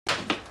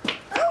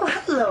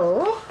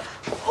Hello.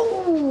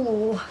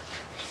 Oh,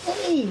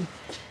 hey.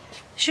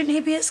 Shouldn't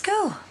he be at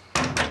school?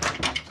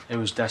 He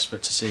was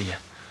desperate to see you.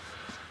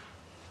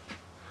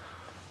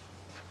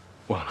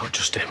 Well, not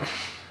just him.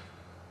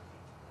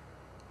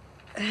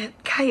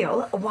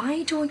 Kyle,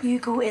 why don't you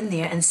go in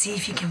there and see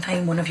if you can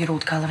find one of your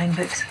old colouring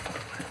books?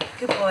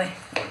 Good boy.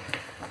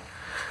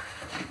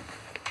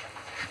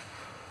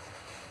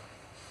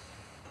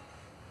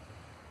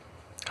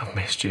 I've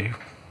missed you.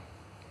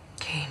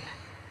 Cain.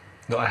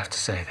 Look, I have to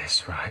say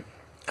this, right?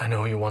 I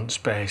know you want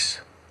space.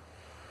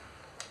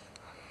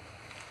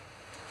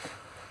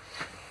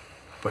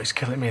 But it's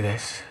killing me,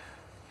 this.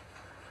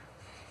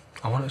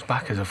 I want us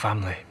back as a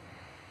family.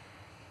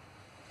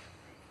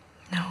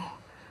 No.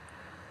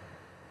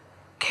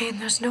 Cain,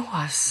 there's no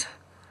us.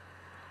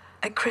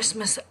 At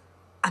Christmas,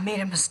 I made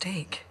a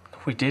mistake.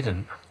 We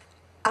didn't.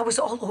 I was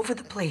all over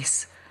the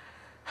place.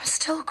 I'm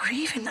still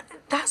grieving.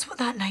 That's what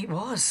that night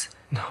was.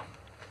 No.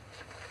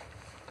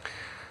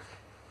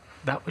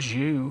 That was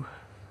you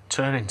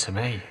turning to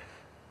me.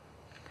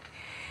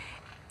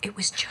 It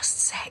was just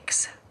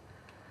sex.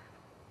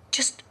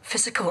 Just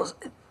physical.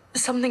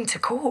 Something to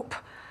cope.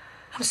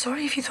 I'm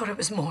sorry if you thought it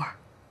was more.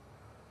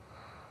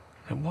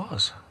 It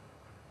was.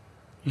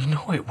 You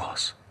know it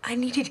was. I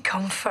needed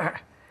comfort.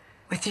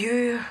 With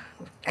you,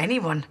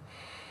 anyone.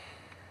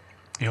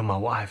 You're my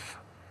wife.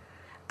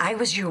 I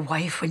was your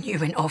wife when you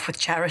went off with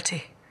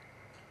Charity.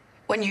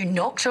 When you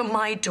knocked on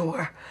my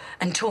door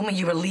and told me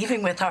you were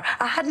leaving with her,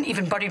 I hadn't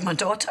even buried my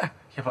daughter.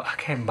 Yeah, but I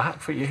came back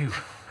for you.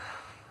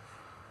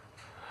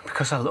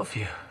 Because I love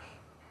you.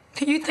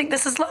 Do you think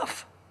this is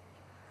love?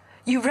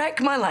 You wreck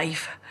my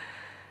life,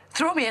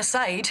 throw me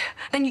aside,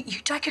 then you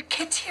drag your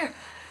kids here,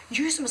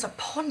 use them as a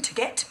pawn to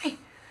get to me.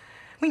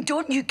 I mean,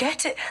 don't you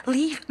get it?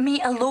 Leave me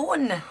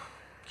alone.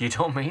 You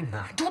don't mean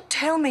that. Don't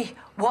tell me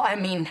what I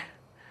mean.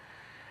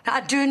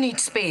 I do need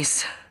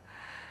space.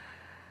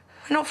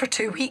 Not for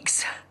 2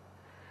 weeks.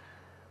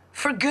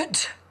 For good.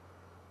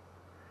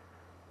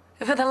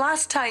 For the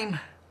last time.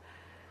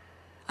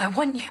 I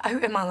want you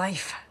out of my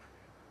life.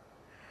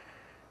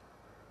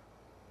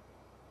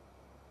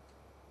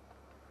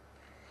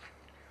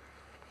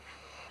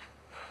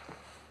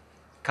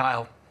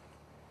 Kyle.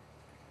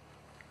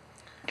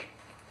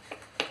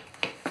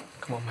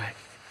 Come on, mate.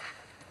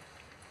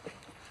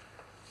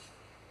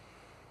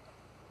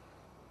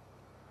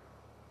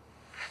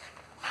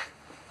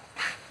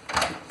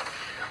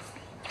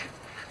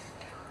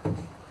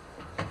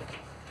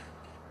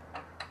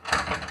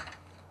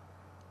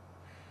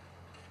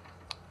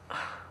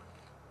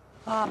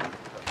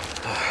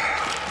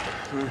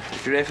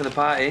 If you're ready for the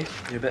party,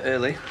 you're a bit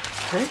early.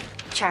 Huh?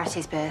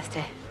 Charity's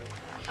birthday.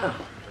 Oh,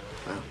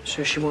 well,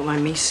 sure she won't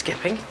mind me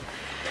skipping.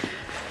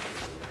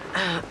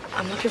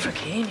 I'm looking for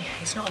Cain.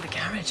 He's not in the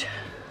garage.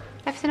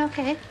 Everything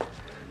okay?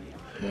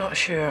 Not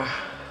sure.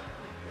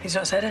 He's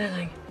not said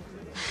anything.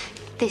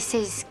 This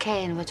is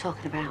Cain we're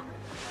talking about.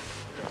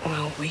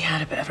 Well, we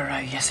had a bit of a row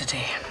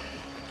yesterday.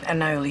 And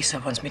now Lisa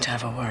wants me to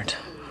have a word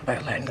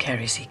about letting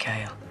Kerry see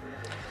Kyle.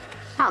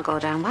 That'll go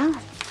down well.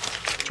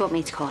 Do you want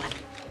me to call him?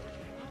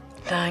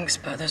 Thanks,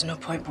 but there's no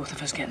point both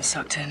of us getting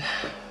sucked in.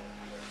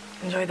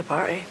 Enjoy the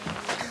party.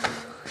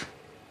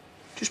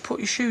 Just put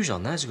your shoes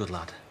on, there's a good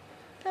lad.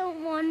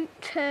 Don't want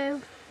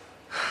to.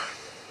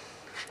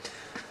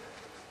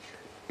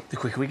 The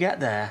quicker we get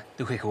there,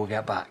 the quicker we'll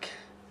get back.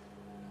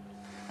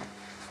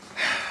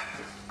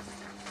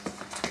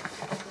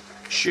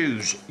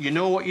 Shoes, you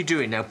know what you're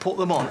doing now. Put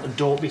them on and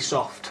don't be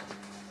soft.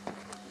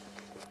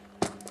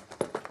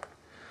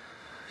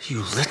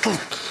 You little...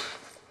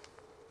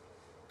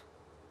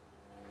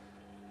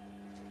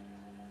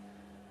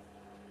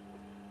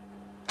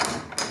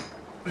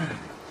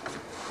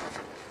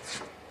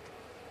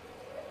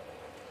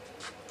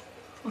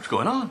 What's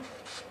going on?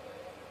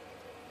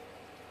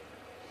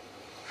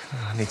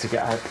 I need to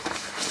get out.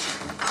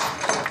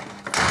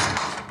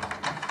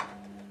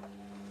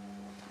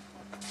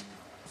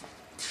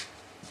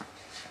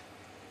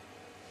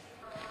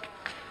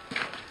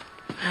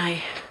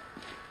 Hi.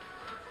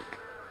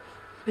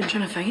 Been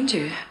trying to find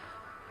you.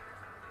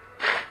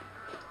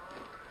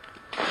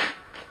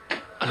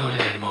 I don't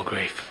need any more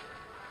grief.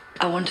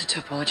 I wanted to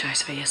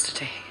apologise for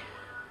yesterday.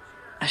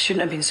 I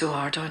shouldn't have been so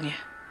hard on you.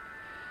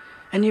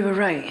 And you were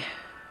right.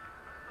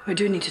 We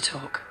do need to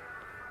talk.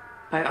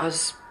 About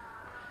us.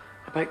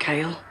 About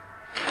Kyle.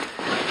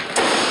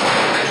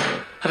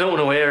 I don't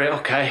want to hear it,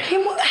 OK? Hey,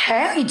 what the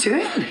hell are you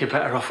doing? You're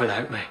better off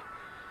without me.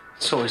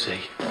 So is he.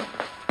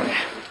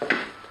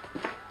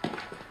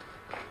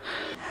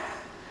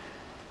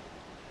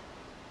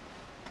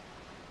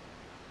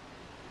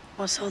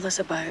 What's all this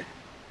about?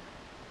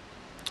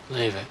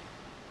 Leave it.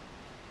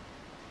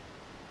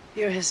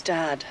 You're his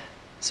dad.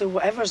 So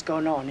whatever's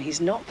going on,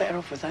 he's not better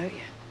off without you.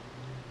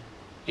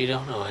 You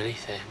don't know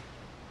anything.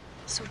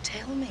 So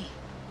tell me.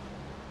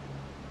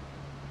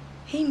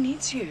 He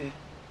needs you.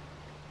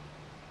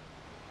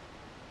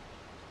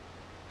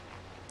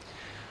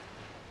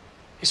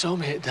 It's all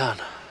mate Dan.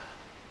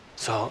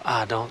 So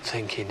I don't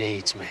think he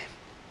needs me.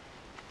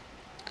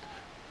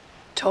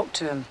 Talk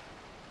to him.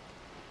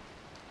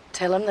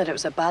 Tell him that it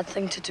was a bad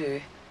thing to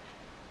do,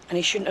 and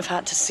he shouldn't have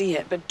had to see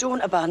it, but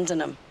don't abandon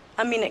him.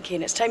 I mean it,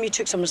 Cain. It's time you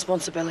took some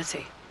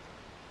responsibility.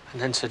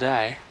 And then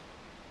today,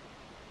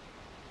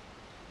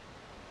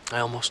 I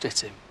almost hit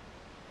him.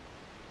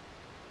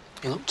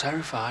 He looked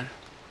terrified.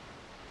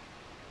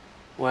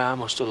 Well, I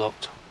must have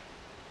looked.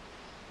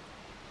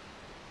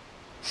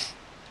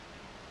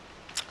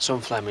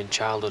 Some flaming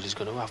childhood he's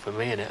going to have with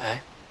me in it, eh?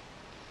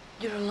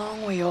 You're a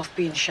long way off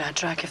being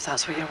Shadrach, if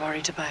that's what you're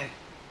worried about.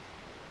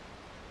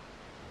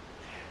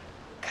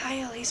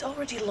 Kyle, he's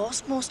already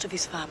lost most of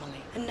his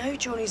family, and now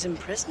Joni's in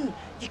prison.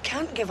 You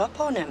can't give up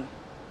on him.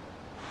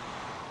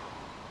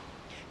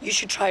 You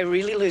should try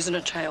really losing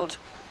a child.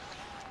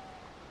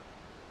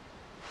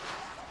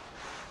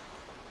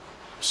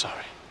 I'm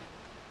sorry.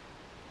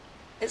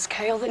 It's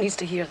Kyle that needs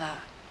to hear that.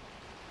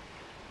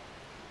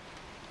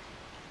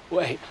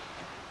 Wait.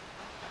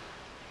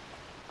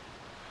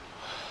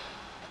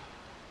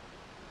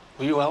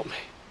 Will you help me?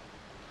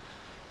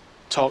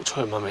 Talk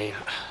to him, I mean.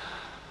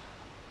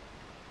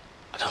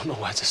 I don't know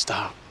where to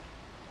start.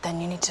 Then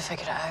you need to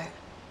figure it out.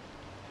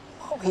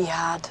 What we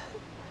had,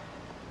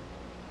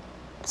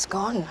 it's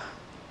gone.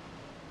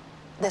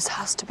 This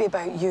has to be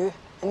about you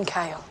and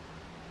Kyle.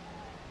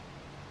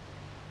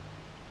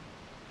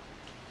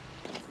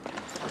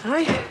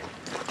 Hi.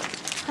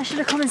 I should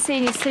have come and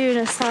seen you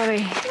sooner, sorry.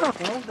 Oh,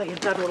 well, but your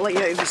dad won't let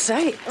you out of his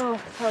sight.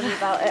 Oh, tell me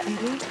about it.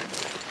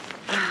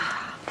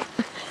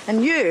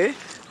 And you?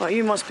 Well,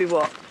 you must be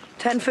what,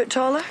 10 foot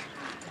taller?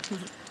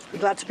 You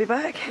glad to be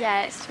back?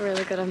 Yeah, it's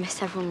really good. I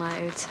missed everyone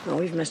loads. Oh,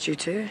 we've missed you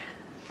too.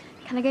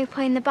 Can I go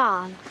play in the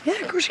barn? Yeah,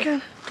 of course you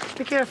can.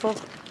 Be careful.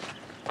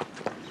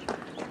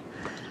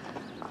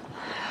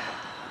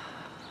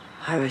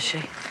 How is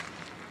she?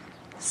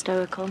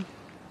 Stoical.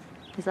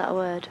 Is that a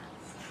word?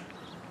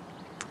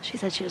 She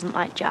said she doesn't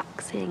like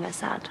Jack seeing her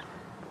sad.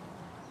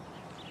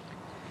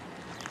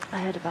 I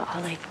heard about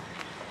Holly.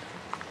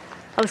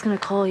 I was going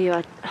to call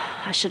you.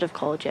 I should have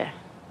called you.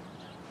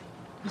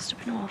 Must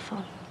have been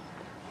awful.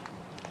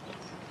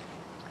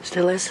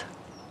 Still is.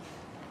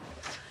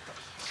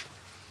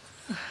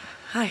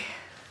 Hi.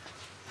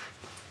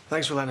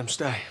 Thanks for letting him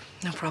stay.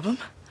 No problem.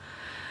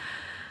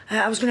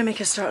 I was going to make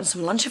a start on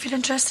some lunch if you're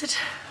interested.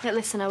 Yeah,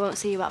 listen, I won't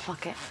see you out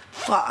pocket.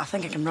 Well, I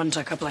think I can run to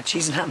a couple of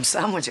cheese and ham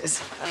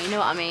sandwiches. Oh, you know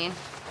what I mean.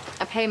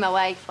 I pay my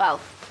way. Well,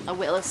 I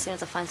will as soon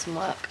as I find some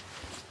work.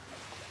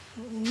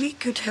 We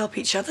could help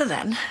each other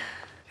then.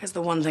 Because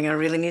the one thing I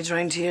really need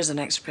around here is an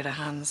extra pair of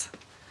hands.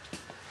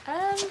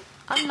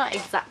 I'm not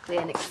exactly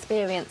an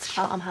experienced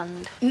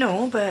farmhand.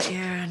 No, but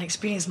you're an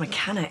experienced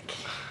mechanic.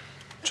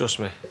 Trust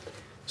me,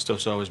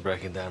 stuff's always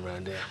breaking down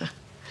around here.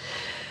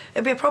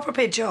 It'd be a proper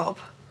paid job.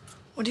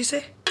 What do you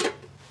say?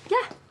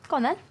 Yeah, go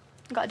on then.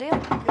 I've got a deal.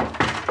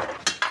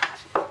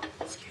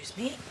 Excuse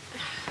me.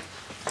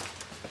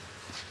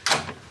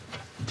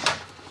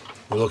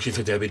 We're looking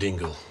for Debbie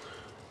Dingle.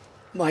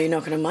 Why are you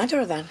not going to mind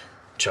her then?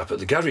 Chap at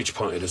the garage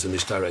pointed us in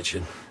this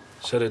direction.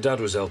 Said her dad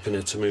was helping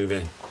her to move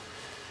in.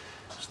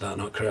 Is that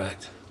not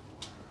correct?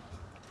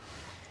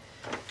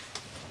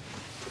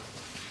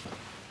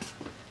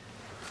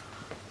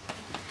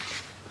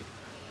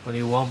 What do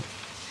you want?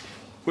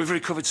 We've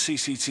recovered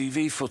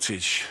CCTV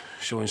footage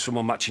showing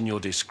someone matching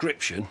your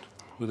description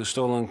with a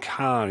stolen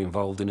car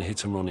involved in a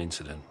hit-and-run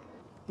incident.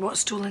 What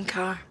stolen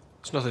car?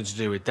 It's nothing to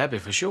do with Debbie,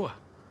 for sure.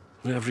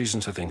 We have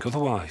reason to think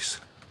otherwise.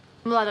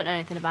 Well, I don't know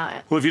anything about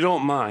it. Well, if you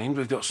don't mind,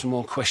 we've got some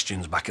more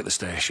questions back at the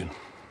station.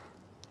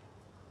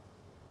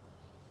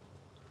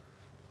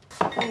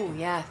 Oh,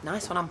 yeah,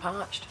 nice one, I'm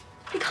parched.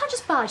 You can't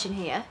just barge in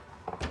here.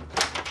 I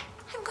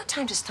haven't got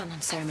time to stand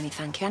on ceremony,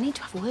 thank you. I need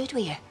to have a word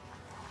with you.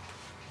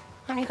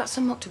 Haven't you got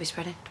some muck to be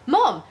spreading?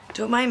 Mum!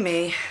 Don't mind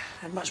me.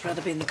 I'd much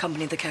rather be in the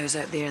company of the cows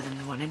out there than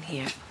the one in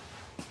here.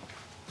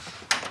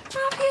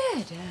 Have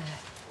you?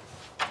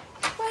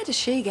 Where does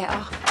she get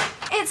off?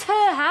 It's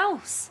her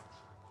house.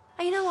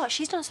 And you know what?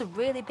 She's done us a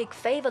really big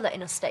favour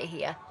letting us stay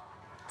here.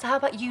 So how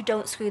about you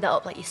don't screw that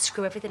up like you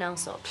screw everything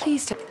else up?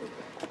 Please don't.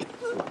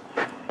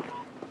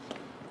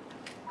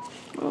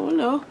 Oh,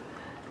 no.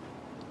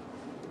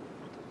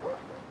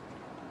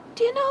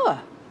 Do you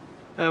know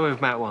her? We've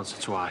met once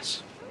or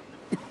twice.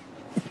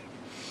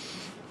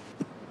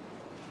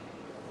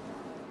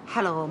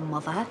 Hello,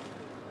 Mother.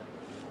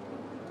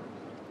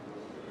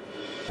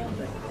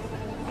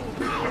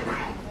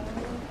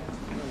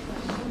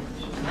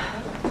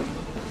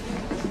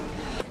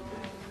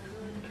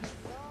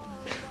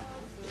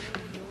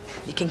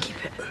 You can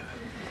keep it.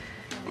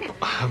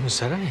 I haven't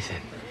said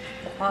anything.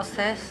 What's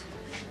this?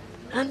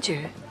 And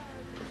you?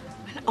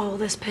 And all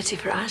this pity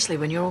for Ashley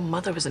when your own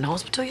mother was in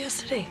hospital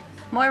yesterday.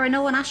 Moira,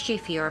 no one asked you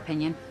for your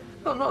opinion.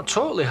 No, not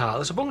totally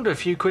heartless. I bunged her a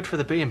few quid for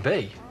the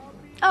B&B.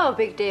 Oh,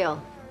 big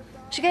deal.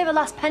 She gave her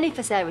last penny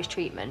for Sarah's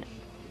treatment.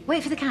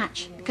 Wait for the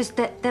catch, because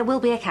there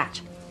will be a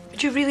catch.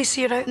 Would you really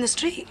see her out in the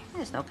street?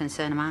 There's no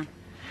concern of mine.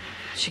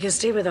 She can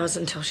stay with us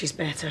until she's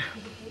better.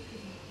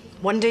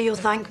 One day you'll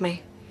thank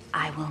me.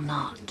 I will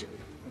not.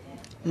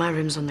 My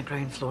room's on the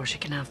ground floor. She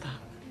can have that.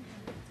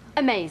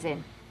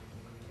 Amazing.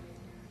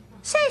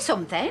 Say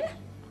something.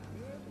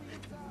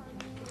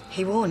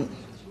 He won't,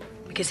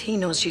 because he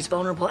knows she's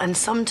vulnerable, and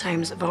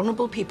sometimes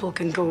vulnerable people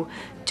can go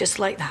just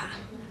like that.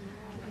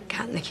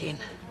 Can't they, Cain?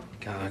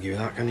 Can't argue with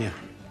that, can you?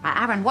 Right,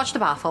 Aaron, watch the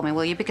bar for me,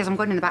 will you? Because I'm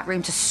going in the back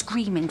room to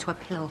scream into a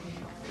pillow.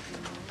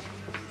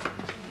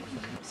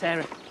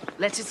 Sarah,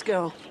 let it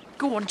go.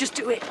 Go on, just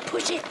do it.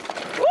 Push it.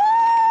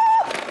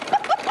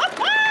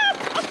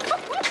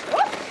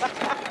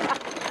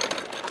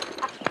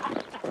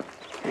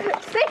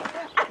 See,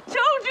 I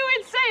told you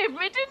it'd save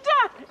me, didn't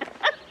I?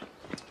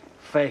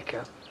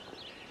 Faker.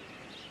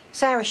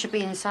 Sarah should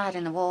be inside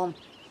in the warm.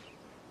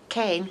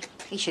 Cain,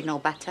 he should know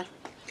better.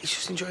 He's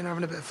just enjoying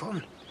having a bit of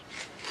fun.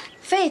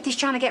 Faith is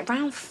trying to get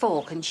round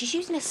folk, and she's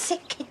using a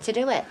sick kid to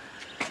do it.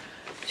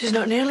 She's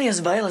not nearly as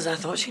vile as I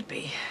thought she'd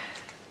be.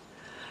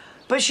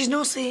 But she's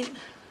no saint,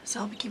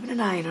 so I'll be keeping an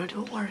eye on her,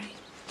 don't worry.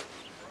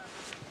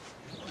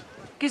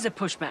 Give us a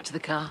push back to the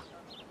car.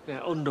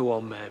 Yeah, under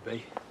one,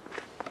 maybe.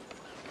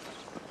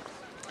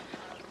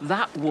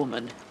 That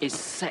woman is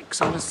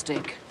sex on a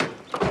stick.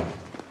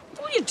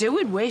 What are you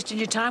doing wasting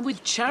your time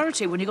with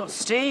Charity when you got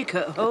steak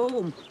at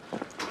home?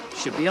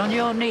 Should be on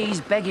your knees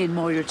begging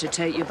Moira to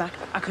take you back.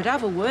 I could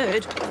have a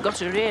word. I've got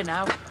her here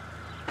now.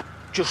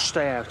 Just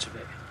stay out of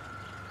it.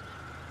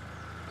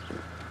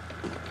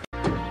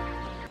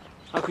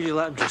 How could you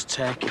let him just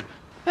take him?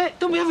 Hey,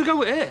 don't we ever go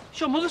with her? It's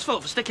your mother's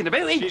fault for sticking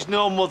about him. She's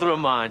no mother of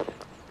mine.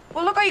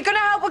 Well, look, are you going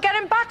to help her get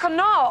him back or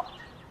not?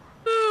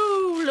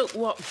 Ooh, look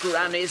what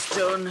Granny's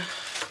done.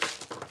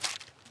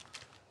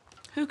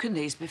 Who can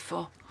these be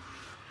for?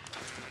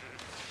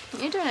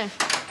 What are you doing?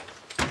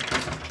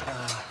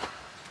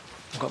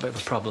 I've got a bit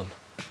of a problem.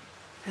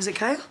 Is it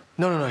Kyle?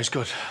 No, he's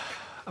good.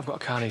 I've got a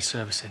car needs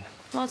servicing.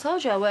 Well, I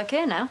told you I work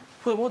here now.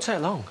 Well, it won't take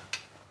long.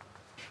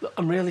 Look,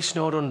 I'm really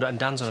snowed under and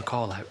Dan's on a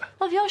call-out.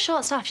 Well, if you're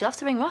short-staffed, you'll have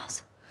to ring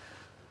Ross.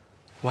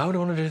 Why would I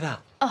want to do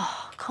that?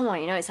 Oh, come on,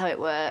 you know it's how it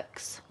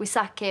works. We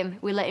sack him,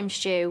 we let him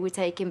stew, we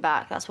take him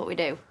back. That's what we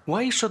do.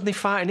 Why are you suddenly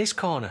fighting his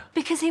corner?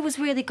 Because he was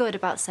really good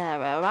about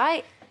Sarah, all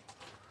right?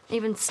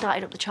 Even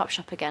started up the chop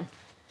shop again.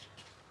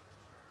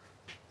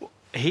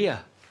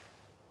 Here?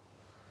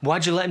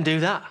 Why'd you let him do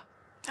that?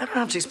 I don't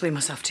have to explain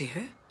myself to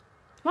you.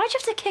 Why'd you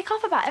have to kick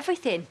off about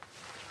everything?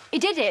 He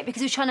did it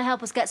because he was trying to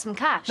help us get some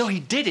cash. No, he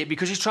did it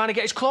because he's trying to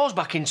get his claws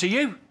back into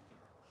you.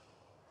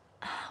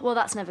 Well,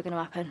 that's never going to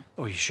happen.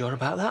 Oh, are you sure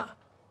about that?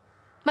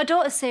 My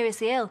daughter's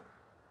seriously ill.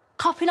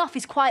 Copping off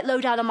is quite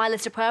low down on my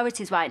list of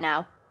priorities right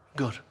now.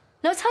 Good.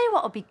 Now, I'll tell you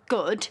what would be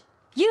good.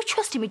 You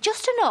trusted me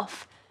just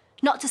enough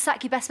not to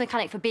sack your best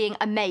mechanic for being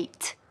a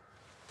mate.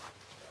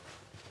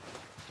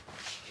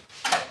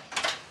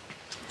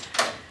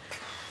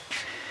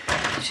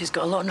 She's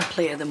got a lot on her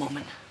plate at the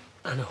moment.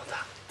 I know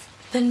that.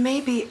 Then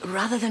maybe,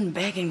 rather than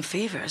begging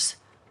favours,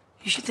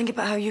 you should think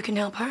about how you can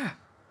help her.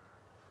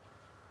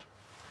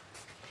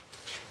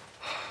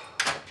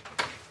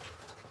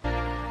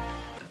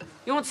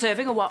 You want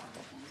serving or what?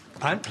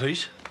 Pint,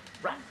 please.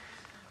 Right.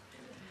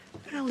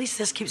 Well, at least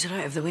this keeps her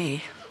out of the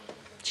way.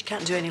 She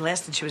can't do any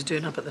less than she was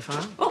doing up at the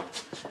farm. Oh,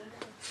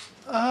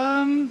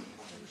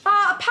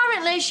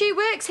 Apparently she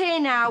works here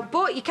now,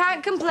 but you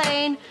can't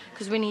complain,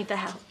 because we need the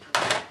help.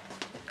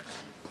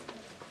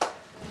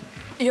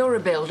 you're a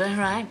builder,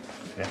 right?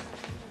 Yeah.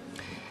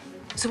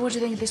 So what do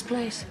you think of this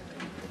place?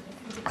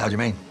 How do you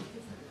mean?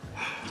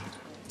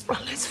 Well,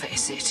 let's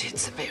face it,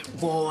 it's a bit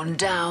worn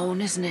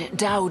down, isn't it?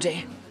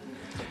 Dowdy.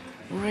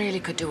 Really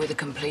could do with a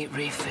complete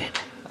refit.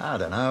 I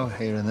don't know,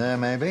 here and there,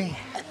 maybe.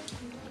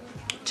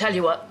 Tell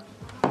you what,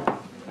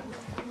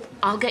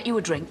 I'll get you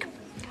a drink,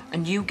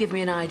 and you give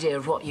me an idea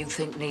of what you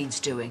think needs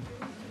doing.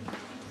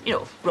 You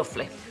know,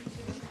 roughly.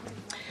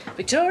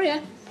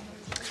 Victoria,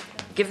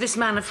 give this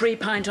man a free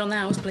pint on the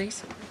house,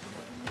 please.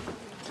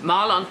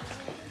 Marlon.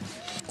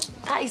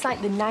 That is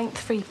like the 9th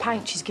free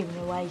pint she's given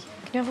away.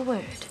 Can you have a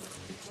word?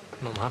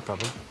 Not my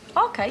problem.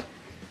 OK.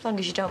 As long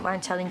as you don't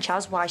mind telling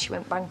Chaz why she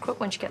went bankrupt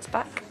when she gets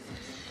back.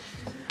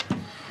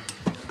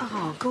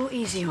 Oh, go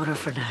easy on her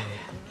for now.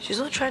 She's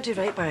only trying to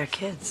do right by her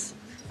kids.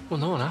 Well,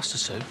 no one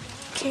asked her to.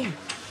 Kim.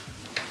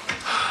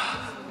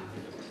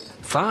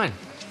 Fine.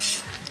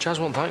 Chaz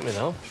won't thank me,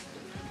 though.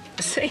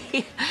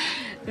 See,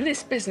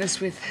 this business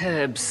with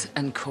herbs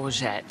and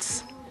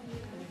courgettes,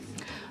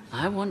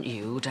 I want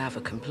you to have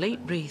a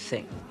complete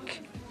rethink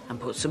and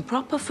put some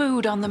proper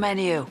food on the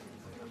menu.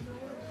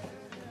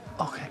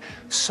 OK,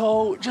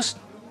 so just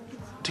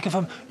to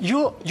confirm,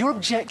 you're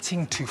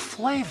objecting to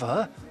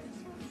flavour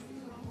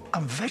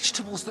and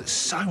vegetables that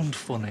sound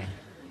funny?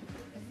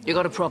 You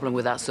got a problem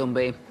with that,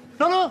 Sunbeam?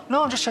 No,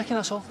 I'm just checking,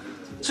 that's all.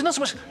 So not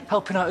so much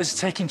helping out as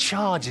taking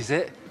charge, is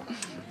it?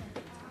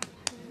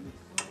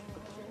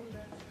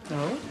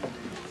 No.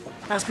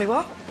 Ask me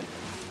what?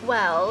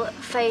 Well,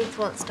 Faith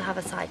wants to have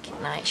a psychic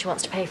night. She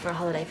wants to pay for a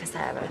holiday for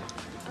Sarah.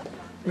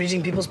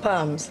 Reading people's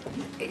palms.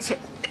 It's a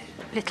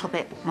little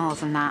bit more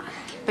than that.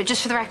 But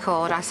just for the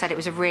record, I said it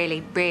was a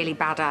really, really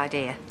bad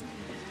idea.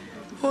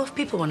 Well, if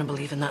people want to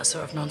believe in that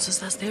sort of nonsense,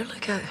 that's their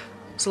lookout.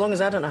 As long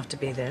as I don't have to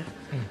be there.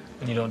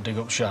 And you don't dig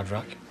up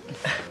Shadrach.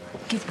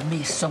 Give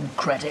me some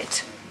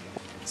credit.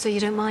 So you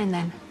don't mind,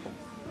 then?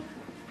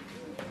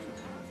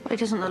 Well, it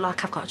doesn't look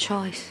like I've got a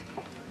choice.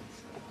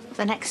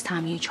 The next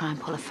time you try and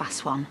pull a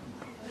fast one,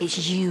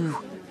 it's you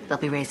they'll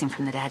be raising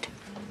from the dead.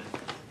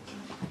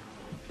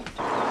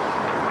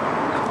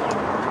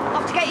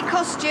 Off to get your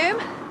costume.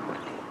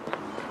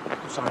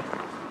 Sorry.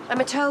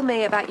 Emma told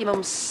me about your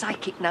mum's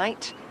psychic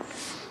night.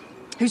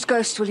 Whose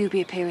ghost will you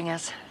be appearing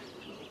as?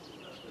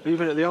 Have you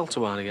been at the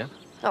altar one again?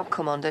 Oh,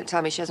 come on, don't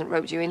tell me she hasn't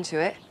roped you into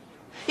it.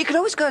 You could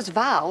always go as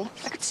Val.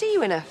 I could see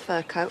you in a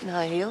fur coat and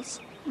high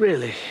heels.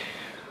 Really?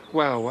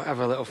 Well,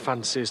 whatever little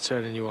fancy is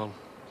turning you on.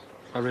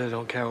 I really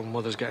don't care what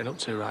Mother's getting up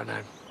to right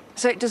now.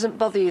 So it doesn't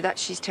bother you that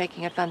she's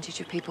taking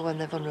advantage of people when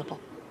they're vulnerable?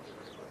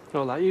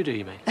 Not like you do,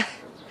 you mean?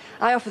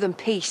 I offer them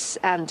peace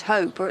and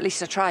hope, or at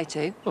least I try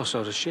to. Well,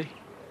 so does she.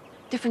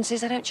 Difference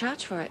is I don't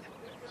charge for it.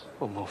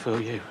 Well, more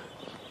for you.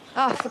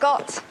 Oh, I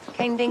forgot.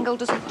 Cain Dingle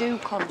doesn't do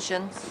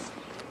conscience.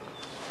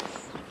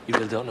 You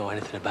really don't know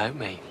anything about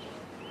me.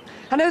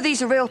 I know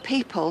these are real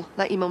people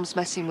that your mum's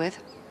messing with.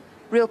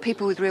 Real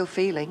people with real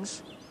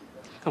feelings.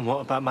 And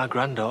what about my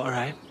granddaughter,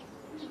 eh?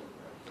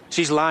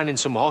 She's lying in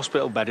some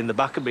hospital bed in the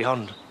back and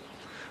beyond.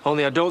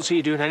 Only I don't see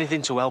you doing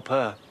anything to help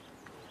her.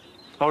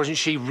 Or isn't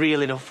she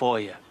real enough for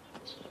you?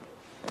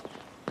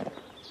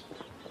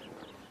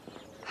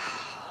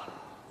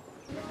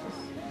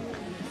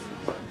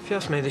 If you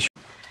ask me, this...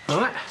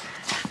 All right?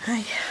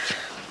 Hi.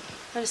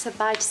 I just said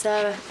bye to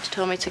Sarah. She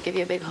told me to give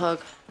you a big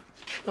hug.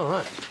 All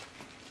right.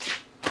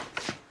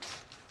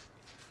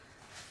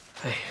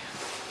 Hey,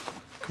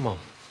 come on.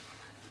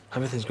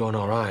 Everything's going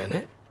all right, isn't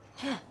it?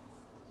 Yeah.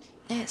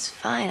 Yeah, it's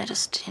fine. I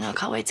just, I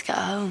can't wait to get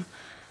home.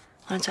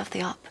 I wanted to have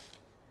the op.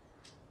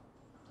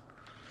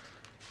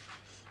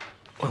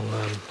 Well,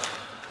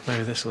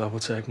 maybe this will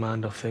help take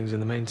mind off things in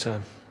the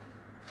meantime.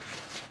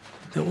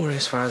 Don't worry,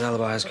 as far as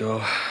alibis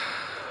go,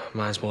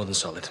 mine's more than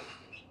solid.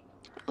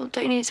 Well,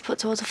 don't you need it to put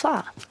towards a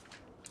flat?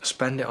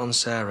 Spend it on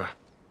Sarah.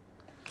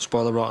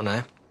 Spoil the rotten,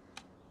 eh?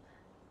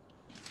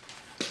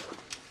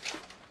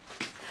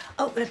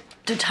 Oh,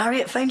 did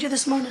Harriet find you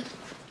this morning?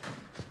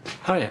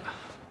 Harriet?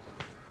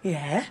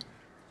 Yeah.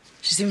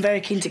 She seemed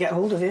very keen to get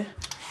hold of you.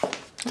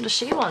 What does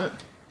she want?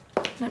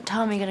 Don't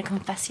tell me you're going to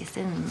confess your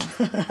sins.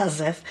 As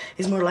if.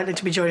 He's more likely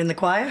to be joining the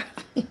choir.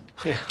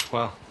 Yeah,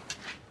 well,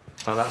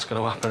 that's going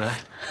to happen, eh?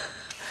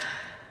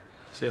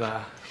 See you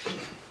later.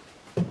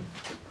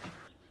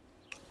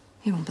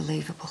 You're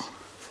unbelievable.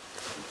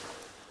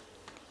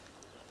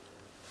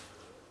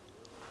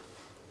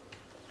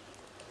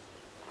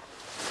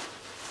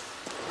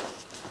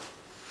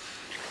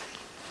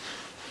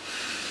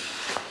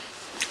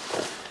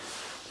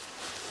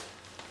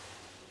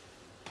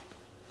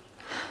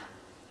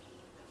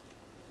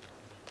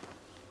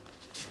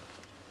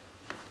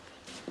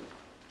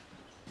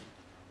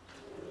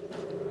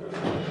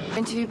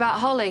 Interview about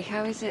Holly,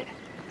 how is it?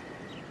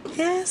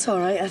 Yeah, it's all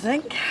right, I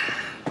think.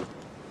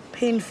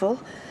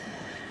 Painful.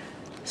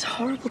 It's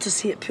horrible to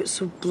see it put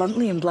so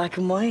bluntly in black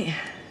and white.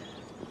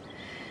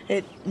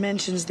 It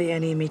mentions the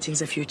NA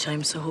meetings a few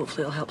times, so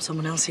hopefully it'll help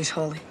someone else's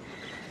Holly.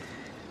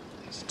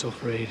 It's a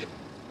tough read.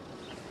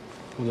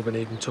 Would have been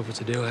even tougher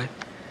to do, eh?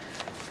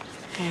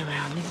 Yeah,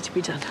 well, it needed to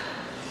be done.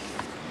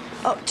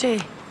 Oh,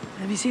 Jay,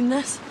 have you seen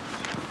this?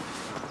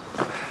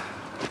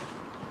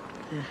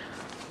 Yeah,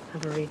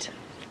 have a read.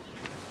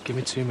 Give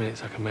me 2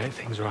 minutes, I can make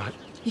things right.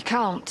 You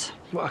can't.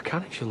 Well, I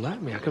can if you'll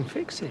let me. I can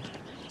fix it.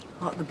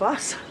 What, the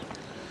bus?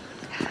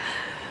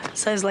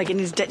 Sounds like it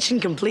needs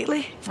ditching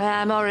completely.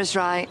 Yeah, Moira's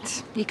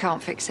right. You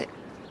can't fix it.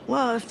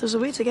 Well, if there's a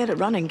way to get it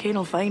running, Cain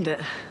will find it.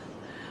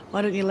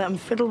 Why don't you let him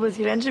fiddle with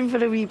your engine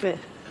for a wee bit?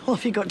 What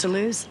have you got to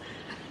lose?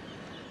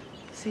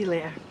 See you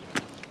later.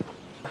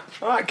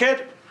 All right,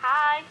 kid.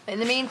 Hi. In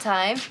the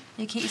meantime,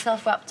 you keep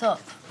yourself wrapped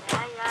up.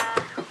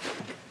 Yeah.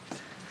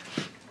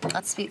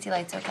 I'll speak to you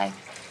later, OK?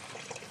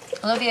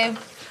 I love you. Love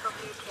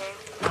you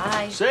too.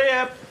 Bye. See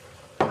ya.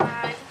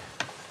 Bye.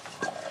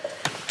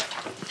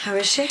 How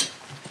is she?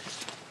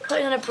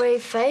 Putting on a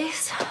brave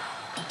face.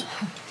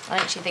 I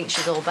think she thinks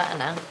she's all better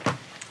now.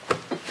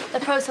 The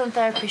proton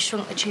therapy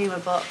shrunk the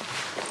tumour, but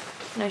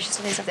no, she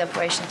still needs to have the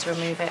operation to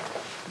remove it.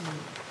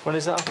 When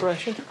is that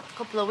operation? A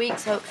couple of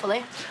weeks,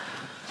 hopefully.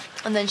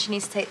 And then she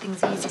needs to take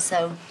things easy,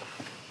 so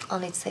I'll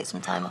need to take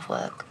some time off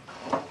work.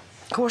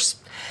 Of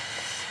course.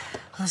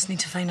 I'll just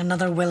need to find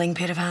another willing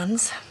pair of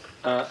hands.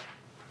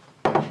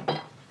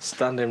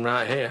 Standing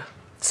right here.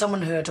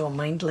 Someone who I don't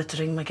mind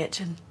littering my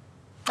kitchen.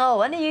 Oh,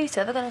 when are you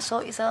two ever going to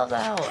sort yourselves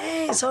out?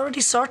 Hey, it's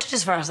already sorted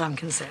as far as I'm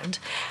concerned.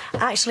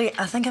 Actually,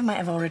 I think I might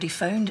have already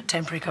found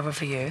temporary cover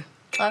for you.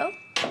 Oh?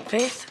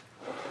 Faith?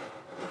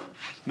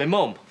 My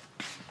mum.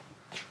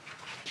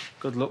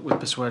 Good luck with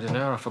persuading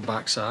her off her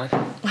backside.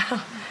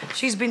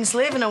 She's been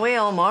slaving away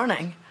all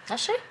morning.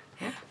 Has she?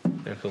 Yeah.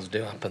 Miracles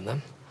do happen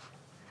then.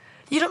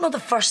 You don't know the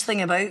first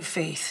thing about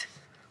Faith.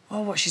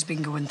 Or what she's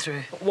been going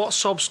through. What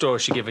sob story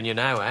is she giving you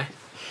now, eh?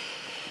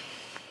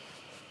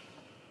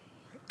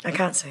 I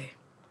can't say.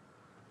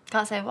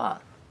 Can't say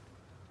what?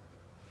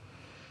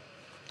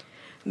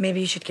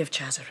 Maybe you should give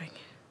Chaz a ring.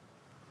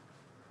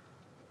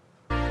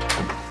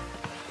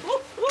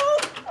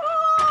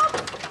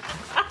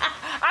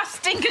 I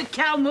stink of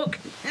cow muck.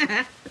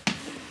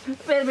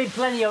 There'll be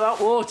plenty of hot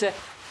water.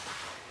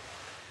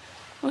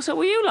 What's up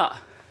with you lot?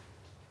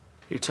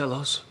 You tell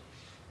us.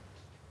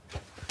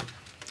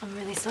 I'm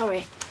really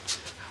sorry.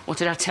 What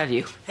did I tell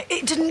you?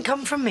 It didn't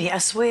come from me, I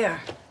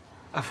swear.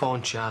 I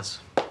phoned Chaz.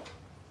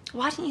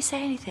 Why didn't you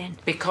say anything?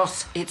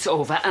 Because it's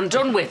over and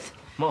done with.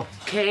 Mum.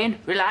 Cain,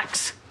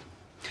 relax.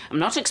 I'm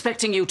not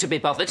expecting you to be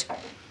bothered.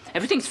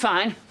 Everything's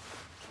fine.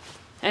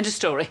 End of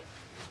story.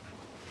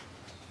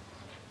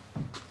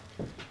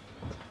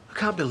 I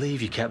can't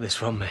believe you kept this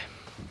from me.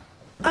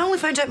 I only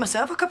found out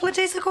myself a couple of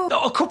days ago.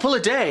 Oh, a couple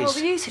of days?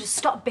 Well, you two just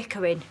stop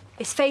bickering.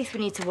 It's Faith we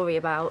need to worry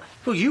about.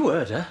 Well, you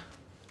heard her.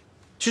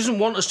 She doesn't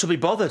want us to be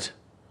bothered.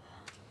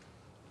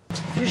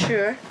 You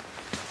sure?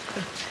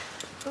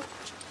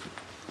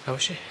 How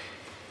is she?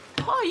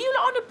 Oh, are you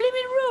lot on a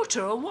blimmin'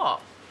 rotor or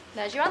what?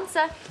 There's your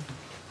answer.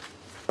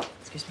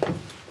 Excuse me.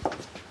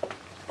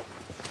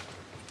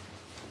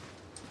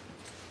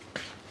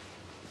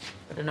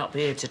 Better not be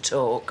here to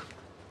talk.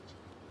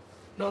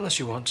 Not unless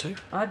you want to.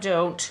 I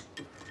don't.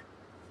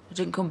 I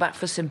didn't come back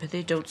for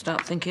sympathy. Don't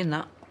start thinking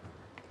that.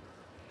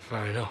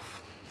 Fair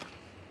enough.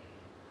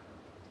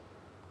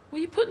 Were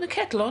you putting the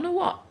kettle on or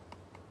what?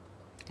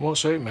 Won't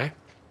suit me.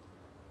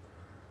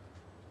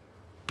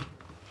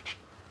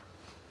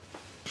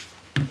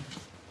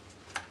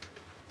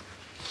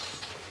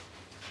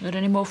 Heard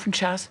any more from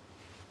Chaz?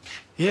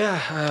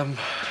 Yeah,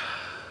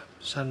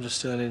 Sandra's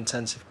still in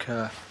intensive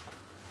care.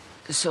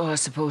 So I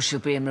suppose she'll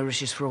be in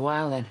Mauritius for a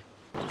while then.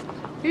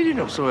 You didn't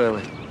up so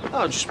early?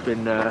 I've just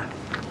been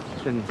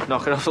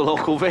knocking off the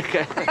local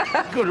vicar.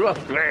 Good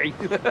one, great.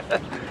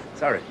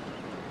 Sorry.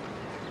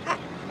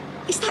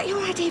 Is that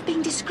your idea of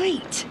being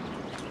discreet?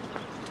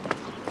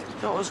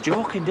 No, I was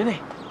joking, didn't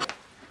he?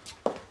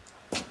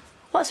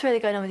 What's really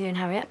going on with you and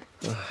Harriet?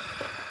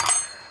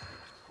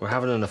 We're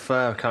having an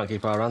affair. Can't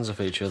keep our hands off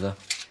each other.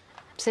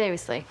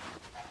 Seriously.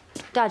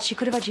 Dad, she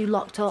could have had you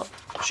locked up.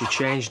 She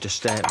changed her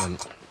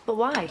statement. But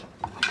why?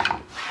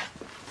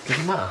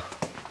 Doesn't matter.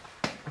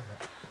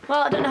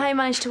 Well, I don't know how you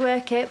managed to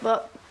work it,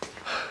 but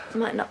you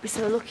might not be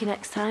so lucky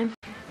next time.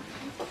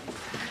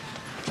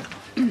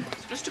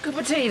 Just a cup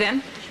of tea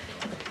then.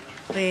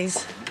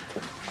 Please.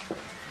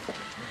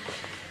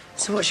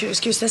 So what's your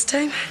excuse this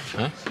time?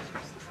 Huh?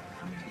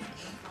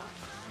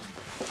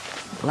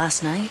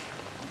 Last night?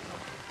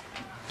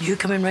 You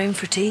coming round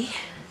for tea?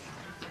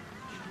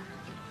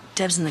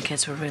 Debs and the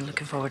kids were really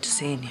looking forward to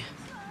seeing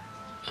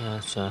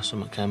you.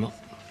 Something came up.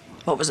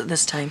 What was it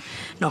this time?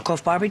 Knock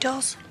off Barbie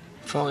dolls?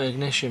 Faulty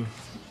ignition.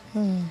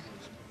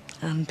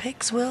 And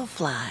pigs will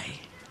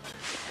fly.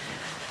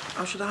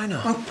 How should I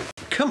know? Oh,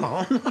 come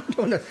on. I don't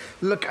want to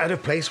look out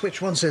of place.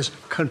 Which one says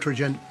country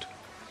gent?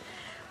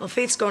 Well,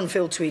 Faith's gone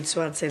full tweed,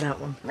 so I'd say that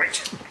one. Right.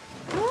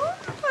 What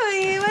are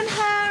you and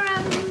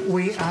her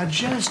We are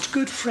just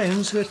good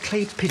friends who are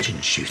clay pigeon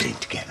shooting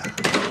together.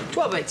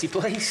 1280,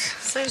 please.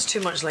 Sounds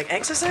too much like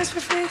exercise for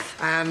Faith.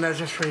 And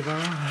there's a free bar.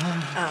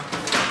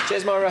 Oh.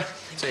 Cheers, Moira.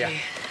 See ya.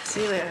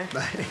 See you later.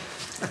 Bye.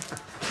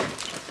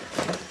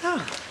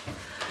 Oh.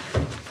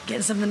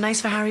 Getting something nice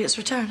for Harriet's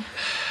return?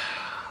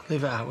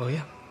 Leave it out, will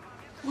you?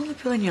 Well, they're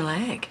pulling your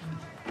leg.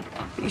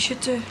 You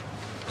should do.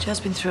 She has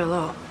been through a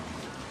lot.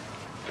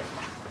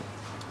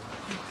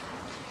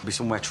 Be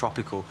somewhere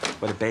tropical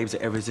where the babes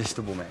are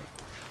irresistible, mate.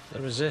 They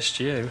resist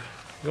you.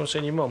 You want to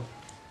see your mum?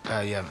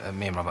 Yeah,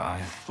 me and Robert are.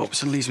 Yeah.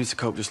 Upson leaves me to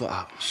cope just like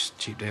that. It's a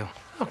cheap deal.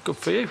 Oh, good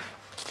for you.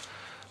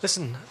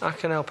 Listen, I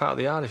can help out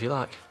the yard if you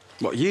like.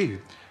 What,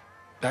 you?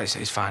 No,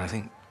 it's fine. I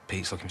think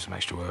Pete's looking for some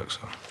extra work,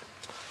 so...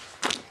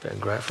 Bit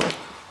ungrateful.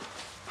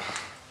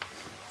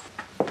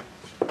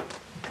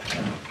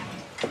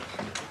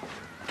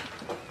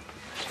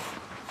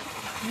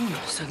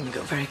 Suddenly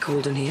got very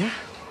cold in here.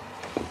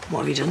 What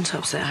have you done to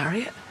upset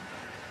Harriet?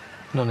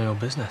 None of your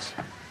business.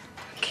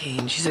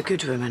 Cain, she's a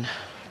good woman.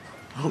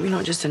 I hope you're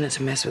not just in it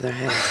to mess with her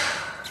head.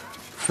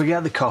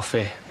 Forget the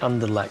coffee and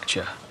the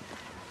lecture.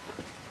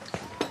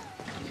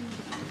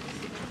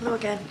 Hello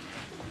again.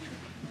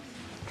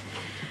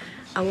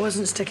 I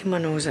wasn't sticking my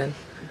nose in.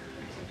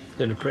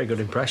 Doing a pretty good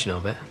impression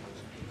of it.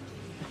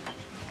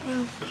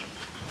 Well,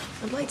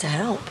 I'd like to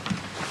help.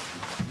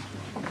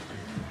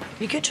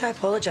 You could try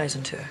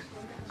apologising to her.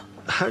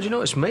 How do you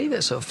know it's me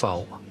that's at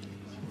fault?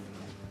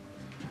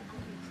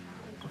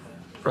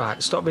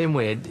 Right, stop being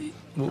weird.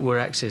 We're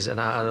exes and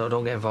I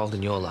don't get involved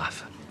in your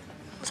life.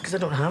 It's because I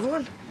don't have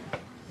one.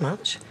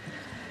 Much.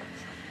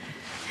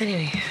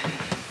 Anyway,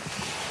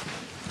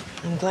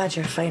 I'm glad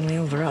you're finally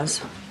over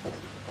us.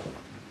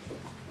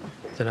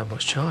 Didn't have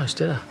much choice,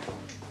 did I?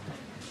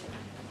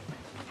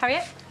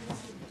 Harriet,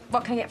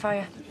 what can I get for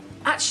you?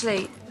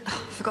 Actually, I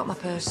forgot my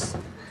purse.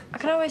 I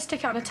can always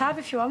stick it on a tab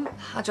if you want.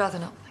 I'd rather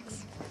not,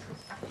 thanks.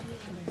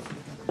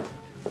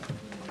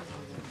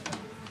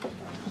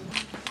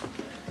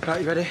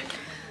 Right, you ready?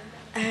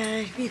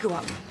 You go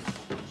up.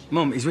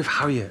 Mum, he's with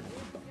Harriet.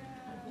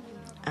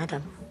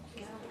 Adam.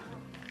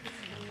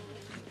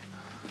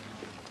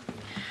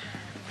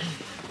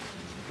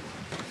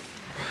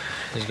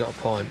 He's got a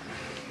point.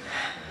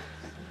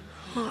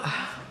 What?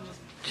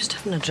 Just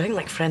having a drink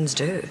like friends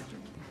do.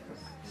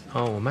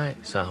 Oh, well,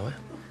 mate, are we?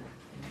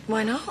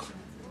 Why not?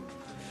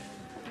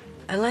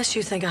 Unless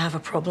you think I have a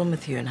problem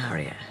with you and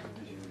Harriet.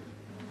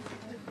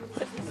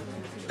 Look,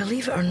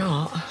 believe it or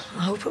not,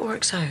 I hope it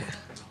works out.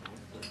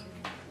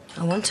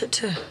 I want it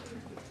to.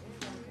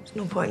 There's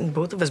no point in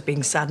both of us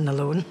being sad and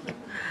alone.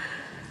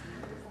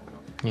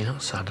 You're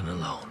not sad and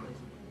alone.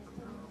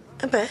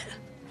 A bit.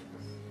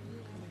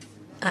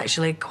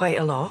 Actually, quite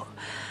a lot.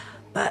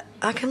 But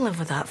I can live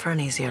with that for an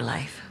easier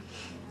life.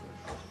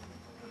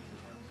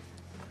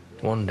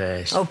 One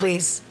day. Oh,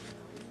 please.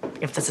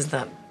 If this is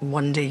that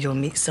one day you'll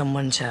meet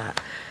someone chat.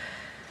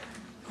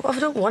 What if I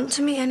don't want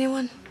to meet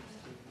anyone?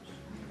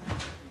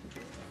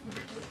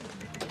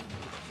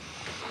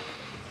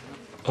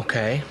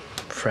 Okay,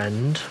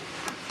 friend.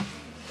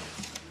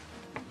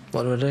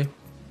 What do I do?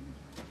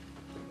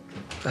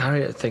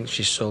 Harriet thinks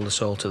she sold her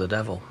soul to the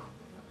devil.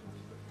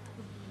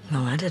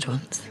 No, I did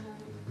once.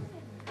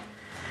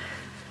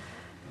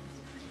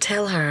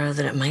 Tell her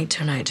that it might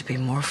turn out to be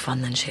more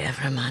fun than she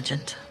ever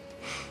imagined.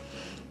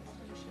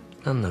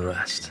 And the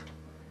rest.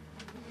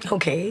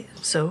 Okay,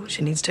 so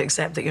she needs to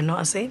accept that you're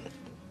not a saint.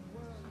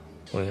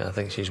 Well, yeah, I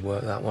think she's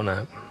worked that one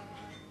out.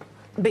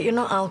 But you're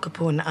not Al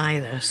Capone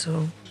either,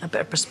 so a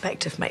bit of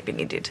perspective might be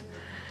needed.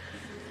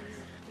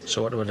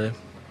 So what do I do?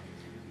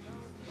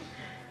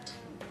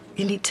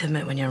 You need to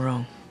admit when you're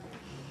wrong.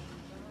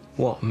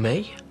 What,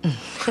 me?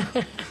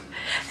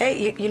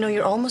 Hey, you know,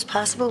 you're almost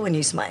passable when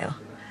you smile.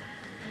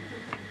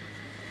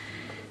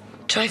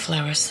 Try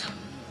flowers.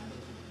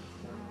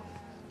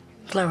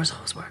 Flowers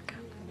always work.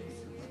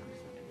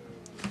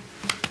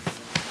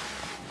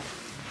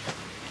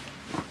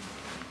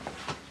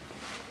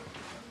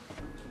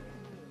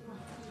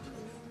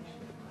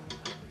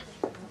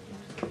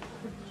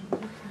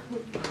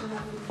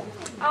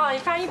 Oh, you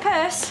found your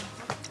purse?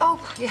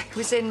 Oh, yeah, it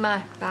was in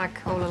my bag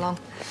all along.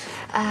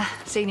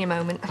 Senior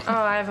moment. Oh,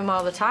 I have them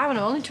all the time and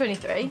I'm only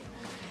 23.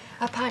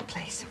 A pint,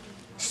 please.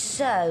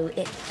 So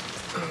it...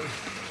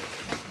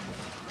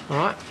 All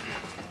right.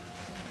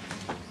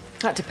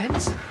 That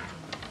depends.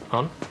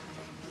 On?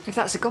 If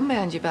that's a gun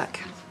behind your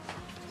back.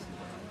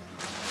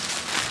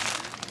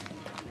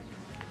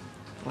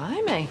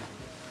 Blimey.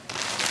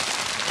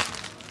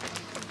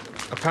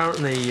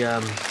 Apparently,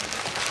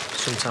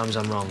 sometimes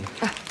I'm wrong.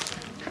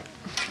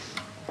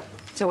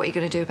 So what are you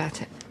going to do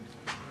about it?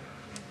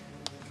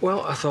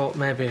 Well, I thought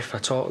maybe if I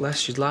talk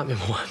less, you'd like me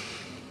more.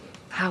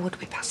 How would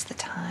we pass the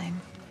time?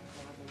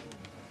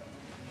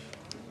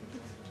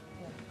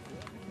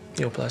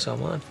 Your place or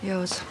mine?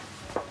 Yours.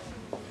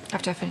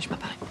 After I finish my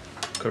pint.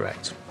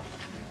 Correct.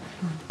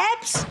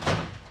 Ebbs,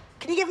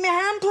 can you give me a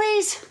hand,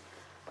 please?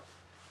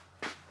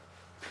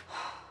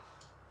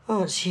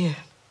 Oh, it's you.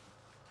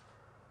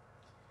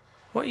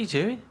 What are you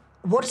doing?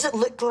 What does it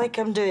look like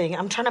I'm doing?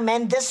 I'm trying to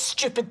mend this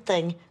stupid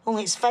thing,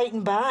 only it's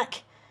fighting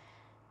back.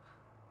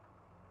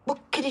 Well,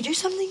 can you do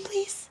something,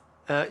 please?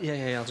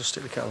 Yeah, I'll just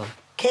stick the kettle on.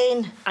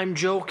 Cain. I'm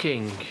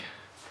joking.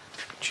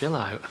 Chill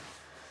out.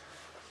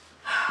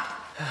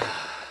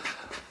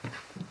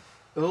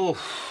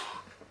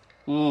 Oof.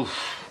 Oof.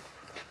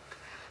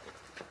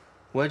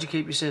 Where'd you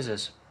keep your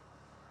scissors?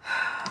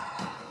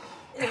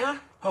 Yeah.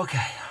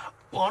 Okay.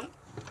 1,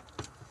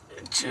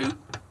 2,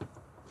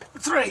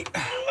 3.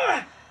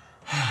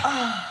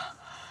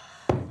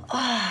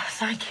 Oh,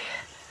 thank you.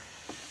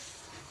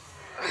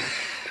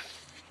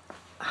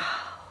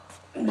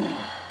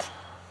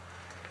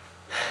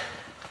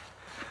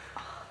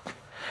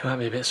 You might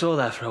be a bit sore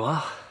there for a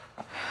while.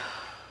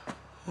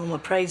 Well, my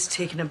pride's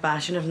taking a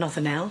bashing, if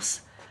nothing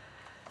else.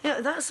 You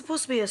know, that's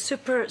supposed to be a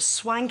super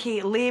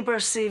swanky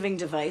labour-saving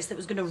device that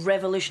was going to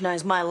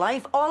revolutionise my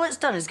life. All it's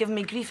done is given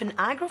me grief and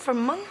aggro for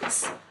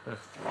months.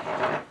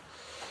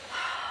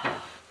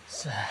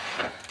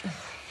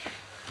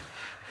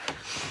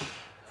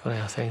 Funny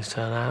how things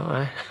turn out,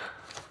 eh?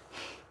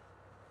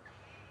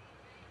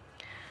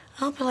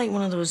 I'll be like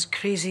one of those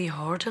crazy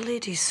hoarder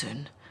ladies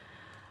soon.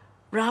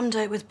 Rammed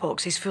out with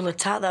boxes full of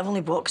tat that I've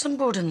only bought 'cause I'm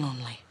bored and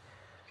lonely.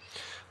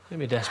 You'd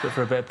be desperate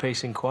for a bit of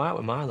peace and quiet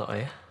with my lot, are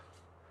you?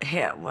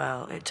 Yeah,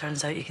 well, it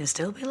turns out you can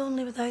still be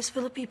lonely with a house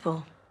full of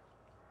people.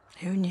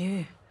 Who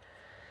knew?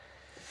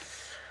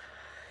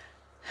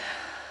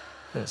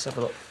 Let's have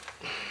a look.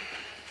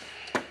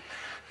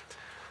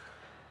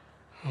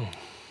 Oh.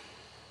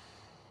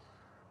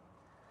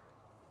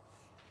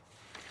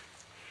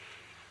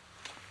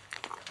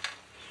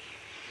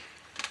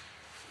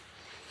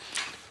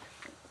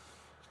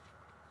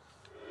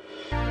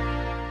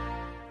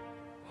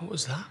 What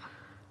was that?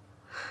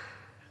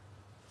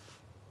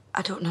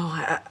 I don't know.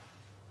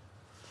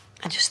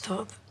 I just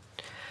thought...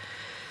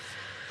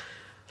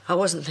 I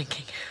wasn't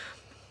thinking.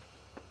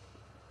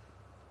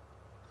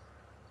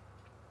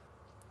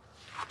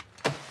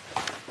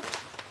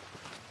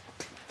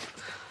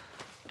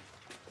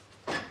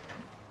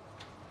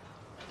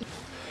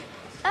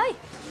 Hey,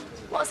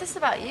 what's this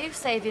about you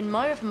saving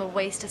Moira from a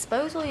waste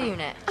disposal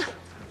unit?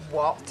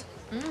 What?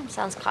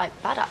 Sounds quite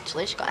bad,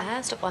 actually. She got her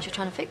hair stuck while she was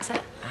trying to fix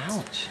it.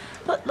 Ouch.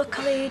 But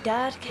luckily,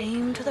 Dad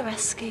came to the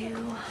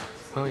rescue.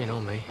 Well, you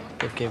know me.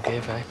 Give,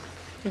 eh?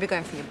 You'll be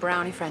going for your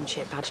brownie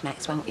friendship badge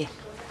next, won't you?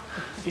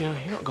 You're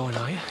not going,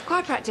 are you?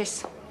 Choir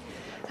practice.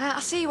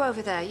 I'll see you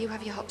over there. You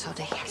have your hot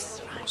toddy.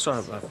 Yes, right. Sorry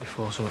about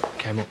before something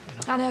came up.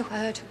 I know, I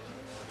heard.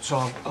 So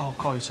I'll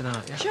call you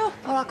tonight, yeah? Sure.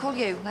 Or I'll call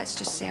you. Let's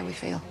just see how we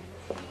feel.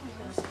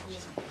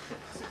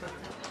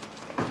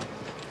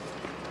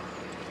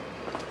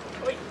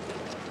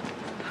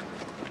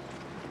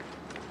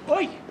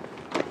 Oi!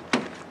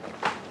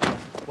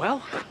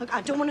 Well? Look,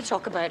 I don't want to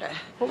talk about it.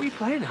 What were you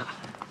playing at?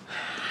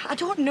 I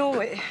don't know.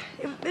 It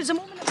was a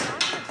moment of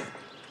madness.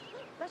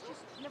 Let's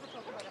just never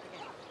talk about it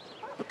again.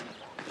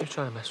 You're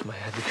trying to mess with my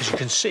head because you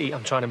can see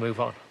I'm trying to move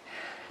on.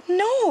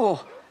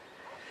 No!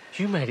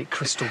 You made it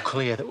crystal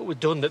clear that what we'd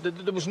done, that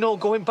there was no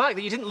going back,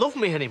 that you didn't love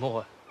me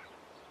anymore.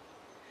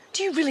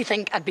 Do you really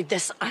think I'd be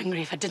this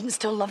angry if I didn't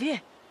still love you?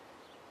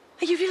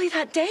 Are you really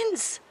that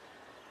dense?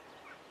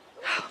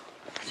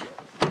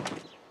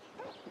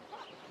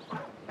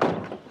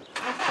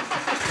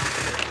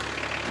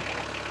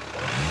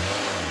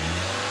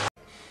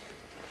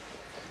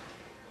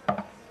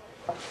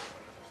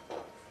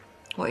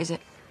 What is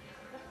it?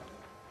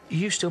 Are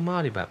you still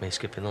mardy about me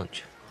skipping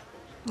lunch?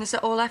 Is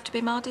that all I have to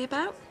be mardy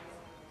about?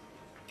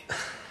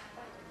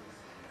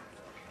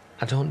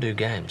 I don't do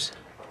games.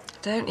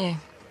 Don't you?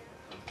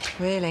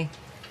 Really?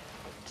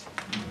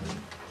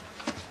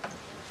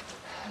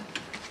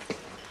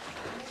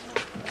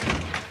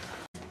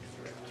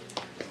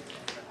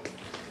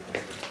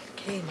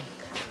 Cain,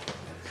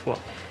 What?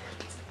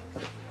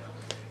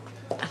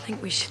 I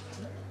think we should...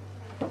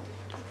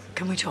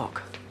 Can we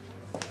talk?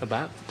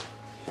 About?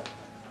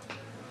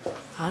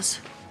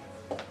 Us?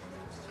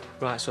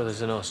 Right, so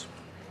there's an us.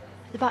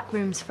 The back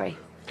room's free.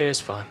 Here's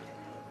fine.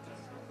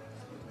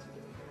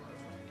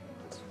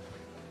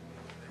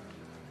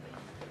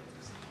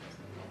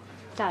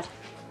 Dad.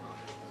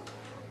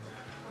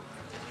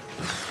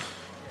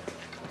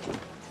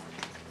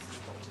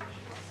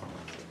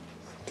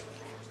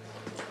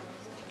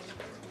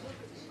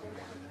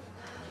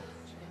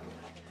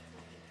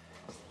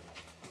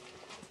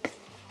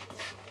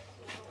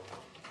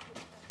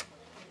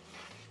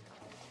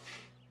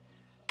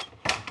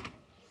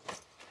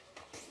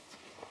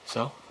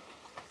 So?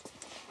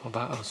 What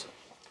about us?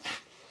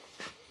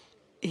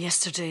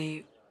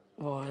 Yesterday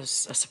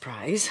was a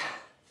surprise.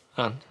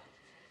 And?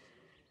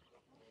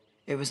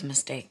 It was a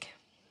mistake.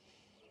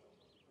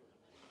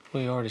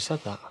 Well, you already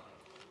said that.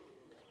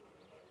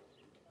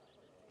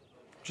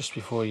 Just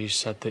before you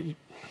said that you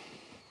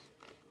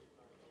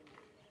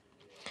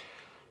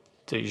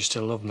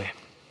still love me.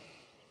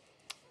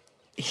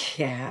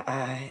 Yeah,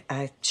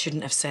 I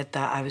shouldn't have said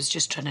that. I was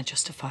just trying to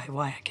justify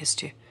why I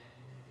kissed you.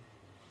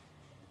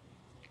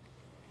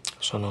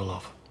 So no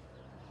love?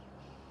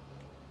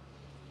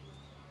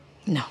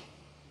 No.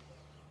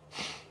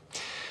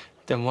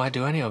 Then why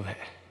do any of it?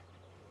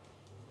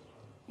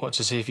 What,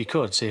 to see if you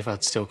could, see if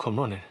I'd still come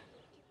running?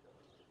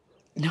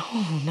 No.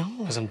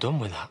 Because I'm done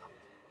with that.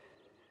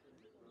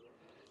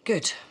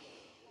 Good.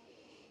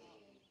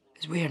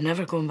 Because we are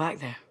never going back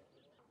there.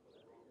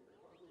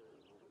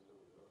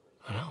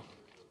 I know.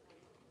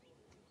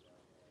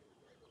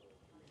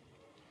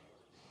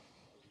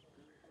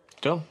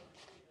 Done?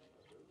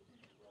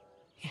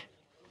 Yeah.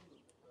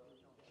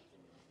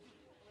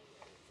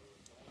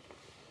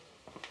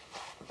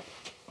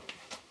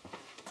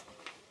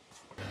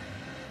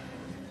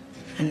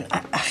 And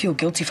I feel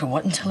guilty for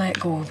wanting to let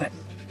go, but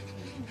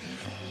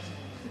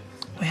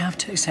we have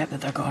to accept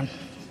that they're gone.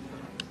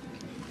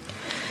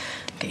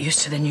 Get used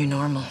to the new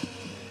normal.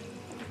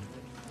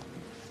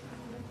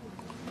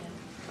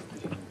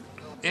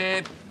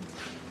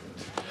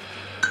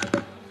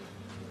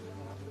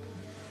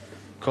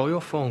 Call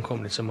your phone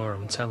company tomorrow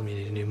and tell them you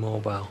need a new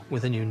mobile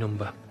with a new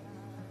number.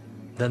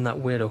 Then that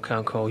weirdo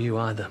can't call you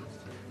either.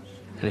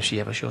 And if she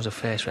ever shows her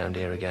face round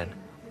here again,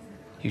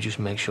 you just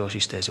make sure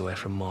she stays away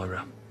from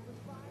Moira.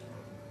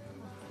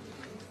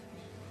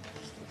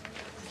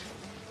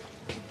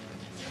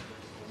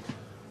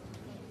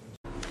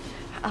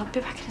 I'll be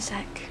back in a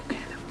sec.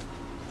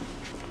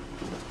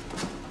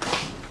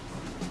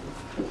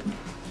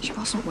 She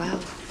wasn't well.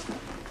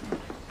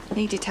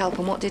 Needed help,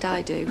 and what did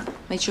I do?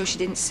 Made sure she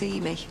didn't see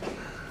me.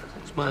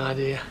 It's my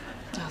idea.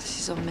 Oh, this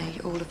is on me,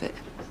 all of it.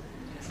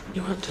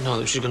 You want to know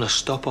that she's going to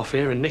stop off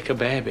here and nick a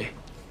baby?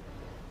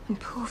 And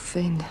poor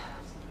Finn.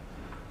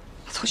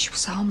 I thought she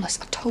was harmless.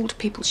 I told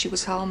people she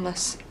was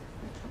harmless.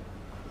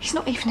 He's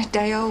not even a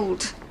day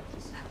old.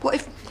 What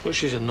if... But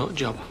she's a nut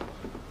job.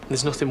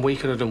 There's nothing we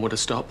could have done would have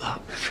stopped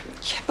that.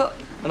 Yeah, but...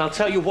 And I'll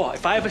tell you what,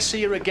 if I ever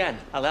see her again,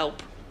 I'll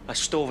help. I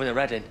stove in her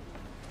head in.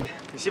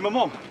 You see my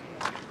mum?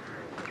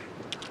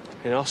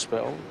 In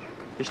hospital?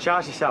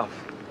 Discharged herself.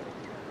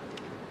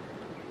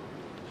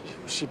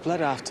 She bled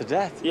half to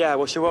death. Yeah,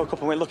 well, she woke up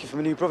and went looking for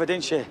my new brother,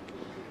 didn't she?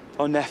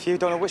 Or nephew,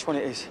 don't know which one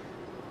it is.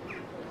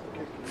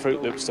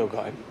 Fruit Loop still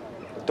got him.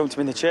 Dumped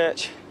him in the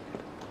church.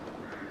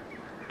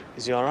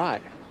 Is he all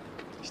right?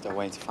 Still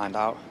waiting to find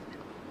out.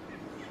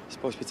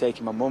 Supposed to be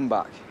taking my mum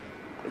back.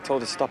 They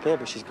told her to stop here,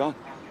 but she's gone.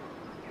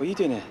 What are you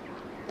doing here?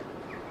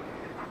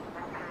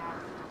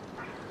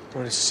 I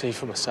wanted to see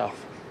for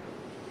myself.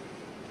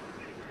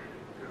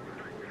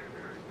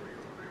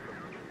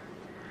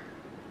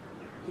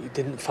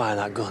 didn't fire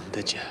that gun,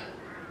 did you?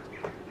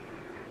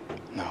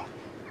 No.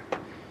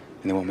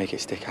 And they won't make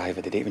it stick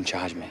either. They didn't even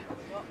charge me.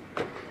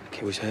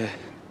 It was her.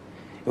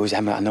 It was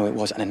Emma, I know it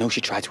was, and I know she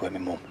tried to hurt my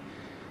mum.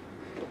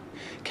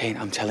 Cain,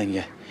 I'm telling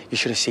you, you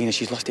should have seen her.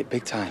 She's lost it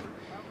big time.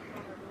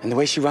 And the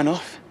way she ran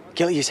off,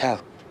 guilty as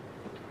hell.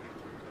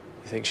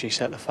 You think she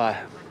set the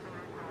fire?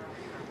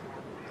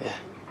 Yeah,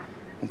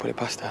 won't put it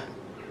past her.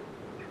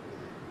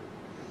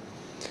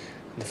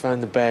 They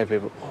found the baby,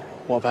 but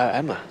what about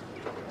Emma?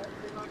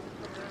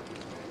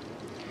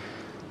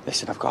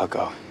 Listen, I've got to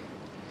go.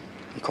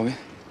 You coming?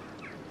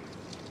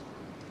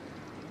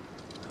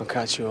 I'll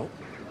catch you up.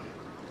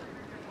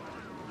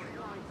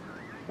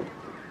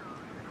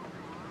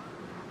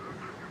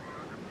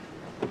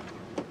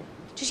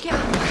 Just get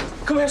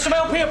up. Come here, some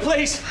help here,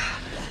 please.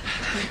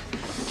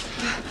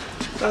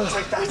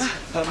 Take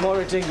that.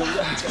 Moira Dingle,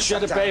 she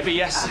had a baby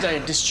yesterday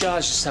and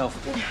discharged herself.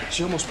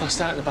 She almost passed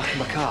out in the back of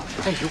my car.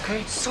 Hey, you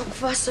okay? Stop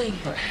fussing.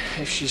 Right,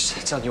 if she's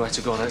telling you where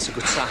to go, that's a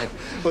good sign.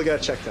 We'll get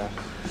it checked out.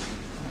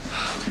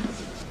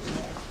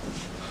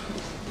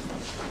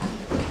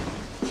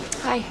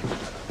 Hi.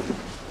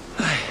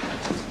 Hi.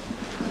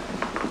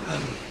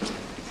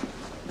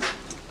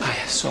 I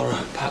saw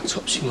her packed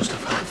up. She must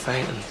have had a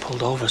faint and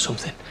pulled over or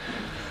something.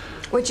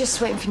 We're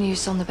just waiting for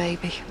news on the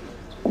baby.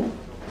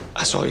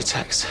 I saw your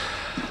text.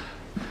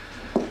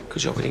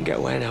 Good job we didn't get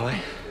away now, eh?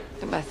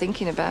 What am I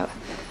thinking about?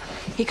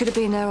 He could have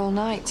been there all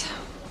night.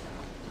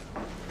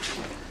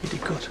 You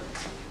did good.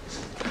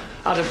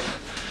 Adam,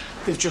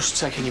 they've just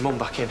taken your mum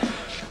back in.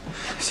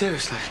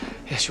 Seriously?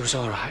 Yeah, she was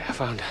all right. I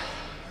found her.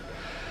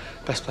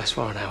 Best place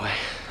for her now, eh?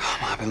 Oh,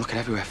 man, I've been looking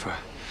everywhere for her.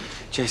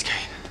 Cheers,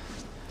 Cain.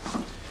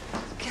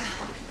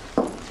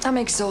 I'm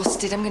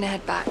exhausted. I'm going to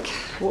head back.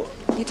 What?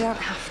 You don't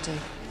have to.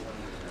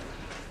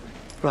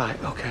 Right,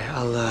 OK.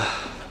 I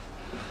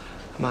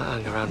might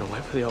hang around and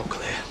wait for the all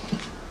clear.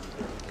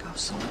 Go,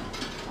 son.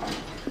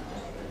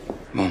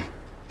 Mum,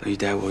 don't you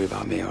dare worry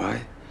about me, all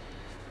right?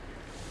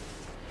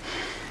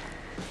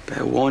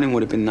 Better warning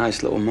would have been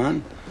nice, little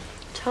man.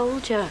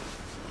 Told you.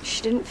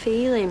 She didn't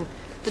feel him.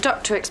 The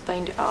doctor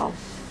explained it all.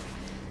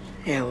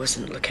 Yeah, I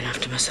wasn't looking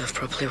after myself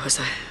properly, was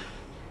I?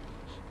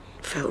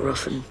 Felt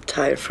rough and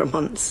tired for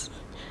months.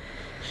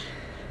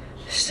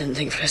 Just didn't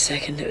think for a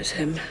second it was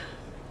him.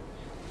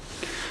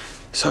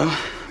 So,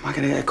 am I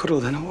going to get a cuddle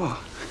then, or what?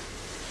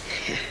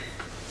 Yeah.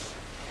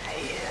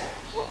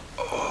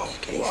 Oh,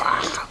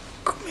 wow.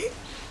 Come here.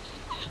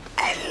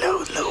 Hello,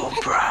 little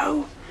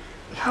bro.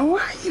 How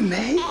are you,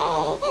 mate?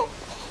 Oh.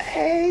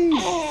 Hey.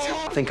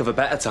 Think of a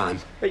better time.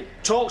 Hey,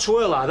 talk to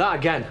her like that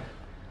again.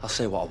 I'll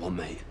say what I want,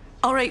 mate.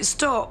 All right,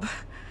 stop.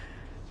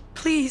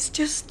 Please,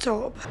 just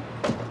stop.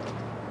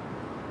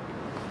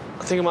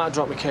 I think I might have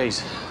dropped my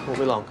keys. Won't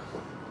be long.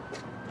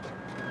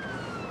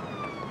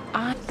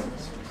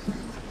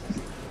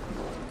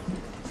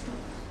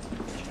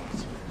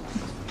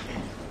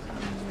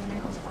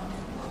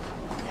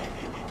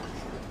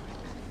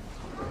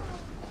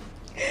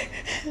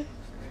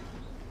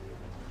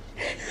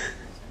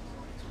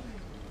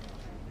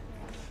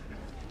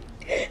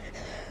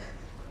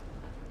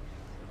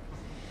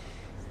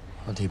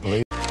 What do you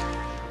believe?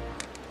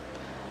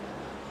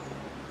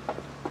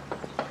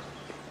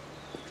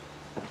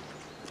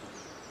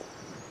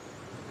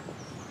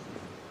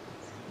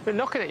 Been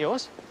knocking at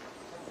yours?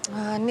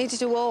 I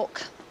needed a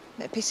walk. A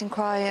bit of peace and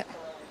quiet.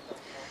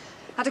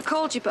 I'd have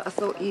called you, but I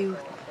thought you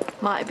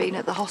might have been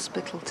at the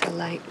hospital till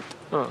late.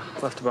 Oh,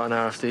 left about an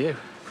hour after you.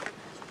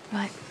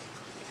 Right.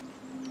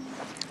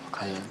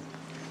 Okay,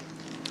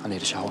 I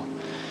need a shower.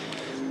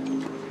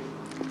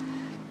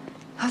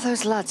 How are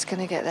those lads going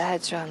to get their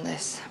heads around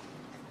this?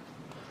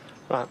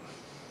 Right.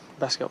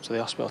 Best get up to the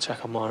hospital,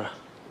 check on Moira.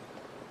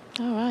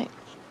 All right.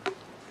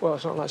 Well,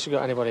 it's not like she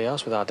got anybody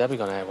else with our Debbie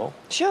gone AWOL.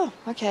 Sure,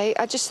 OK.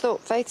 I just thought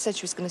Faith said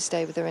she was going to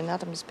stay with her and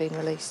Adam's been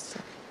released. So.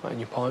 Right, and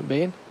your point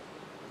being?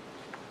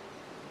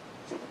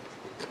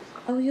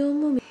 Oh, your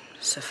mummy.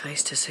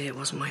 Suffice to say, it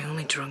wasn't my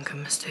only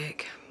drunken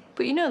mistake.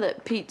 But you know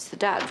that Pete's the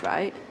dad,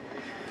 right?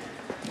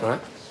 All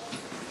right.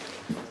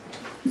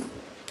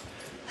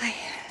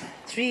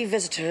 3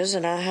 visitors,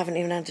 and I haven't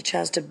even had the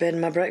chance to bed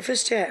my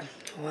breakfast yet.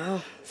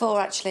 Wow.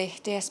 4, actually.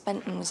 DS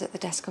Benton was at the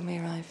desk when we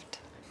arrived.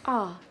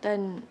 Ah,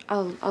 then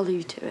I'll leave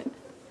you to it.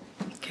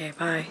 Okay,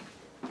 bye.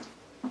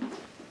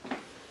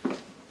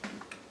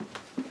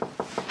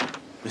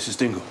 Mrs.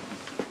 Dingle,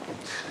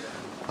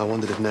 I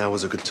wondered if now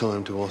was a good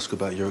time to ask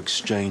about your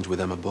exchange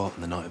with Emma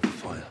Barton the night of the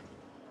fire.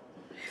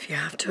 If you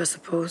have to, I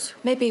suppose.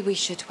 Maybe we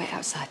should wait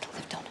outside till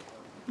they've done.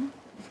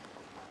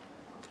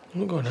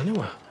 I'm not going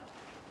anywhere.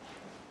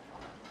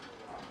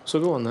 So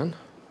go on then.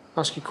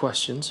 Ask your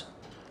questions.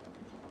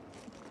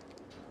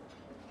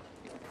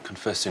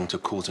 Confessing to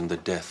causing the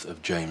death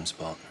of James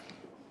Barton.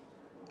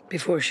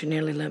 Before she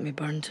nearly let me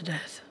burn to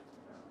death.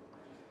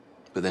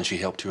 But then she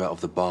helped you out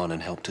of the barn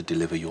and helped to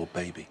deliver your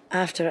baby.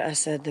 After I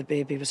said the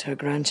baby was her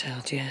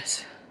grandchild,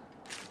 yes.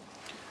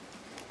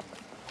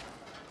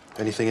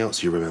 Anything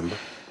else you remember?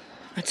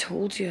 I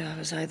told you I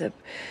was either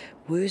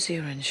woozy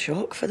or in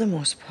shock for the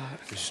most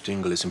part. Mrs.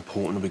 Dingle, it's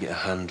important we get a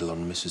handle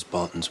on Mrs.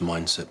 Barton's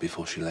mindset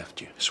before she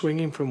left you.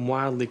 Swinging from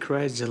wildly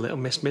crazy to Little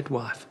Miss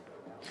Midwife.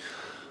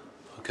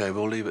 OK,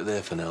 we'll leave it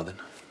there for now, then.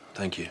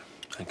 Thank you.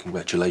 And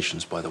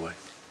congratulations, by the way.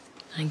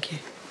 Thank you.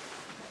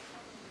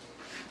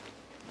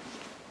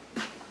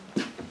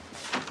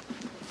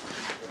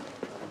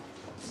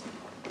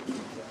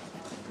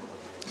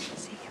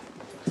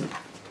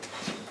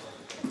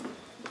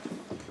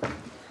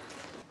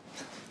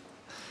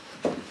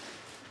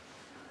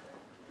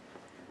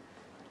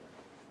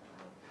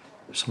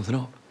 Something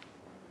up?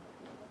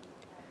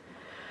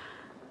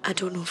 I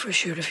don't know for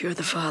sure if you're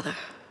the father.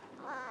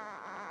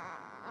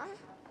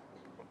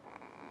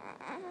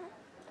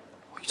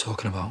 What are you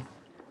talking about?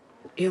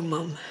 Your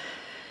mum.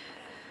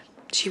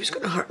 She was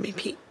going to hurt me,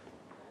 Pete.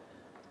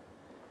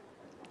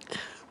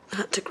 I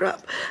had to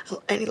grab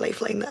any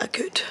lifeline that I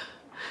could.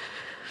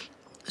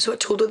 So I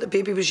told her the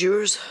baby was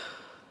yours.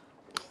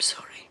 I'm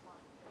sorry.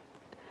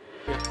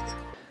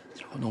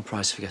 There's no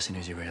price for guessing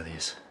whose he really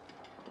is.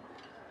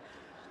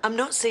 I'm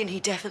not saying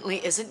he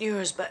definitely isn't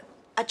yours, but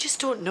I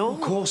just don't know.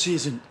 Of course he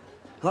isn't.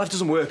 Life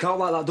doesn't work out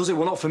like that, does it?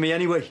 Well, not for me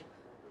anyway.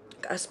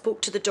 I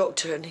spoke to the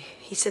doctor and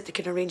he said they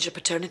can arrange a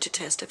paternity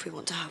test if we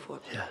want to have one.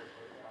 Yeah.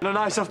 And a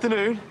nice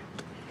afternoon.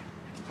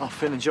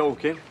 Laughing and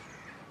joking.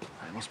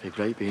 It must be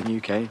great being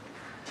you, Cain.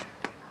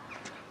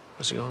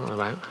 What's it going on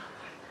about?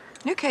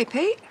 You okay,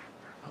 Pete?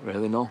 Not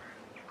really, no.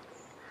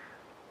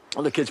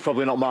 Well, the kid's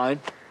probably not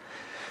mine.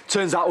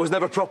 Turns out I was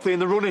never properly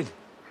in the running.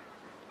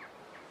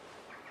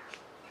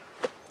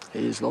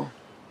 He is, though.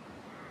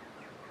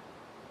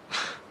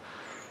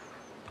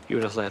 You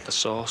would have let the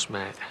sauce,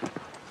 mate.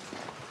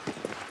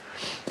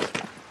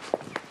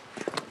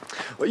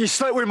 Well, you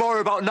slept with Moira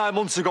about 9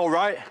 months ago,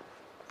 right?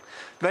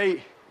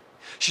 Mate,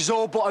 she's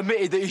all but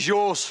admitted that he's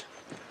yours.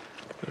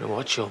 You know,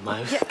 watch your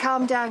mouth. Yeah,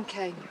 calm down,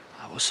 Cain.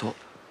 What's up?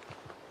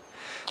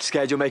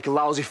 Scared you'll make a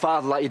lousy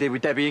father like you did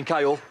with Debbie and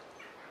Kyle?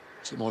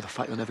 Is it more the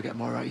fact you'll never get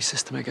Moira out of your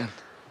system again?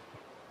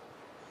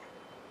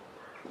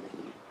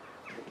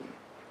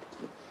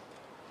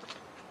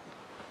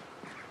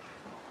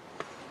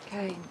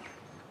 Cain.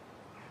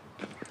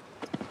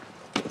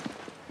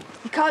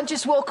 You can't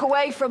just walk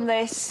away from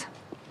this.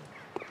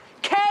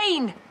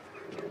 Cain!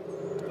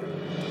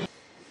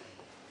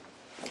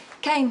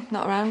 Cain,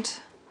 not around.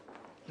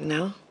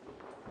 No?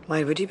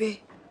 Why would he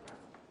be?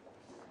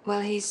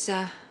 Well, he's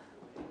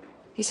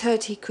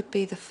heard he could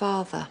be the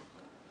father.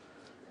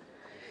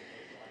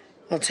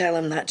 Well, tell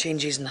him that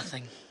changes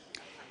nothing.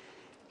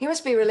 You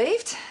must be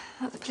relieved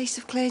that the police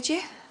have cleared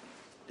you.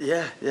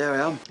 Yeah, I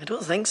am. I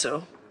don't think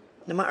so.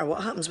 No matter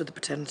what happens with the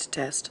paternity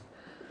test.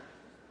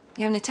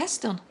 You having a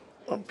test done?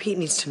 Well, Pete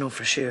needs to know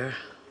for sure.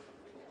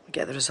 We'll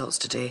get the results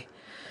today.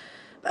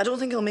 But I don't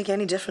think it'll make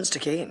any difference to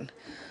Cain.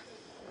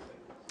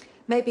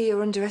 Maybe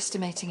you're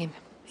underestimating him.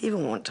 He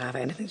won't want to have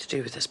anything to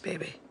do with this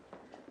baby.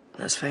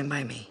 That's fine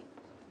by me.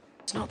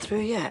 It's not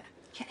through yet.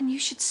 Yeah, and you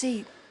should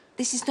see,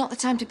 this is not the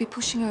time to be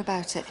pushing her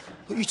about it.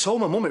 But you told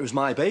my mum it was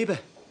my baby.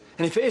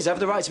 And if it is, I have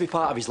the right to be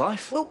part of his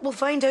life. Well, we'll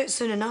find out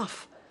soon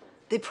enough.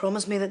 They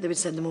promised me that they would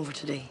send them over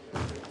today.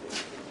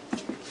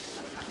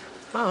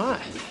 All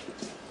right.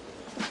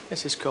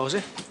 This is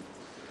cosy.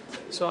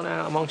 Sorting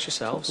out amongst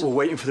yourselves. We're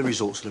waiting for the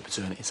results of the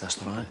paternity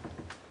test, all right?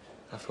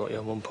 I thought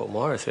your mum put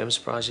Moira through. I'm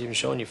surprised you even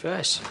showing your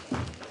face.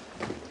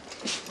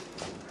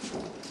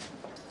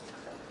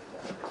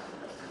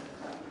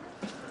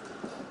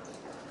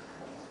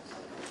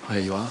 Here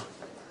you are.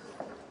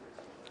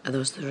 Are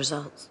those the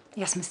results?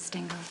 Yes, Mrs.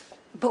 Dingle.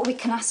 But we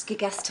can ask your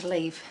guest to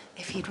leave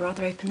if you'd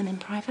rather open them in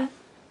private.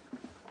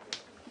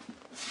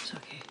 It's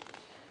okay.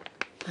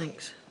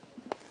 Thanks.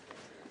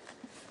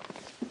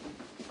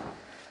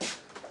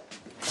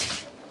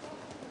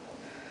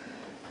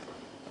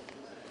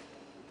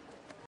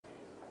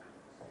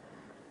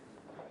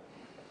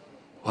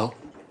 Well?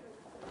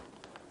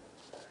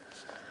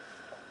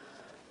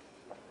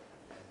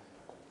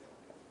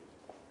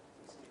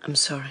 I'm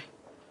sorry.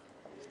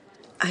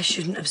 I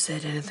shouldn't have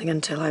said anything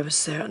until I was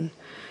certain.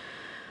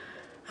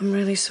 I'm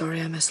really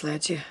sorry I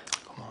misled you.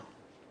 Come on.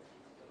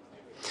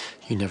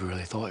 You never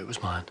really thought it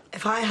was mine.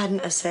 If I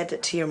hadn't have said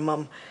it to your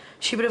mum,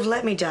 she would have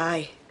let me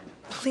die.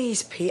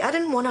 Please, Pete, I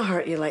didn't want to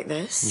hurt you like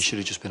this. You should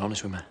have just been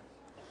honest with me.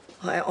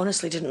 Well, I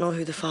honestly didn't know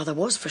who the father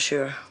was for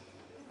sure.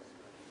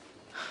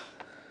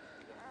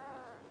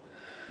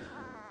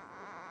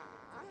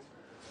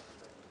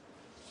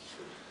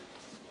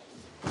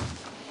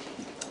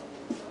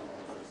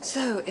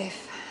 So,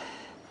 if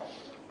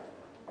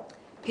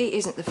Pete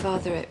isn't the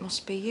father, it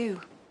must be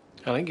you.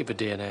 I didn't give a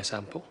DNA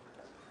sample.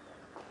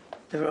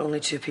 There were only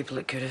two people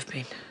it could have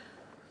been.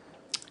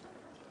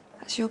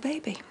 That's your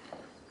baby.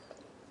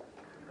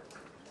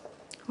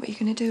 What are you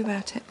going to do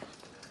about it?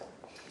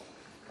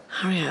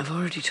 Harriet, I've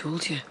already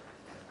told you.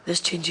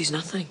 This changes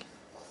nothing.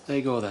 There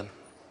you go, then.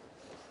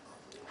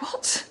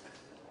 What?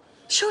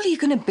 Surely you're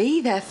going to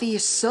be there for your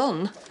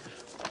son.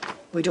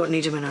 We don't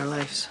need him in our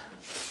lives.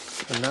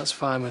 And that's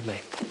fine with me.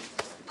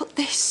 But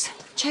this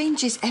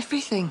changes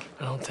everything.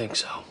 I don't think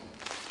so.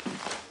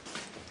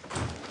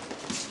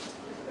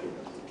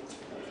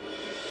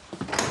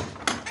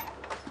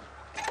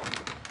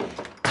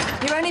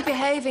 only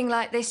behaving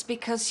like this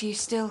because you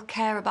still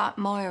care about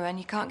Moira and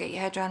you can't get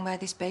your head around where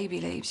this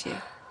baby leaves you.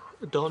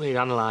 I don't need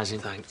analysing,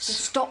 thanks. So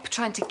stop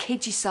trying to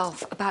kid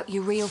yourself about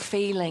your real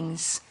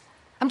feelings.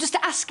 I'm just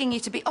asking you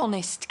to be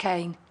honest,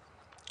 Cain.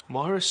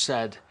 Moira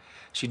said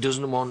she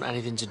doesn't want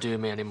anything to do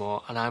with me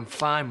anymore, and I'm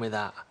fine with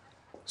that.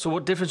 So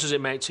what difference does it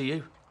make to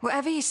you?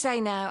 Whatever you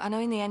say now, I know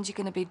in the end you're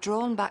going to be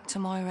drawn back to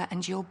Moira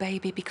and your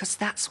baby because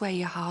that's where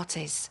your heart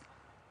is.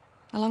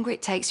 The longer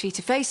it takes for you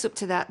to face up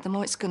to that, the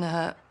more it's going to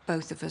hurt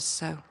both of us,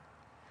 so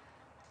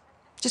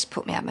just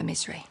put me out of my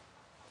misery.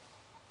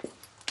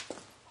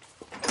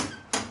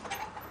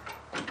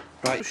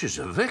 Right. She's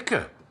a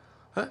vicar,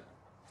 eh?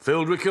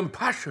 Filled with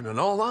compassion and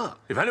all that.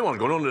 If anyone's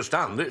going to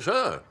understand, it's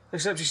her.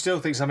 Except she still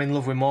thinks I'm in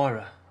love with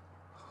Moira.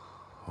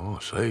 Oh,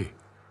 I see.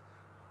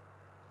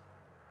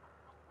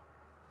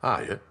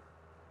 Are you?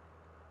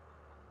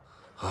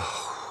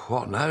 Oh,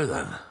 what now,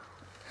 then?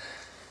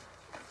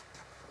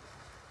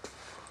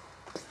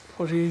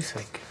 What do you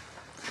think?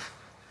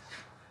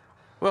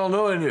 Well,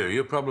 knowing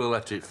you probably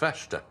let it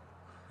fester.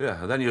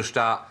 Yeah, and then you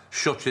start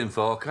shutting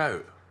folk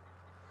out.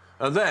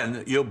 And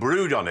then you'll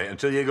brood on it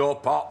until you go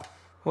pop.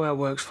 Well, it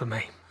works for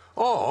me.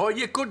 Or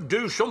you could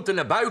do something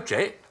about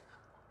it,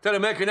 instead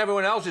of making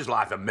everyone else's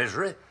life a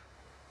misery.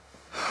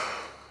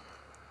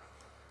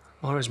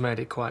 Moira's made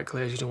it quite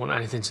clear she don't want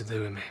anything to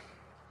do with me.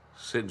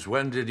 Since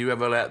when did you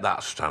ever let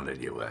that stand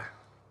in your way?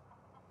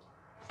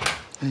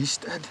 And he's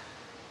dead.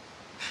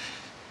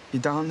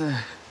 You're down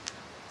there.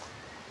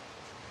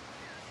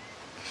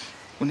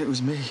 When it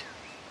was me.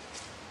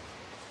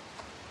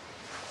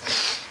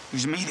 It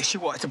was me that she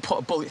wanted to put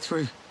a bullet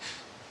through.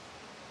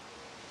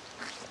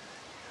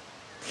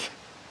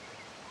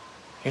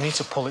 You need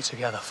to pull it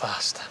together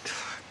fast.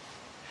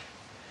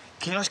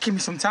 Can you just give me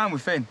some time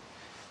with Finn?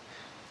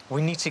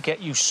 We need to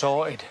get you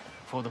sorted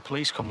before the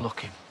police come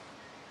looking.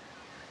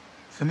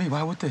 For me,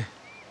 why would they?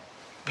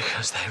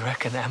 Because they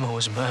reckon Emma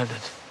was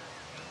murdered.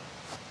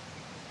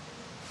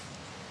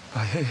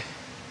 By who?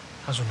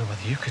 I was wondering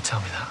whether you could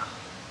tell me that.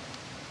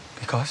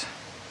 Because?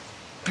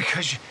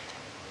 Because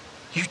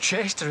you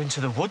chased her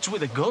into the woods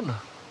with a gun.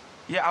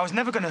 Yeah, I was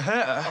never going to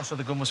hurt her. Oh, so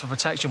the gun was for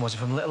protection, was it,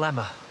 from little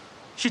Emma?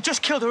 She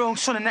just killed her own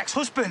son and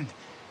ex-husband.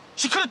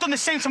 She could have done the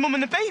same to Mum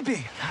and the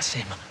baby. That's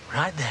him,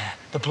 right there.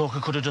 The bloke who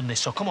could have done this,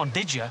 so come on,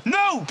 did you?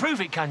 No! Prove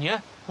it, can you?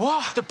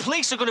 What? The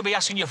police are going to be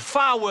asking you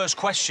far worse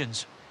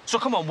questions. So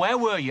come on, where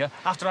were you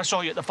after I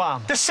saw you at the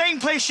farm? The same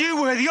place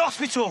you were, the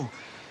hospital.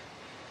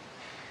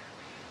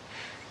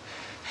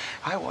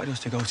 I wanted us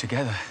to go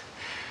together.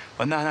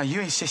 But now you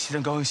insisted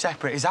on going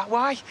separate. Is that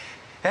why?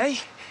 Eh?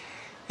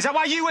 Is that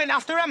why you went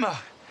after Emma?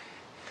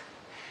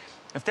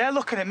 If they're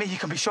looking at me, you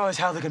can be sure as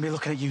hell they're going to be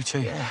looking at you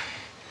too. Yeah.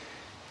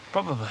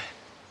 Probably.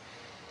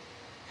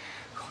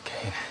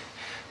 Okay.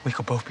 We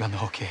could both be on the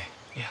hook here.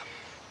 Yeah.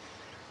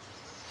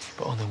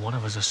 But only one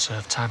of us has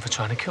served time for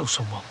trying to kill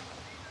someone.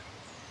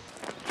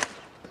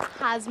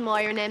 Has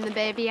Moira named the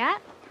baby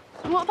yet?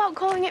 And what about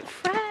calling it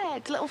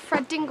Fred? Little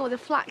Fred Dingle with a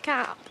flat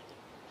cap.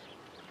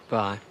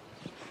 Bye.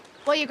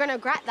 Well, you're going to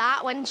regret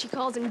that when she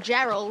calls him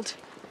Gerald.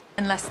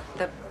 Unless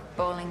the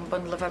bawling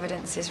bundle of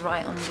evidence is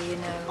right under your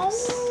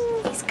nose.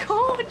 Oh, he's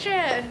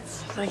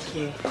gorgeous. Thank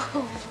you.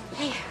 Oh,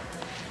 hey,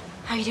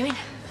 how you doing?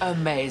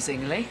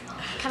 Amazingly.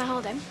 Can I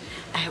hold him?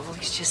 Well,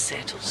 he's just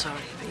settled,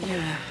 sorry. But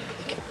yeah.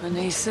 And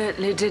he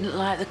certainly didn't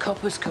like the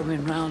coppers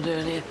coming round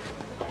earlier.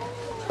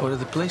 What did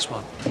the police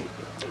want?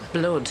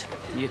 Blood,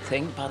 you'd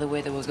think, by the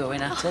way they were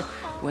going at her.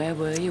 Where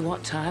were you,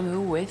 what time,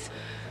 who with?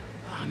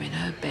 I mean,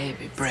 her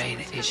baby brain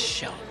is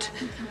shot.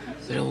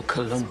 But old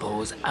Columbo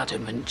was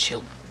adamant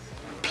she'll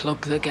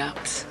plug the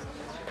gaps.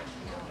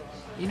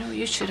 You know,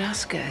 you should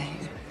ask her.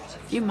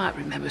 You might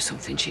remember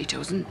something she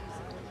doesn't.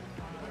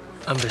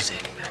 I'm busy.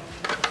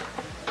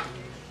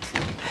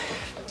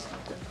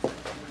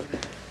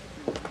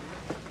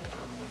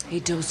 He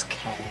does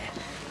care.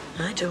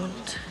 I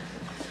don't.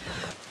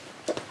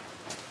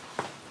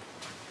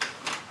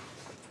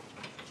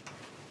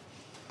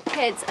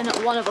 Kids are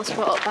not one of us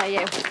brought up by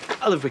you.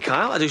 I live with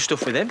Kyle. I do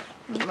stuff with him.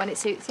 When it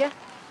suits you.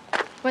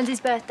 When's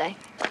his birthday?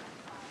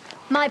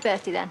 My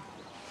birthday, then.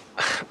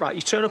 Right,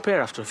 you turn up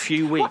here after a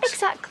few weeks. What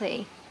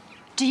exactly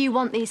do you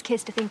want these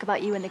kids to think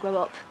about you when they grow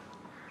up?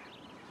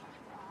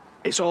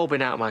 It's all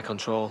been out of my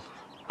control.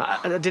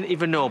 I didn't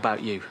even know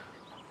about you.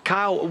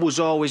 Kyle was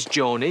always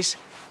Joni's.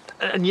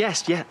 And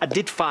yes, yeah, I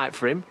did fight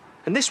for him.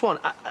 And this one,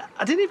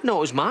 I didn't even know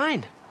it was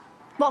mine.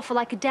 What, for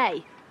like a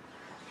day?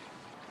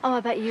 Oh, I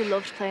bet you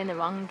loved playing the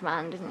wronged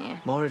man, didn't you?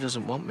 Moira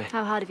doesn't want me.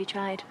 How hard have you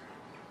tried?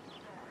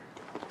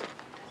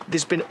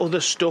 There's been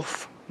other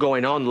stuff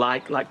going on,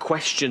 like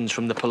questions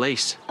from the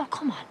police. Oh,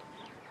 come on.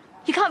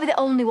 You can't be the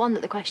only one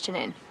that they're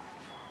questioning.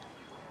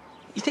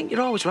 You think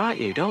you're always right,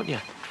 you, don't you?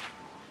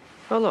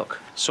 Well, look,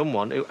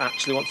 someone who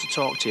actually wants to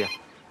talk to you.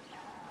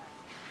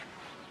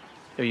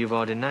 Who are you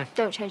avoiding now?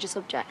 Don't change the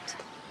subject.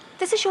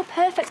 This is your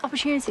perfect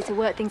opportunity to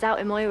work things out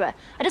in Moira.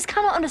 I just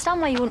cannot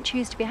understand why you wouldn't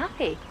choose to be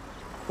happy.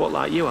 What,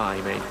 like you are,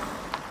 you mean?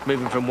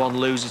 Moving from one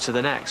loser to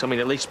the next? I mean,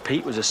 at least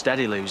Pete was a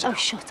steady loser. Oh,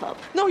 shut up.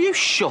 No, you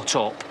shut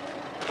up.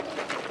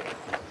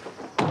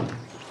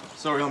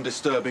 Sorry I'm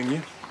disturbing you.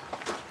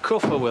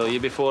 Cuff her, will you,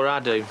 before I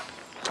do?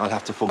 I'll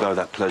have to forego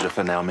that pleasure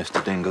for now,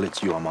 Mr. Dingle.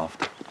 It's you I'm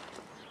after.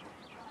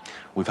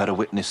 We've had a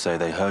witness say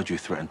they heard you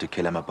threaten to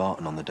kill Emma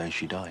Barton on the day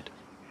she died.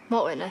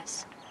 What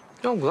witness?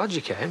 Oh, I'm glad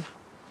you came.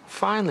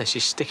 Finally,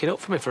 she's sticking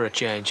up for me for a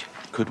change.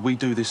 Could we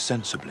do this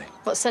sensibly?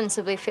 What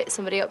sensibly fit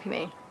somebody up, you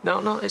mean?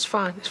 No, it's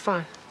fine, it's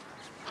fine.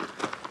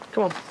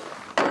 Come on.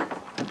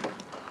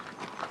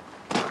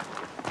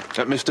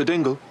 Mr.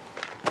 Dingle,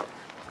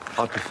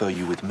 I'd prefer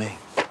you with me.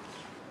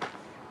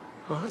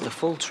 All right, the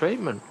full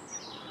treatment.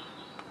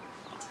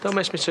 Don't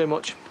miss me too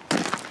much.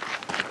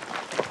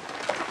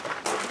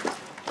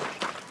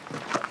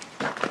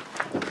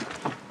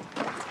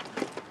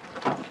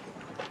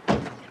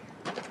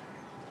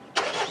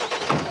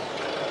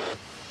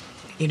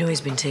 You know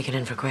he's been taken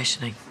in for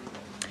questioning.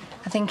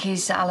 I think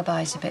his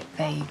alibi's a bit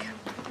vague.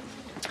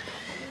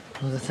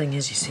 Well, the thing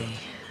is, you see,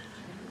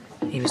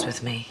 he was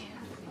with me,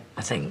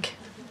 I think.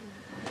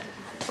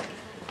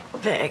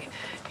 Vic,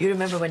 you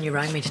remember when you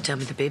rang me to tell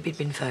me the baby'd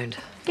been found?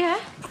 Yeah.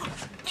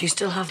 Do you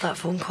still have that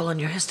phone call on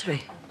your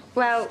history?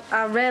 Well,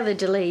 I rarely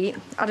delete.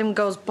 Adam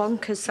goes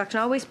bonkers, so I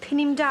can always pin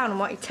him down on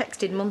what he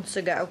texted months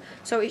ago.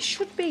 So it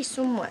should be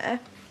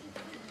somewhere.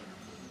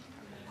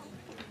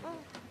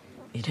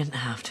 You didn't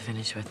have to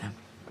finish with him.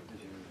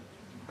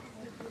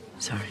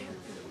 Sorry.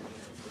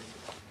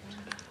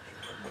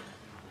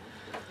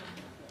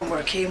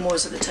 Where Cain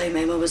was at the time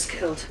Emma was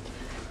killed.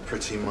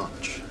 Pretty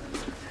much.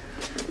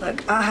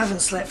 Look, I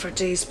haven't slept for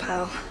days,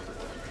 pal.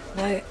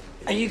 Now,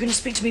 are you going to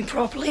speak to me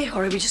properly,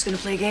 or are we just going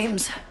to play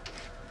games?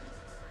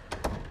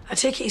 I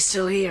take it he's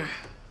still here.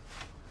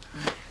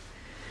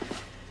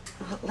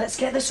 Well, let's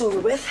get this over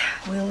with.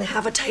 We only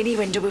have a tiny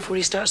window before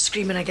he starts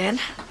screaming again.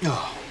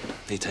 Oh,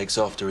 he takes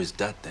after his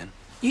dad, then.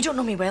 You don't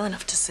know me well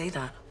enough to say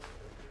that.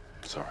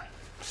 Sorry.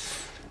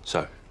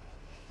 So?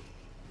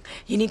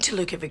 You need to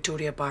look at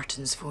Victoria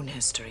Barton's phone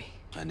history.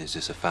 And is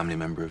this a family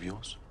member of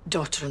yours?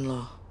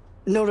 Daughter-in-law.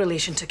 No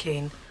relation to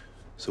Cain.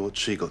 So what's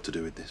she got to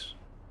do with this?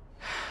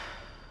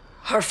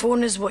 Her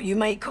phone is what you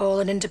might call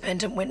an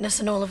independent witness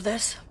in all of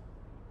this.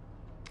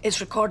 It's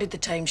recorded the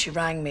time she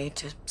rang me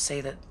to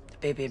say that the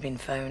baby had been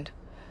found.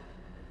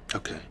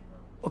 Okay.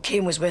 Well,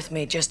 Cain was with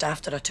me just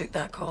after I took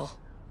that call.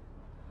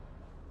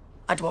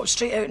 I'd walked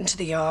straight out into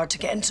the yard to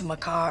get into my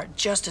car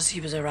just as he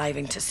was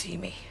arriving to see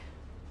me.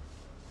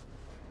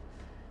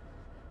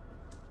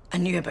 I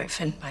knew about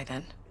Finn by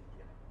then.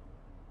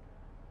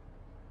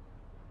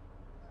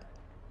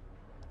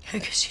 How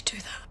could you do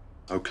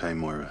that? Okay,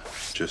 Moira.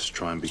 Just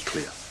try and be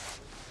clear.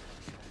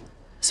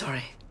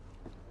 Sorry.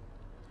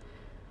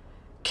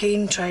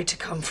 Cain tried to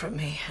comfort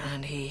me,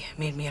 and he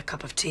made me a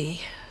cup of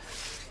tea.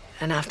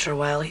 And after a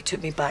while, he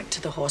took me back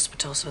to the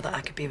hospital so that I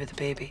could be with the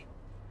baby.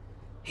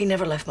 He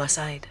never left my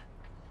side.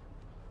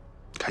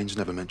 Cain's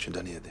never mentioned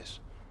any of this.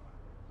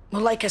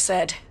 Well, like I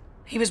said,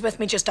 he was with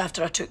me just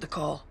after I took the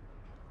call.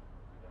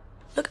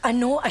 Look, I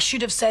know I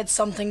should have said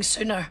something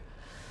sooner,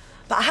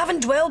 but I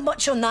haven't dwelled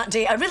much on that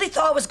day. I really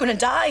thought I was going to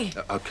die.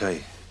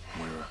 Okay,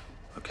 Moira.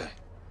 Okay.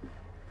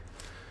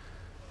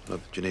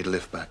 Look, do you need a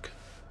lift back?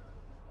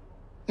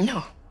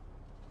 No.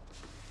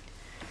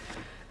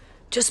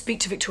 Just speak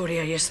to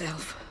Victoria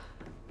yourself.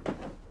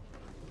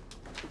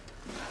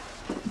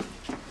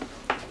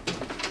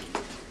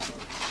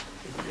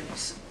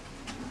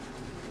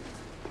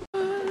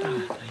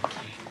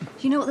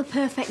 Do you know what the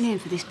perfect name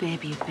for this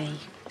baby would be?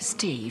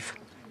 Steve.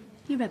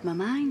 You read my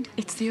mind.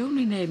 It's the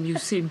only name you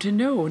seem to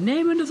know.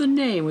 Name another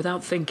name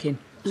without thinking.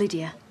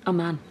 Lydia. A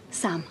man.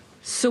 Sam.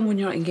 Someone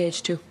you're not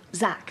engaged to.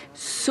 Zach.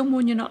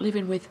 Someone you're not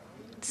living with.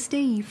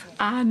 Steve.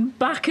 And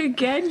back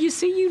again. You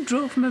see, you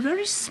draw from a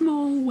very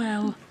small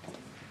well.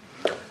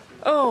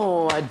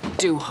 Oh, I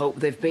do hope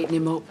they've beaten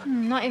him up.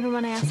 Not even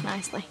when I ask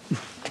nicely.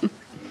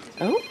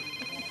 Oh,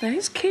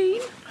 there's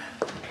Cain.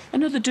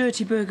 Another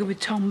dirty burger with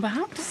Tom,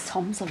 perhaps?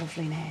 Tom's a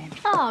lovely name.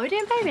 Oh, we're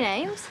doing baby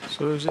names?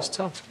 So who's this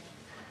Tom?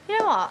 You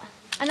know what?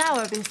 An hour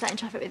I've been sat in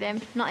traffic with him.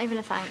 Not even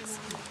a thanks.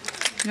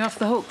 You're off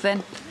the hook,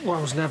 then? Well,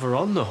 I was never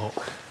on the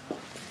hook.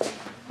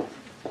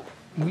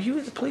 Were you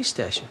at the police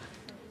station?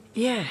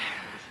 Yeah.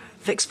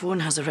 Vic's phone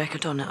has a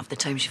record on it of the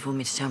time she phoned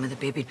me to tell me the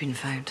baby'd been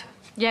found.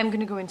 Yeah, I'm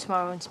going to go in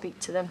tomorrow and speak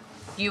to them.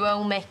 You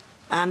owe me.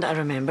 And I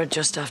remember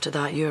just after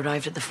that you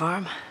arrived at the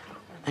farm.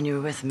 And you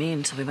were with me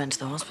until we went to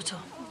the hospital.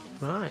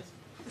 Right.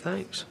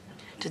 Thanks.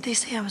 Did they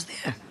say I was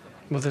there?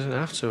 Well, they didn't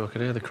have to. I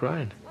could hear the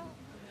crying.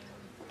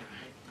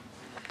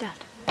 Dad.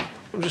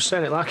 I'm just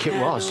saying it like it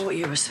was. I know what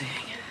you were saying.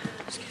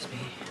 Excuse me.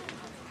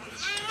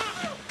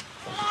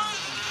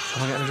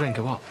 Am I getting a drink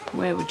or what?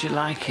 Where would you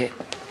like it?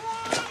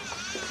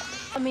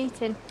 A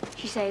meeting.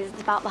 She says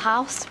it's about the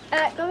house.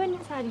 Go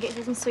inside and get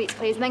yourself some sweets,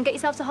 please, and then get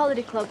yourself to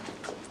Holiday Club.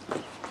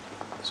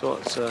 So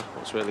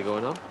what's really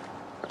going on?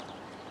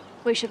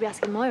 We should be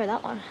asking Moira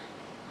that one.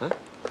 Huh?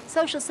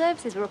 Social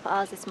services were up at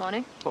ours this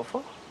morning. What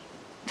for?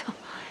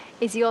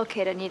 He's your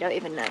kid and you don't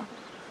even know.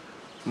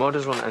 Mo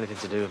doesn't want anything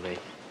to do with me.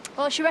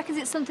 Well, she reckons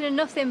it's something and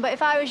nothing, but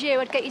if I was you,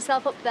 I'd get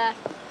yourself up there.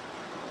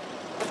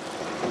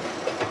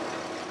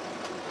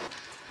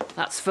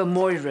 That's for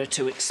Moira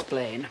to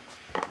explain.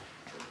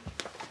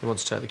 You want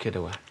to take the kid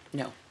away?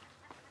 No.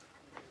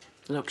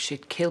 Look,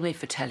 she'd kill me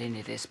for telling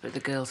you this, but the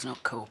girl's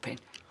not coping.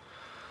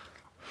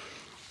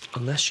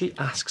 Unless she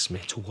asks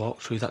me to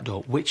walk through that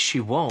door, which she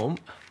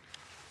won't,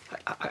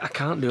 I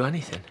can't do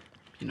anything.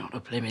 You're not a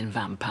blimmin'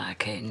 vampire,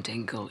 Cain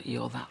Dingle.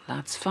 You're that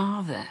lad's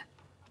father.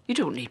 You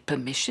don't need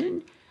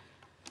permission.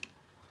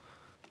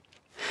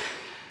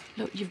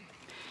 Look,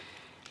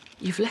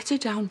 you've let her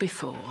down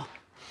before,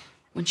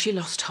 when she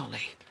lost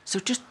Holly. So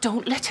just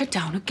don't let her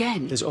down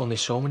again. There's only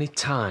so many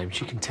times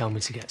she can tell me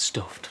to get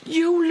stuffed.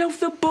 You love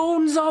the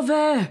bones of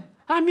her.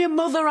 I'm your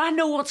mother. I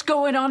know what's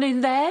going on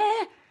in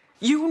there.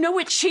 You know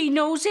it, she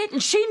knows it,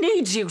 and she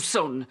needs you,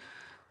 son.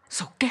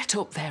 So get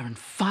up there and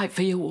fight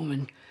for your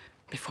woman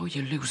before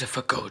you lose her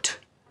for good.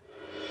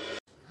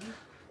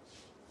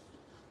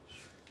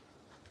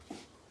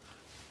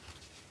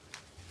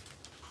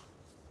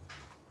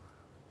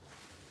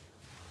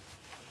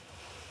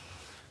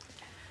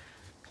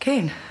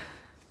 Cain.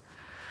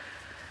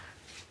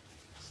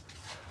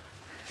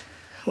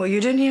 What are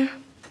you doing here?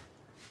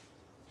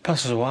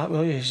 Pass us a wipe,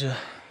 will you? He's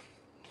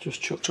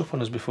just chucked up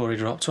on us before he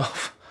dropped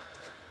off.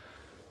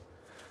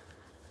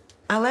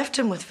 I left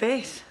him with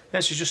Faith.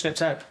 Yes, she's just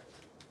snipped out.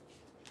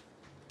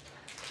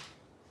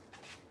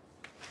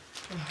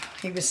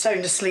 He was sound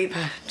asleep.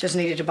 Just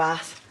needed a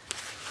bath.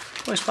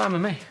 Well, it's fine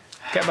with me.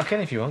 Get back in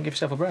if you want. Give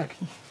yourself a break.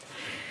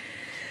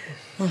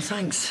 Well,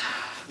 thanks.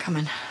 Come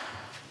in.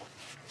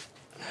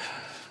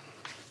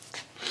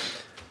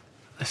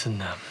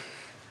 Listen,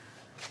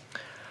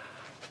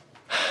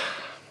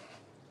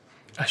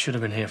 I should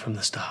have been here from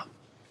the start.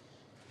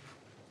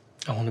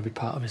 I want to be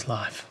part of his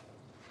life.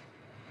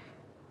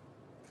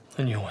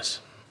 And yours.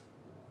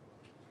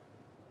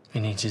 He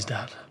needs his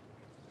dad.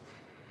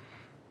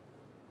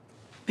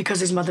 Because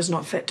his mother's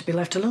not fit to be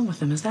left alone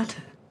with him, is that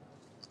it?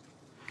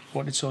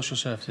 What did social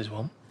services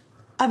want?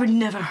 I would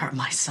never hurt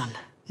my son.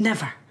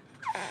 Never.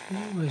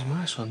 Oh, he's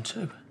my son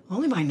too.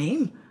 Only my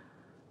name.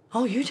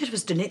 All you did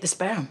was donate the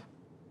sperm.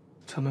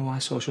 Tell me why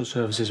social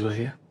services were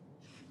here.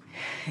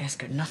 It's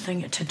got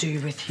nothing to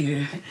do with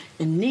you,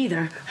 and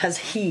neither has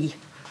he.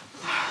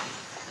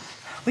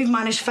 We've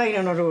managed fine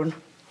on our own.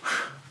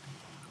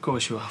 Of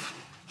course you have.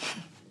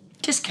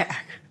 Just kidding.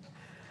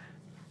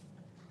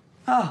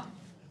 Oh,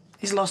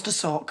 he's lost a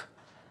sock.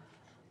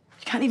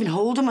 You can't even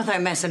hold him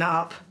without messing it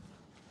up.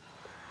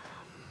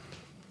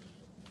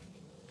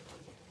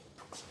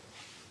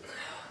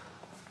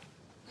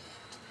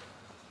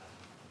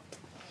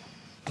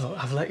 Look,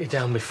 I've let you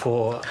down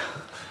before.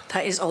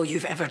 That is all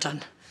you've ever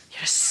done.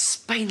 You're a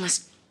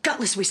spineless,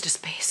 gutless waste of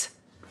space.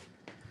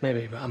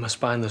 Maybe, but I'm a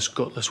spineless,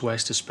 gutless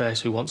waste of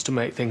space who wants to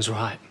make things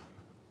right.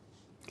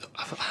 Look,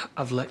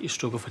 I've let you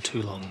struggle for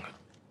too long.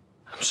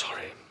 I'm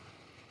sorry.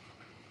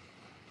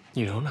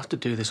 You don't have to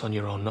do this on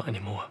your own, not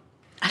anymore.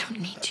 I don't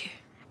need you.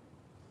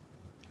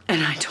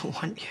 And I don't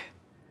want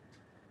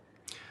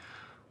you.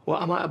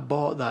 Well, I might have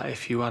bought that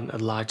if you hadn't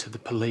have lied to the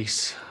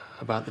police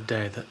about the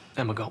day that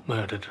Emma got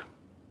murdered.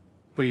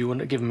 But you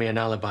wouldn't have given me an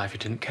alibi if you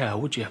didn't care,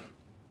 would you?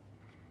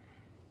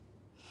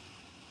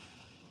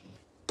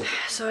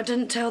 So I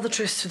didn't tell the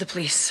truth to the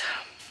police.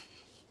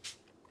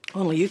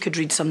 Only you could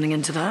read something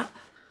into that.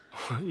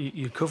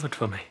 You covered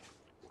for me.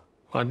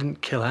 Well, I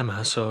didn't kill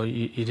Emma, so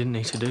you didn't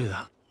need to do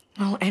that.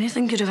 Well,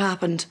 anything could have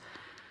happened.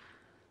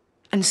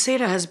 And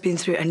Sarah has been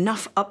through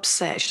enough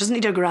upset. She doesn't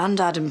need her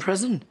granddad in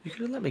prison. You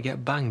could have let me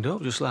get banged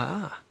up just like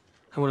that.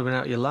 I would have been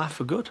out of your life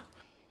for good.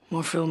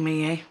 More fool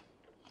me, eh?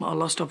 What a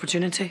lost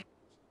opportunity.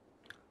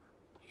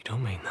 You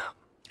don't mean that.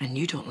 And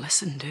you don't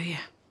listen, do you?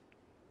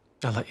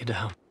 I let you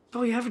down.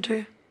 Oh, you ever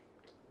do?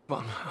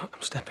 But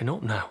I'm stepping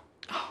up now.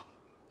 Oh.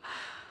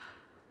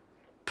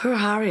 Poor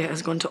Harriet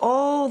has gone to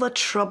all the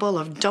trouble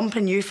of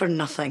dumping you for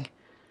nothing.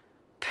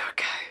 Poor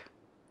cow.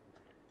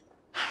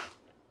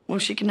 Well,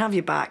 she can have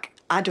you back.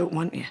 I don't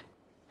want you.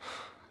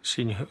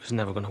 She knew it was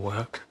never going to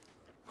work.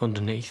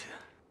 Underneath.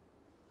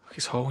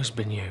 It's always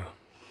been you.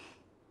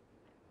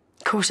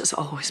 Of course it's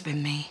always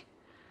been me.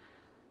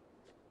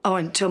 Oh,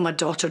 until my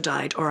daughter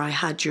died or I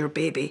had your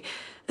baby.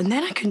 And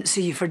then I couldn't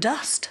see you for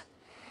dust.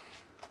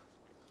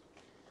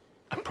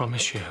 I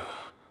promise you,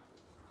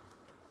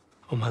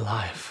 all my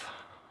life,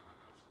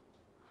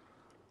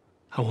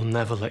 I will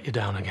never let you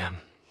down again.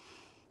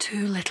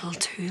 Too little,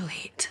 too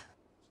late.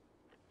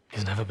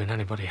 There's never been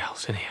anybody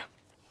else in here.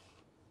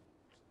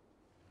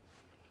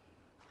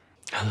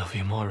 I love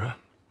you, Moira.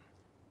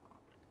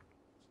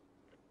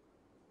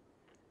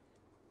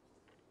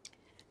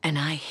 And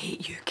I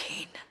hate you,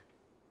 Cain.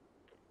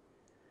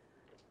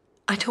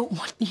 I don't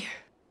want you.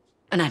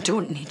 And I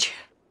don't need you.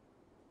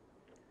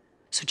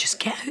 So just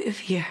get out of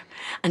here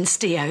and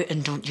stay out,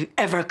 and don't you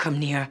ever come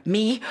near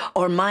me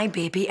or my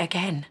baby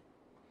again.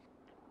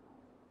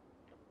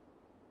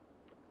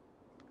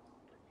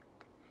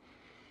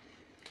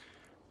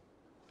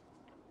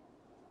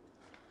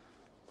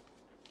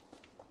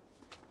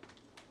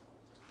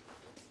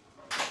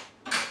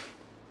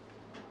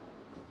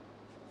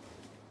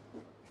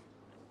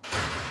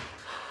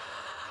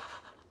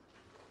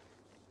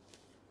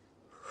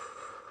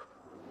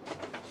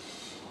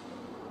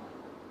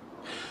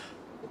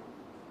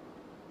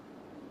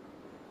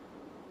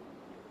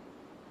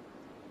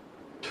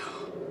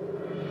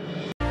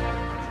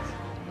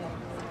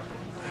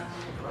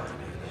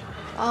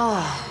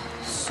 Oh,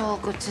 so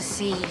good to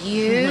see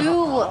you.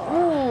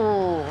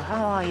 Oh,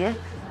 how are you?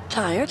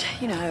 Tired,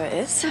 you know how it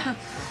is.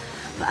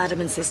 But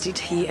Adam insisted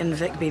he and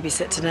Vic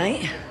babysit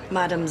tonight.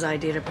 Madam's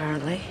idea,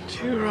 apparently.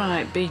 Too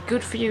right. Be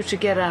good for you to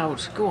get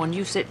out. Go on,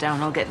 you sit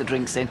down. I'll get the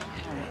drinks in.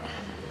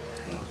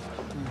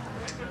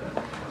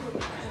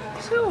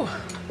 So,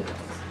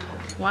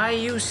 why are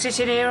you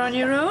sitting here on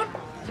your own?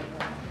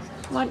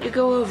 Why don't you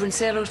go over and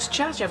say hello to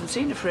Chaz? You haven't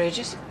seen her for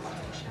ages.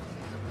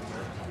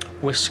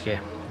 Whiskey.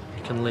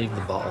 You can leave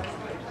the bottle.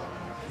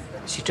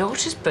 It's your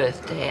daughter's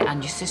birthday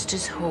and your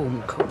sister's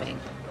homecoming.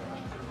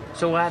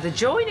 So either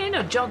join in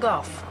or jog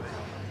off.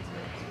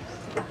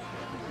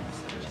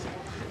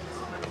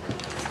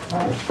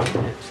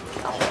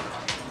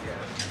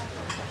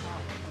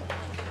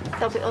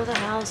 There'll be other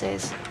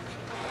houses.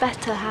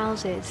 Better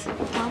houses.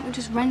 Why don't we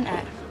just rent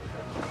it?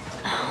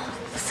 Oh,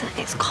 listen,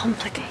 it's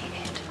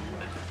complicated.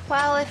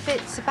 Well, if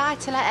it's a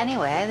buy-to-let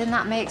anyway, then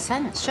that makes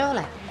sense,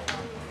 surely.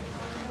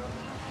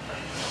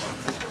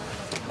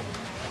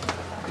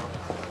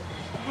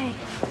 Hey,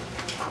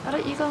 why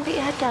don't you go and get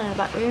your head down in the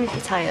back room if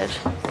you're tired?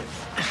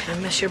 I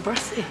miss your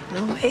birthday.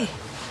 No way.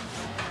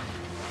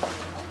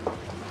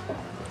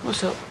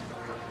 What's up?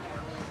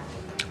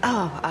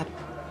 Oh, I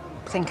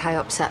think I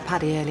upset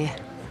Paddy earlier.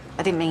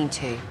 I didn't mean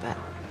to, but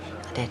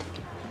I did.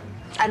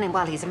 And then,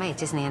 well, he's a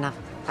mate, isn't he? And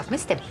I've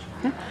missed him.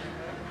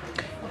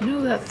 You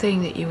know that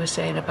thing that you were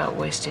saying about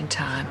wasting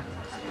time?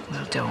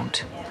 Well,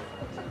 don't.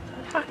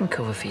 I can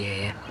cover for you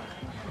here.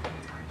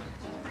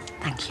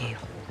 Thank you.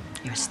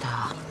 You're a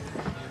star.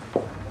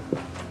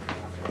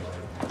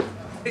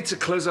 Need to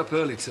close up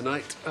early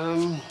tonight.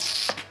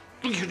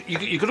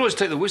 You could always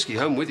take the whiskey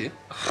home with you.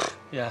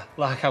 Yeah,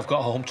 like I've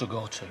got home to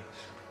go to.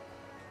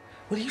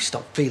 Will you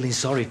stop feeling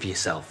sorry for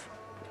yourself?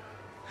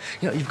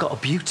 You know, you've got a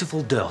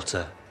beautiful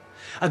daughter,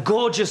 a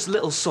gorgeous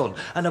little son,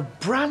 and a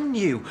brand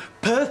new,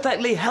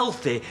 perfectly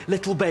healthy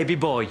little baby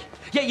boy.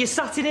 Yet you're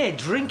sat in here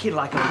drinking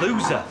like a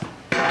loser.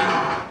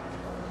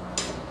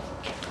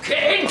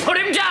 Cain, put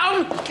him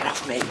down! Get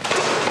off me.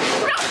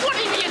 What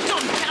have you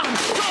done, Count?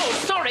 Oh,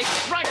 sorry.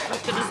 Right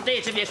after the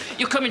state of you.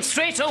 You're coming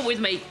straight home with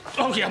me.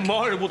 Oh, yeah,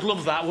 Moira would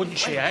love that, wouldn't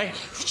she, eh?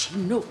 She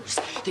knows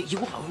that you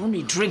are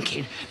only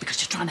drinking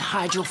because you're trying to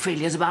hide your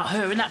feelings about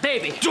her and that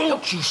baby.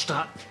 Don't you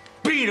start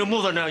being a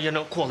mother now you're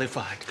not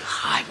qualified.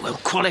 I will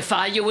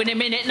qualify you in a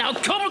minute. Now,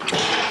 come on.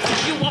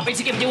 You want me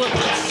to give you a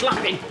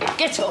slapping?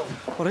 Get up.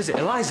 What is it,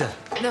 Eliza?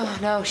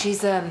 No,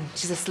 she's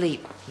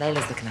asleep.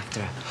 Layla's looking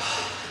after her.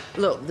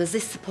 Look, there's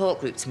this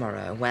support group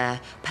tomorrow where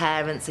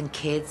parents and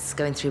kids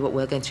going through what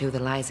we're going through with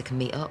Eliza can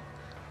meet up.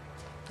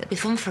 It'll be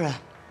fun for her.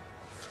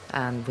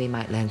 And we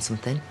might learn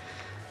something. Do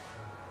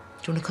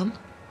you want to come?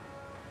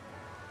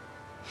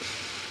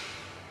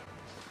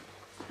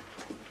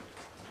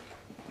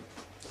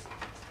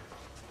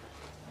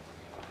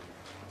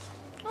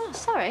 Oh,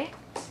 sorry.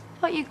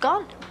 Thought you'd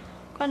gone.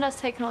 Grandad's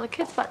taken all the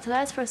kids back to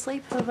theirs for a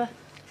sleepover.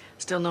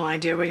 Still no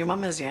idea where your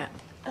mum is yet.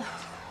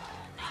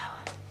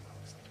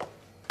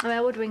 I mean,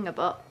 I would ring her,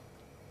 but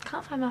I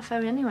can't find my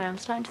phone anywhere. I'm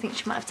starting to think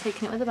she might have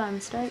taken it with her by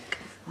mistake.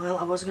 Well,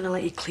 I was going to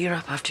let you clear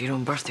up after your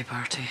own birthday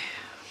party.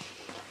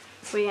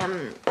 We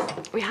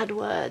had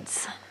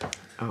words.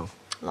 Oh.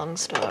 Long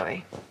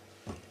story.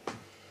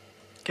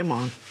 Come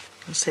on.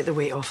 Let's take the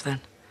weight off then.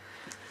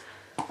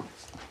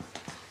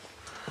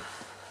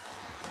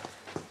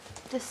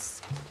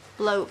 This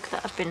bloke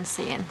that I've been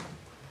seeing,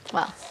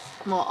 well,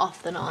 more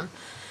off than on.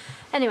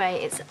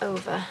 Anyway, it's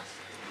over.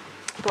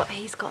 But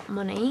he's got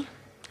money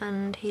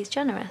and he's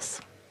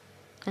generous.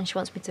 And she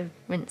wants me to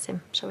rinse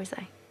him, shall we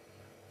say.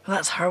 Well,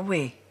 that's her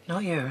way,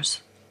 not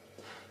yours.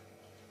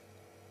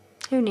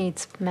 Who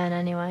needs men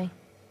anyway?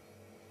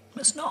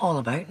 It's not all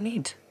about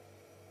need.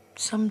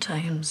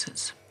 Sometimes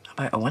it's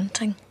about a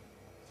wanting.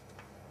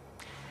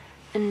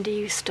 And do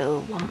you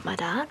still want my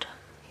dad?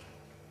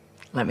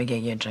 Let me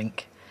get you a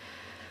drink.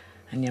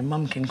 And your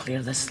mum can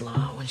clear this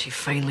slot when she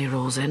finally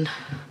rolls in.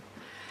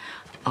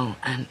 Oh,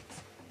 and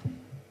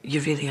you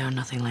really are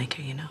nothing like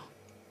her, you know.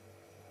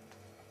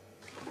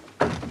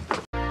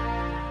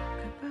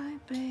 Goodbye,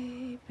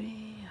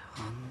 baby,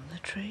 on the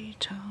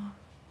treetop.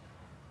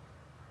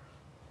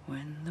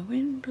 When the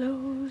wind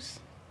blows,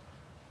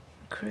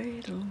 the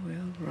cradle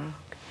will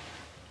rock.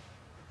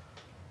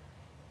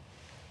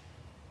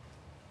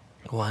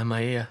 Why am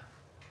I here?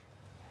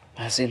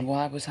 As in,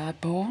 why was I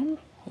born?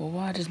 Or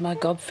why does my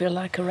gob feel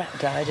like a rat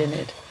died in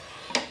it?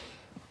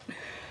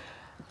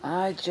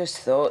 I just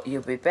thought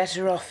you'd be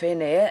better off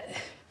in here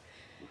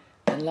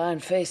than lying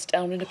face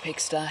down in a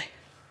pigsty.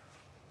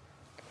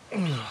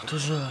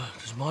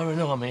 Does Moira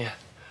know I'm here?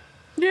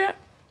 Yeah.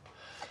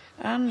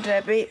 And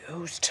Debbie,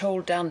 who's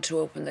told Dan to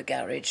open the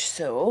garage,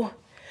 so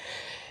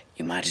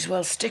you might as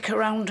well stick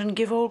around and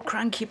give old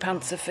Cranky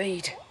Pants a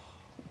feed.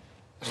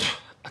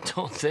 I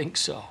don't think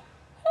so.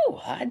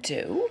 Oh, I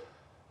do.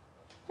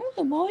 Well,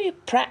 the more you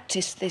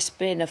practice this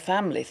being a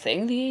family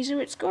thing, the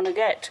easier it's going to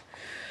get.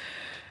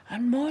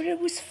 And Moira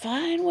was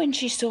fine when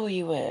she saw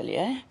you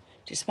earlier,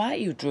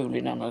 despite you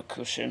drooling on her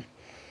cushion.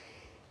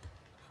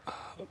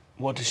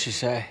 What did she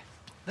say?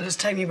 That it's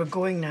time you were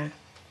going now.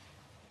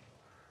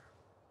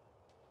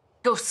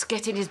 discuss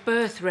getting his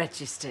birth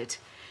registered.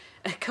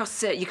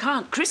 Because you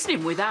can't christen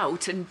him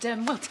without, and,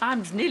 well,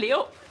 time's nearly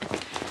up.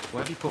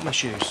 Where have you put my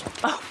shoes?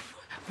 Oh,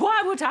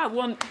 why would I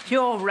want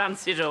your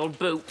rancid old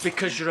boot?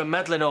 Because you're a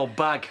meddling old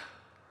bag.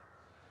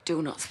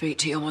 Do not speak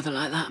to your mother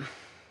like that.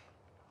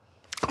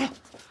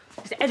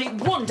 Is it any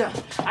wonder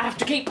I have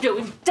to keep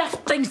doing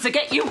daft things to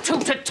get you two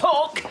to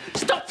talk?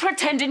 Stop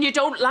pretending you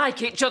don't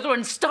like each other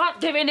and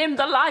start giving him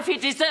the life he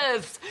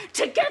deserves.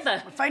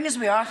 Together. Fine as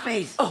we are,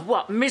 Faith. Oh,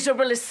 what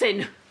miserable a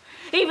sin.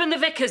 Even the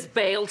vicar's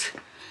bailed.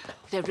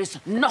 There is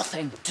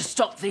nothing to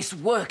stop this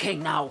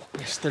working now.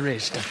 Yes, there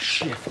is. Now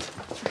shift.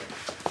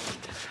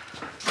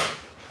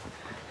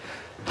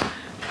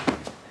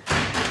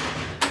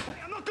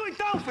 I'm not going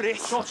down for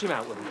this. Sort him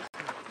out with him.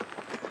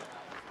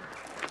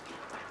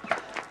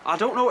 I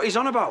don't know what he's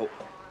on about.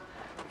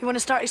 You want to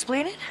start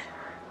explaining?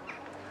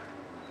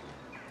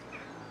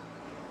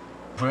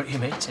 We're at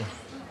your meeting.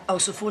 Oh,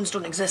 so phones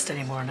don't exist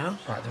anymore now?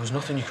 Right, there was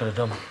nothing you could have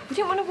done. We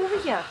didn't want to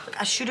worry you.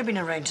 Look, I should have been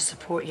around to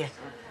support you.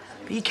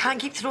 But you can't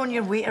keep throwing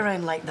your weight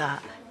around like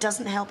that.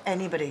 Doesn't help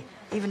anybody,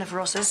 even if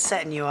Ross is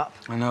setting you up.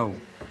 I know.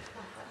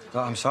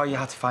 Look, I'm sorry you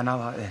had to find out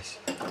like this.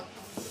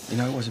 You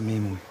know it wasn't me,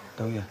 Mum,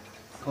 don't you?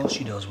 Of course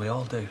she does, we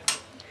all do.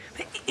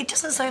 But it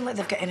doesn't sound like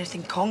they've got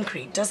anything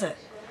concrete, does it?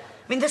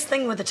 I mean, this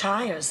thing with the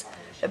tyres,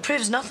 it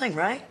proves nothing,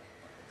 right?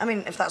 I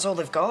mean, if that's all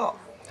they've got.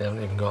 They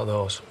haven't even got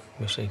those.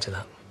 We'll see to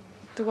that.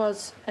 There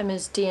was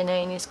Emma's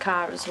DNA in his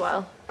car as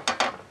well.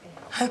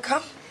 How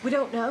come? We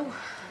don't know.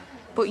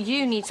 But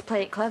you need to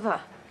play it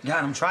clever. Yeah,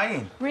 and I'm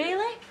trying.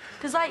 Really?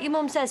 Because like your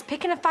mum says,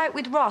 picking a fight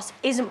with Ross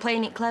isn't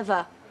playing it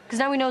clever. Because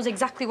now he knows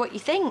exactly what you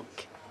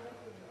think.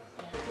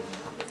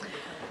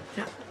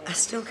 Yeah, I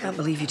still can't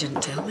believe you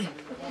didn't tell me.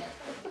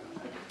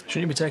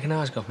 Shouldn't you be taking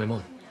eyes off me,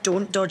 Mum?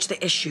 Don't dodge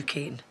the issue,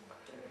 Cain.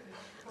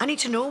 I need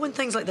to know when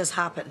things like this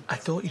happen. I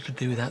thought you could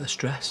do without the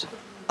stress.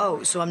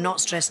 Oh, so I'm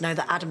not stressed now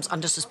that Adam's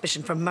under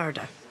suspicion for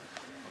murder?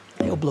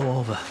 It'll blow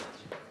over.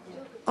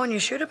 Oh, and you're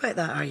sure about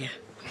that, are you?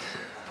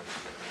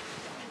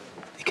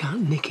 You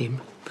can't nick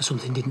him for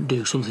something he didn't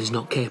do, something he's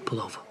not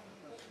capable of.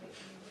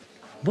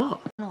 What?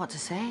 I don't know what to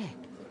say.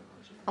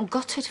 I'm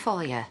gutted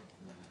for you.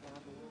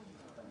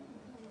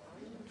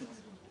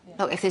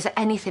 Look, if there's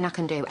anything I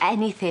can do,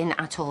 anything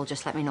at all,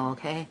 just let me know,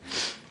 OK?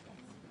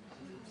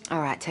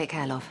 All right, take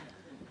care, love.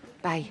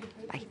 Bye.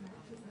 Bye.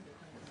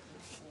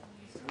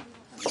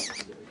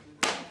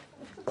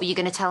 Were you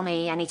going to tell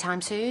me any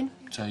time soon?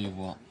 Tell you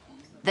what?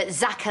 That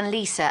Zach and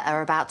Lisa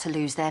are about to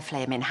lose their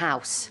flaming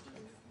house.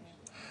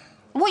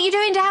 What are you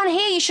doing down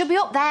here? You should be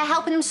up there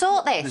helping them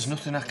sort this. There's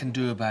nothing I can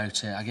do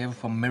about it. I gave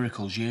up on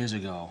miracles years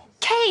ago.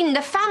 Cain,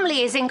 the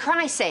family is in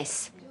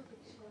crisis.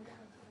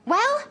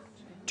 Well?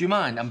 Do you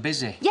mind? I'm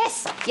busy.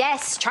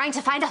 Yes, trying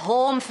to find a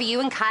home for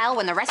you and Kyle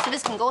when the rest of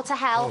us can go to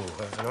hell.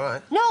 Oh, everything all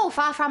right? No,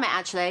 far from it,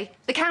 actually.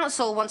 The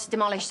council wants to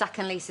demolish Zach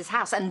and Lisa's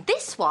house, and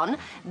this one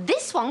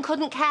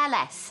couldn't care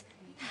less.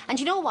 And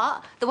you know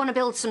what? They want to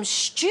build some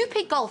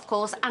stupid golf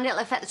course and it'll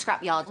affect the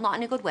scrapyard, not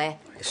in a good way.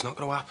 It's not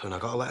going to happen. I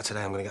got a letter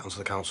today. I'm going to get onto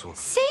the council.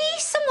 See?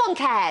 Someone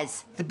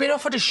cares. They've been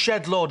offered a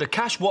shed load of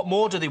cash. What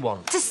more do they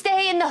want? To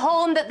stay in the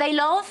home that they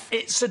love.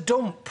 It's a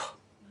dump.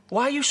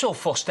 Why are you so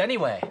fussed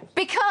anyway?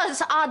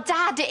 Because our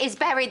dad is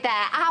buried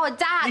there. Our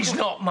dad. He's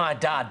not my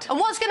dad. And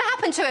what's going to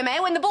happen to him, eh,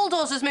 when the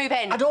bulldozers move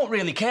in? I don't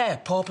really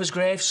care. Pauper's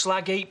grave,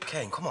 slag heap.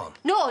 Cain, come on.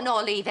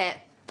 No, leave it.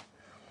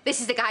 This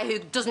is the guy who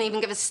doesn't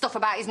even give a stuff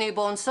about his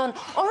newborn son.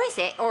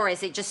 Or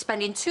is it just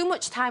spending too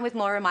much time with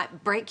Moira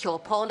might break your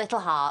poor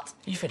little heart?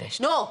 You finished?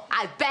 No,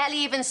 I barely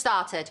even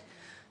started.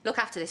 Look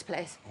after this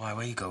place. Why,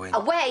 where are you going?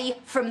 Away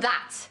from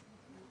that.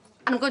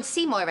 And I'm going to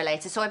see Moira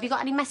later, so have you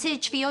got any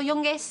message for your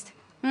youngest?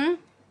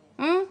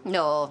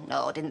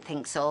 No, didn't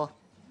think so.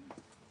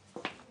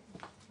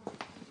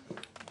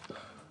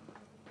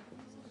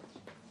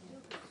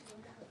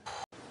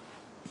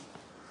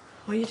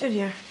 What are you doing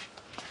here?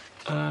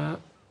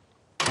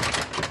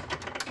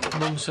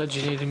 Mum said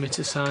you needed me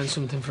to sign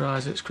something for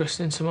Isaac's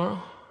christening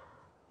tomorrow.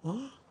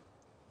 What?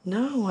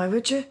 No, why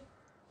would you?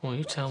 Well,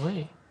 you tell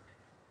me.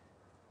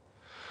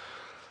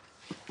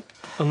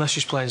 Unless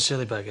she's playing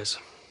silly beggars.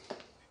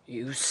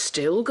 You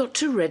still got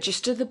to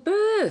register the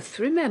birth,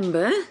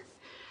 remember?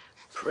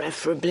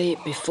 Preferably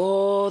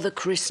before the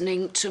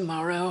christening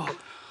tomorrow.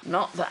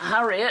 Not that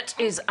Harriet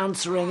is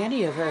answering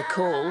any of her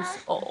calls.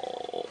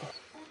 Oh.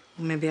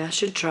 Maybe I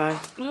should try.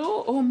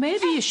 Oh, or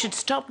maybe you should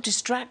stop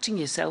distracting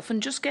yourself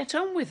and just get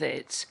on with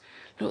it.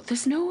 Look,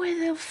 there's no way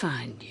they'll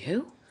find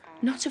you.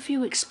 Not if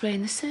you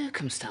explain the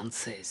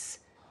circumstances.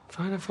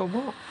 Find out for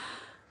what?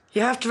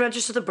 You have to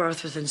register the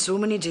birth within so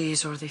many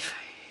days or they...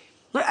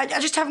 Look, I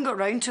just haven't got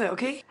round to it,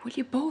 OK? Well,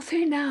 you're both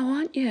here now,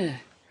 aren't you?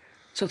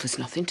 So there's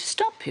nothing to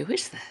stop you,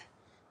 is there?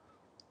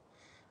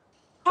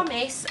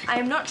 Promise, I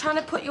am not trying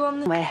to put you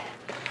on the... Where?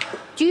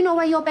 Do you know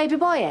where your baby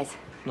boy is?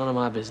 None of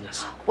my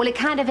business. Well, it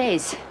kind of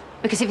is.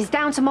 Because if it's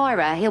down to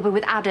Moira, he'll be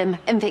with Adam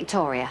and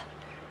Victoria.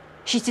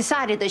 She's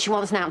decided that she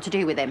wants nothing to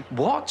do with him.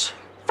 What?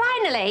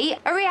 Finally,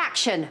 a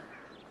reaction.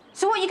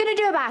 So what are you going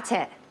to do about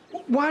it?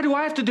 Why do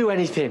I have to do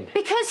anything?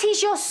 Because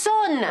he's your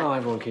son. Oh,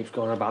 everyone keeps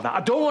going on about that.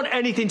 I don't want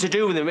anything to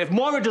do with him. If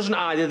Moira doesn't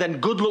either, then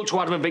good luck to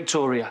Adam and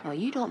Victoria. No,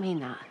 you don't mean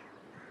that.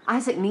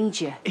 Isaac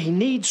needs you. He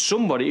needs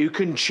somebody who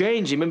can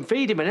change him and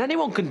feed him, and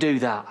anyone can do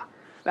that.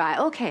 Right,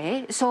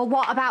 OK. So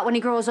what about when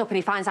he grows up and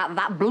he finds out that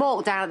that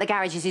bloke down at the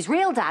garage is his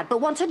real dad,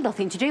 but wanted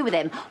nothing to do with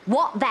him?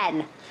 What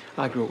then?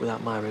 I grew up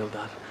without my real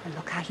dad. And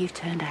look how you've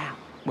turned out.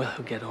 Well,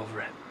 he'll get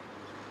over it.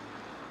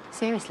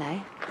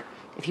 Seriously,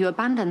 if you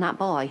abandon that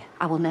boy,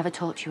 I will never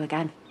talk to you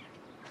again.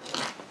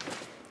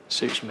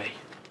 Suits me.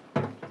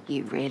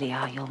 You really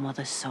are your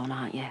mother's son,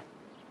 aren't you?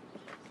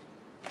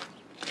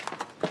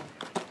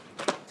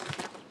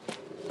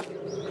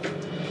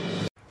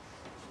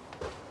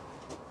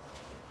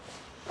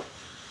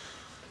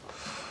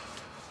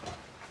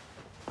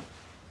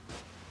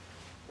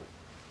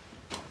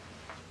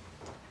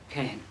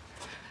 Cain,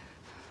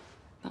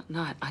 that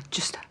night I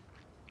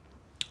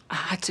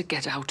had to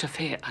get out of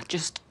here.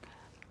 Just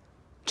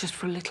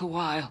for a little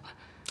while.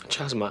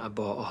 Chaz might have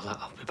bought all that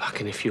I'll be back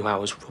in a few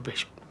hours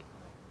rubbish.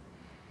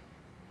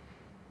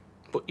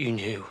 But you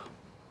knew.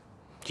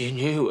 You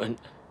knew, and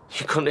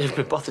you couldn't even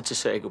be bothered to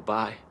say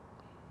goodbye.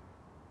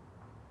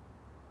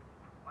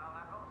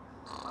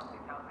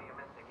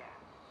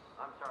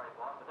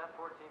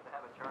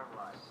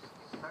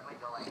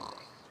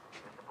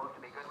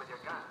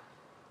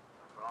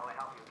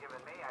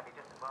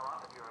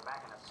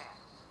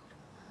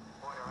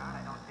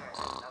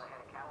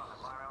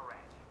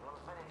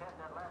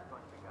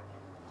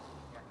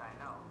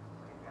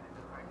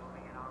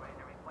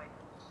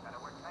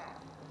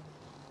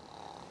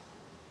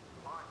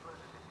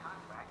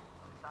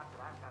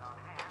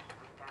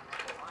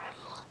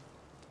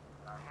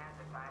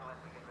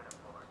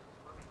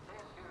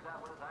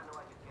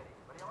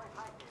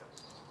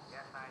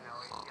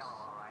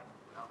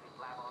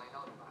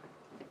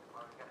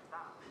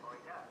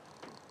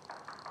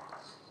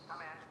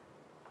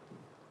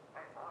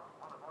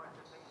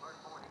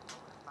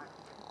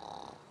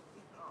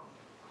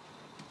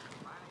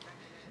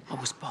 I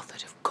was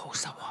bothered, of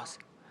course I was.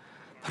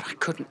 But I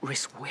couldn't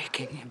risk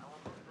waking him.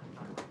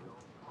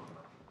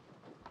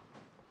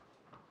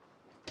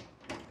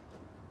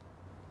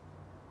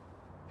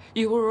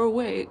 You were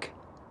awake.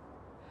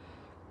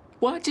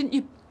 Why didn't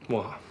you...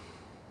 What?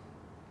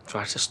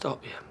 Try to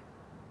stop you?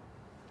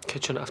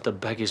 Kid shouldn't have to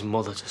beg his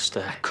mother to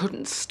stay. I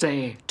couldn't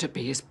stay to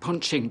be his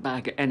punching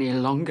bag any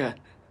longer.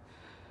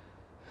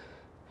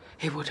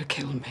 He would have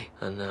killed me.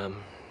 And,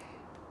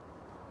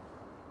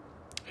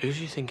 who do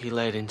you think he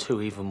laid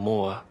into even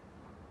more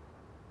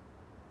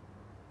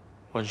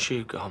when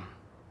she gone?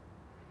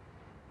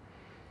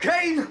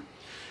 Cain!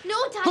 No,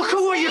 Dad. Look at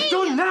what you've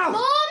done now!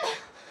 Mom!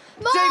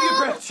 Mom! Save your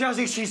breath,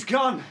 Chazzy, she's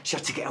gone. She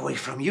had to get away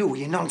from you with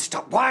your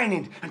non-stop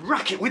whining and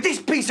racket with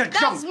this piece of junk.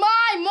 That's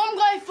mine! Mum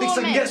got it for Thinks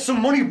I me! can get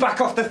some money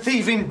back off the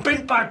thieving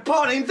bint by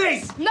pawning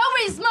this! No,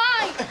 it's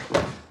mine!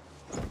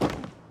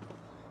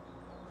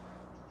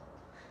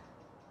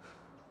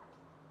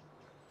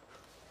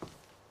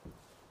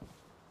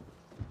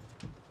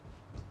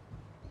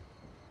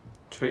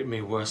 Treated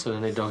me worse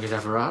than any dog he'd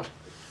ever had.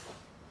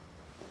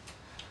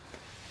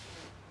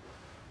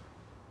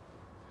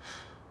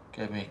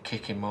 Gave me a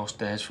kicking most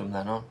days from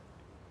then on.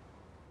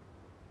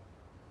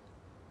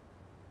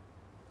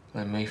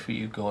 Blame me for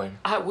you going.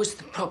 I was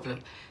the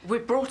problem. We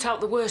brought out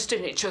the worst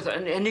in each other,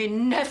 and he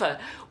never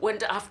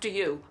went after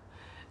you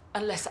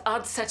unless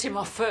I'd set him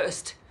off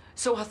first.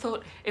 So I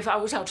thought if I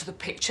was out of the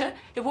picture,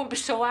 he wouldn't be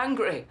so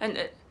angry,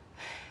 and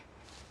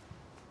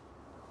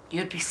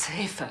you'd be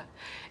safer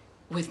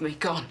with me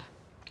gone.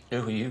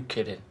 Who were you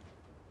kidding?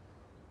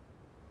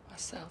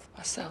 Myself,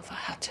 I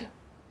had to.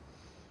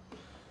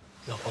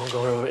 No point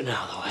going over it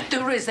now, though, eh?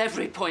 There is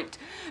every point,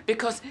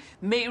 because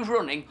me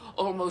running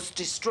almost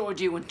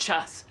destroyed you and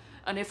Chas.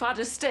 And if I'd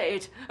have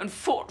stayed and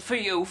fought for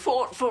you,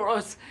 fought for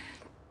us,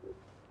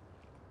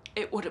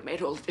 it would have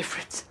made all the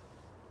difference.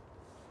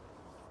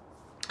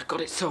 I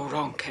got it so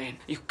wrong, Cain.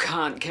 You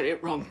can't get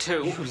it wrong,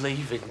 too. You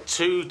leaving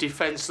two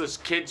defenceless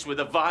kids with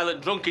a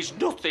violent drunk is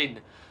nothing.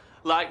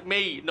 Like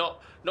me,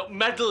 not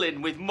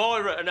meddling with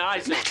Moira and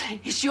Isaac.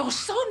 Meddling is your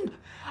son.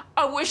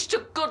 I wish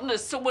to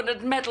goodness someone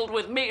had meddled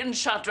with me and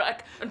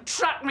Shadrach and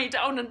tracked me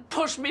down and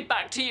pushed me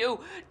back to you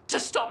to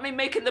stop me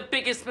making the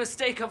biggest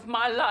mistake of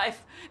my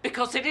life.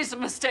 Because it is a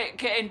mistake,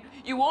 Cain.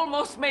 You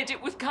almost made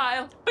it with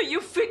Kyle, but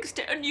you fixed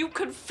it, and you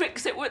can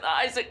fix it with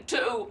Isaac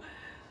too.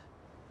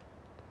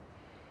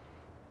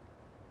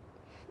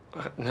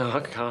 No, I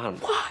can't.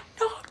 Why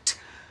not?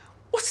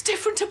 What's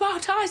different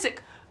about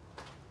Isaac?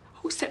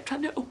 Oh, except I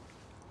know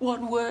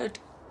one word.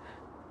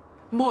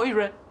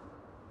 Moira.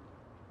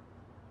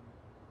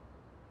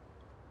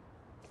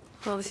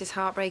 Well, this is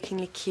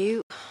heartbreakingly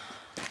cute.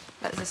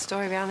 But there's a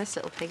story behind this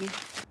little piggy.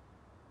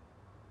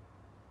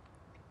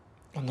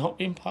 I'm not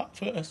being part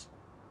first.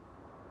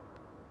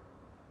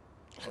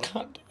 I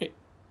can't do it.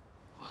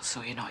 Well,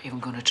 so you're not even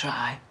going to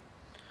try?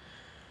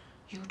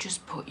 You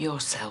just put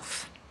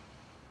yourself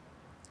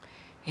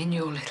in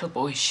your little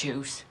boy's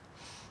shoes.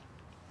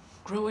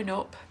 Growing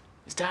up,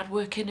 his dad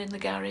working in the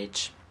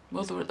garage,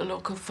 mother at the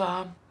local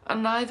farm.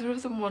 And neither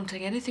of them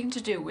wanting anything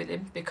to do with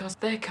him because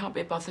they can't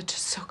be bothered to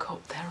suck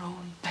up their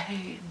own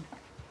pain.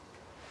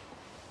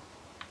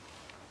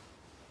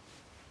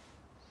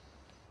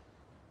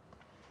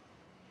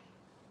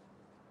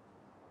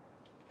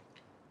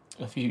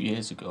 A few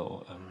years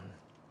ago,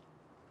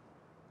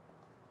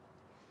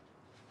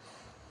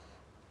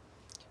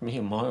 me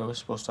and Moira were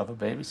supposed to have a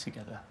baby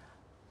together.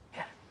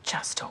 Yeah,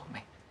 Chas told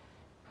me.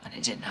 And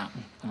it didn't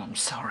happen, and I'm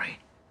sorry.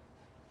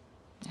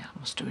 Yeah, I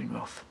must have been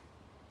rough.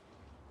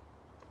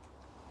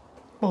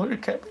 Moira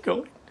kept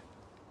going.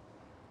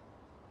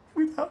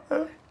 Without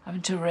her.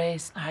 Having to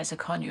raise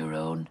Isaac on your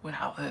own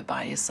without her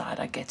by your side,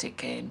 I get it,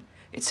 Cain.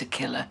 It's a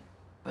killer.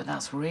 But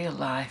that's real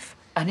life.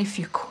 And if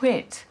you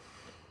quit,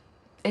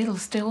 it'll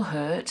still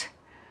hurt.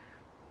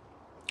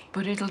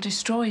 But it'll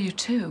destroy you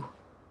too.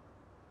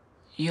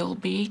 You'll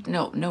be eaten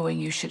up knowing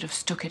you should have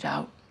stuck it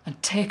out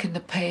and taken the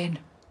pain.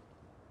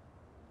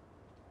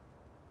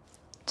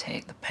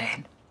 Take the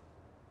pain.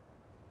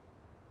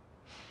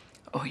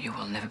 Or you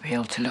will never be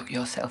able to look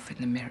yourself in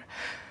the mirror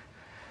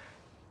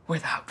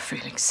without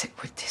feeling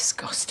sick with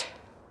disgust.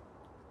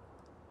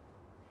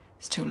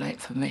 It's too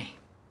late for me.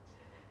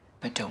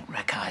 But don't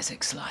wreck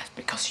Isaac's life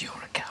because you're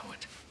a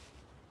coward.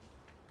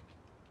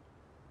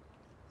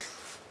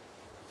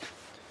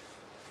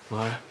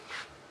 Moira.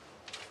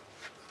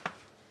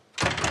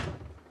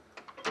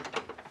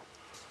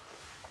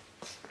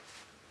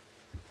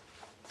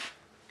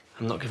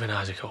 I'm not giving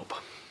Isaac up.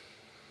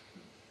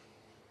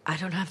 I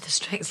don't have the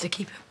strength to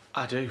keep him.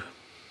 I do.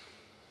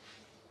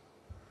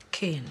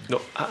 Cain.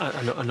 No,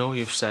 I know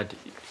you've said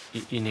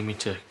you need me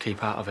to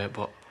keep out of it,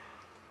 but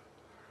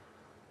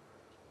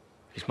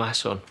he's my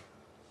son.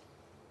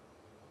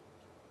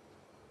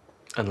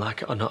 And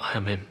like it or not,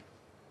 I'm him.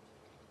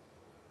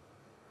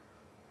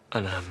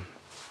 And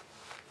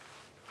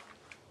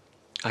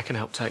I can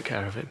help take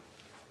care of him.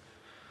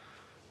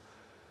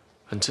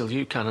 Until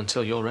you can,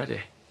 until you're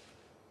ready.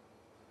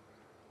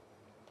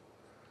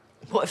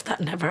 What if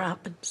that never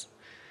happens?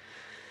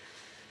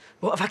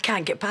 What if I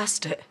can't get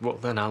past it? Well,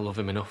 then I'll love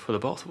him enough for the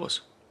both of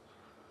us.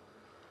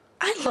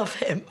 I love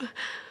him.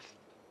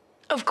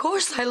 Of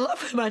course I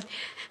love him. I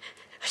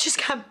just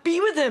can't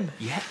be with him.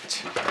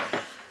 Yet.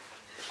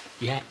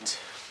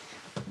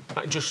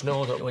 I just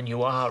know that when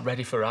you are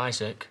ready for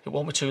Isaac, it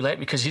won't be too late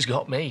because he's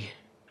got me.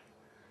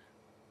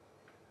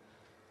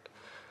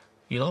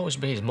 You'll always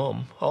be his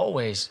mum.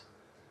 Always.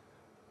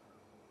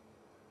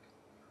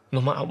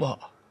 No matter what.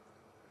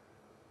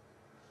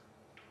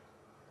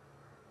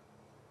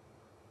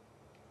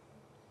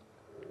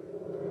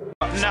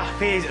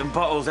 Nappies and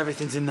bottles,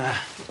 everything's in there.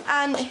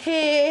 And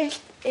here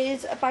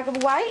is a bag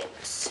of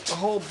wipes. A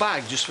whole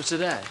bag just for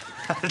today?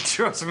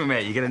 Trust me,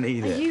 mate, you're gonna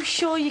need Are it. you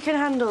sure you can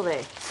handle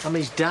this? I'm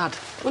his dad.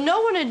 Well,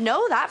 no one would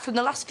know that from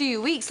the last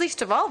few weeks,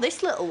 least of all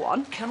this little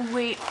one. Can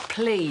we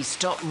please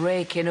stop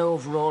raking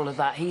over all of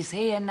that? He's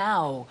here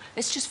now.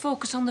 Let's just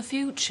focus on the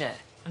future.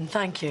 And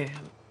thank you.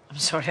 I'm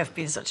sorry I've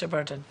been such a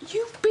burden.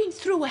 You've been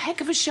through a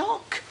heck of a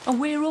shock. And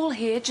we're all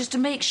here just to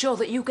make sure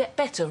that you get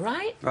better,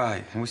 right?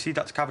 Right, and we'll see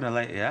Dr. Kavanagh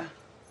later, yeah?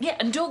 Yeah,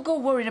 and don't go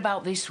worrying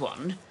about this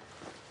one.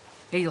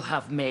 He'll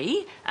have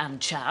me and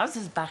Chas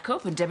as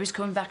backup, and Debbie's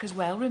coming back as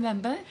well,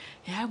 remember?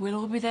 Yeah, we'll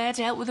all be there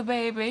to help with the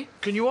baby.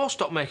 Can you all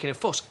stop making a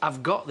fuss?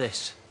 I've got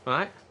this,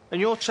 right? And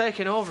you're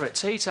taking over at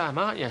tea time,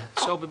 aren't you?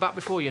 So I'll be back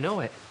before you know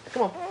it.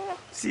 Come on.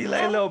 See you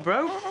later, little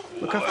bro.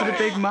 Look after the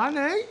big man,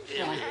 eh?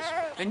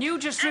 And you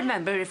just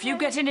remember, if you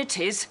get in a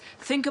tiz,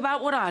 think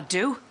about what I'd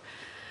do,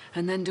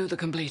 and then do the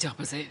complete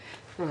opposite.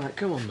 Right,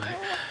 come on, mate.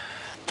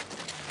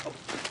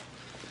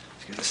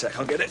 Just give it a sec,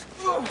 I'll get it.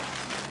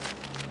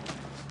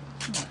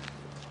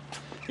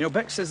 You know,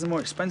 Beck says the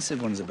more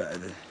expensive ones are better,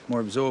 the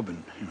more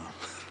absorbent, you know.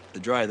 The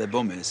drier their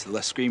bum is, the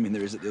less screaming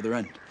there is at the other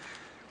end.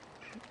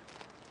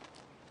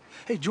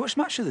 Hey, did you watch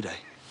Match the other day?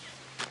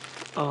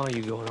 Oh,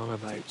 you going on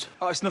about?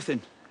 Oh, it's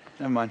nothing.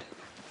 Never mind.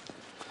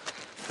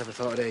 Never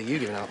thought I'd hear you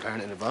giving out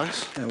parenting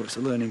advice. Yeah, well, it's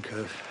a learning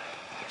curve.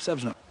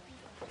 Seb's not.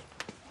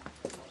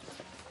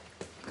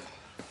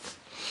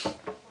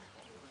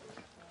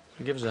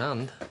 Give us a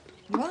hand.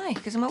 Why?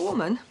 Because I'm a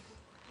woman?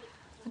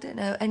 I don't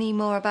know any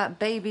more about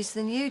babies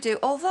than you do,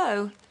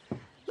 although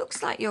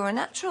looks like you're a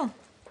natural.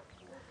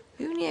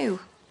 Who knew?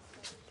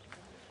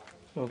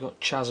 Well, I've got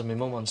Chas and my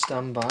mum on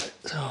standby,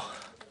 so...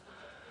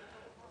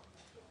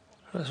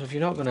 So if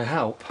you're not going to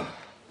help,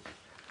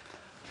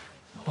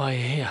 why are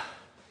you here?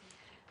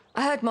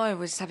 I heard Moira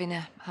was having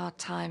a hard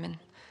time, and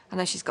I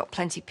know she's got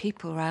plenty of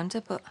people around her,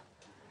 but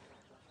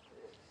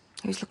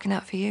who's looking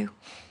out for you?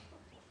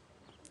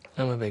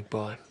 I'm a big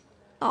boy.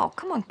 Oh,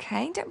 come on,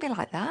 Cain, don't be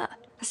like that.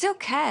 I still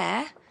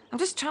care. I'm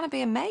just trying to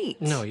be a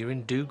mate. No, you're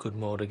in do-good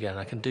mode again.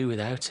 I can do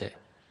without it.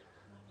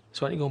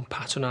 So why don't you go and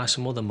patronise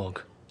some other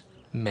mug,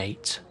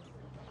 mate?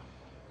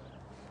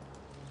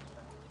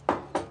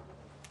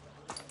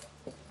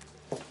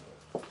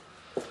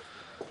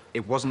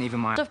 It wasn't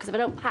even my... Because if I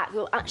don't pack, we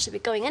won't actually be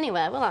going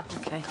anywhere, will I?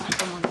 OK,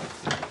 come on.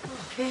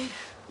 OK.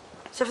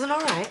 Is everything all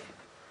right?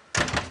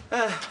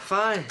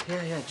 Fine.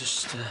 Yeah,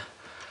 just...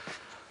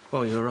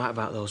 Well, you were right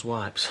about those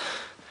wipes.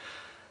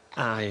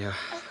 I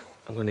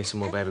I'm going to need some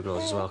more baby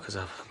gloves as well, because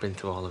I've been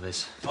through all of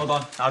his. Hold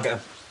on, I'll get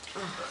them. Oh,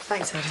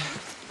 thanks, Adam.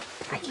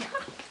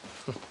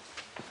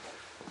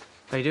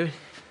 How you doing?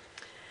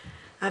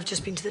 I've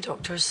just been to the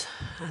doctors,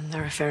 and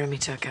they're referring me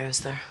to a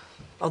counsellor.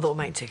 Although it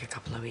might take a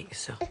couple of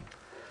weeks, so...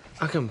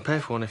 I can pay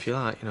for one if you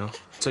like, you know,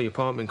 until your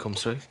appointment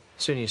comes through. The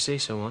sooner you see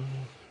someone,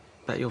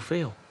 better you'll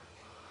feel.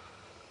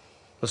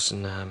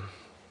 Listen,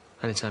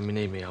 anytime you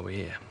need me, I'll be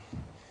here.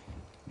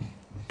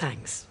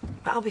 Thanks.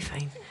 But I'll be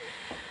fine.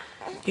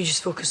 You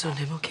just focus on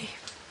him, OK?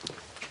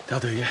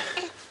 That'll do, yeah.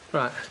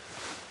 Right.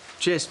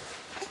 Cheers.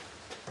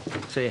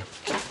 See you.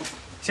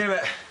 See you in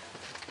a bit.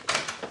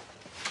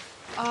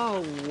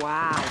 Oh,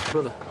 wow.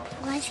 Brother.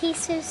 Why is he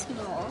so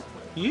small?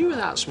 You were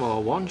that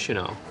small once, you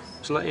know.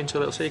 To let you into a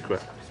little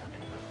secret.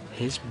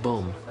 His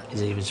bum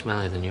is even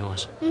smellier than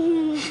yours.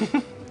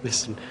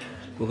 Listen,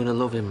 we're going to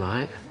love him,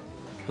 right?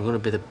 We're going to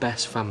be the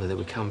best family that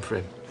we can for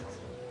him.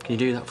 Can you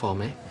do that for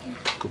me? Yeah.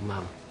 Good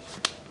man.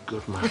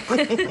 Good man.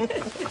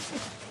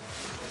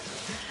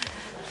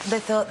 They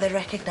thought they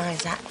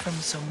recognised that from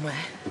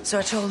somewhere. So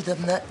I told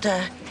them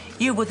that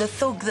you were the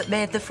thug that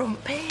made the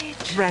front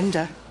page.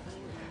 Brenda,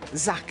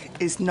 Zach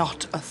is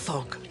not a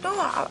thug. No,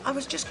 I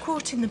was just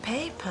quoting the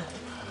paper.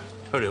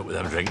 Hurry up with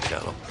them drinks,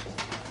 Sherlock.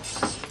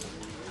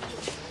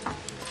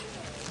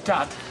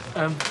 Dad,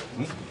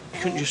 you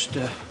couldn't just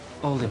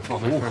hold him for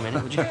me for a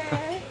minute, would you?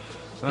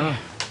 Oh.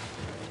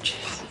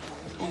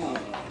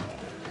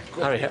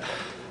 Harriet,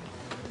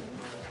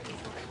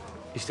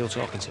 you still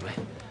talking to me?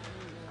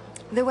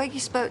 The way you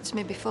spoke to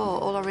me before,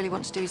 all I really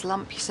want to do is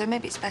lamp you, so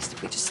maybe it's best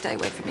if we just stay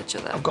away from each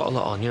other. I've got a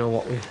lot on. You know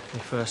what? With my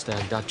first day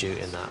on dad duty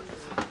and that.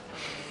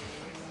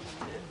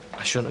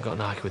 I shouldn't have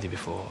got narky with you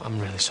before. I'm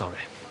really sorry.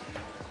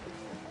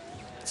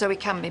 So we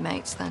can be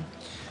mates, then?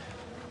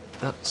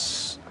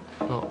 That's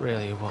not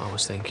really what I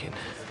was thinking.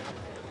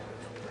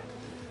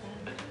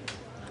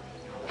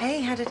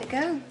 Hey, how did it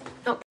go?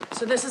 Oh,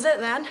 so this is it,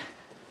 then?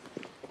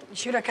 You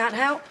sure I can't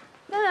help?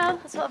 No,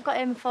 that's what I've got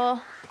him for.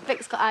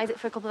 Vic's got Isaac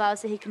for a couple of hours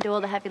so he can do all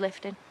the heavy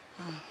lifting.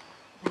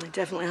 Well, he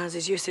definitely has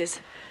his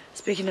uses.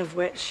 Speaking of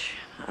which,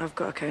 I've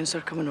got a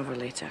counsellor coming over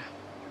later.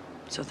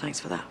 So thanks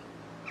for that.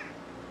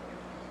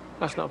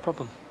 That's not a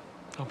problem.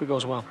 Hope it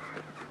goes well.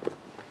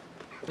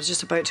 I was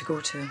just about to go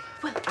to him.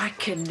 Well, I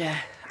can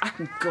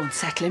go and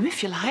settle him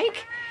if you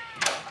like.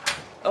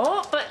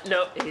 Oh, but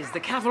look, here's the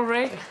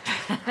cavalry.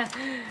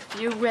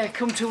 You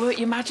come to work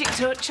your magic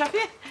touch, have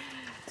you?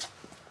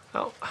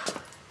 Oh,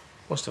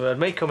 must have heard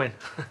me coming.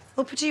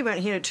 Well, but you weren't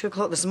here at 2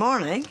 o'clock this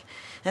morning,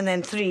 and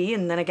then 3,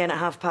 and then again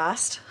at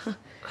past.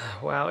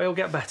 Well, it'll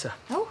get better.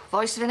 Oh,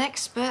 voice of an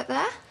expert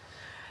there.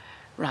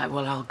 Right,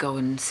 well, I'll go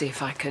and see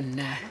if I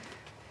can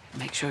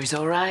make sure he's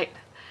all right.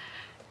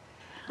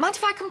 Mind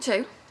if I come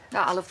too? Oh,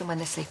 I love them when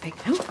they're sleeping.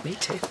 Oh, me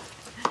too.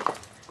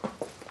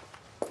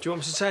 Do you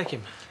want me to take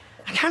him?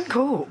 I can't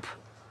cope.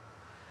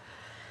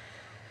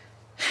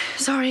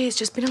 Sorry, it's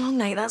just been a long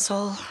night, that's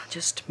all.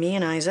 Just me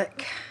and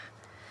Isaac.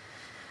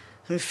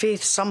 And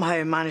Faith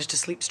somehow managed to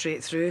sleep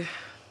straight through.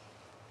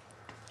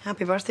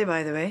 Happy birthday,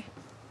 by the way.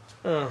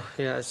 Oh,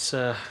 yeah, it's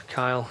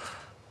Kyle.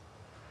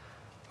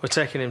 We're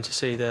taking him to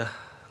see the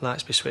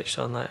lights be switched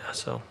on later,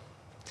 so...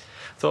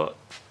 Thought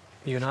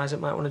you and Isaac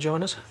might want to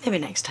join us? Maybe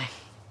next time.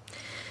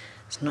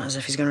 It's not as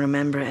if he's going to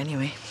remember it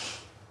anyway.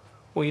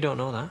 Well, you don't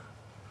know that.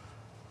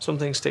 Some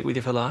things stick with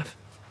you for life.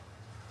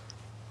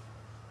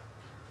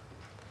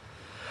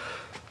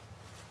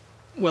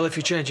 Well, if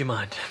you change your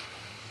mind.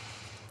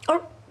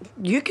 Or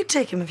you could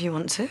take him if you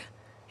want to.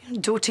 You know,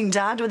 doting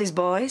dad with his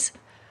boys.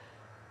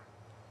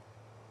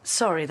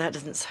 Sorry, that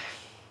doesn't sound...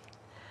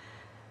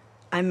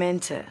 I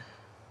meant it.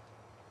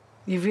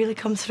 You've really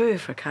come through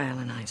for Kyle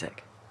and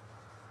Isaac.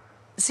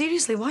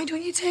 Seriously, why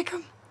don't you take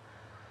him?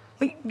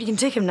 Well, you can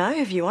take him now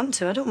if you want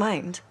to. I don't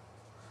mind.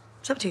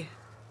 It's up to you.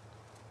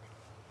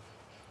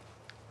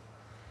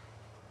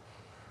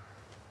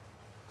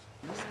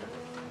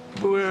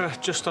 We're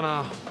just on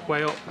our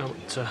way up now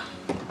to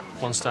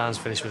one star's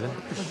finished with him.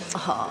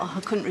 Oh, I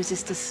couldn't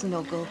resist a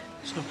snuggle.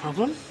 It's no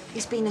problem.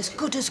 He's been as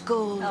good as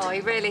gold. Oh, he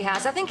really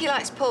has. I think he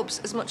likes pubs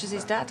as much as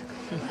his dad.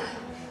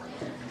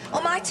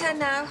 Oh, my turn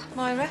now,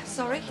 Moira.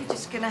 Sorry, you're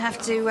just going to have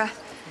to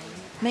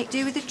make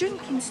do with a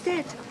drink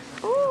instead.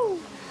 Ooh.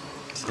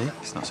 See,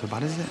 it's not so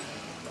bad, is it?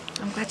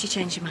 I'm glad you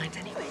changed your mind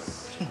anyway.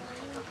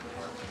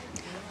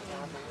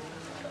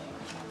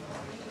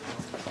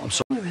 I'm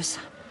sorry. Moira's.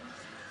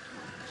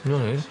 No,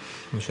 it is.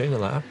 You've seen the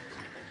letter.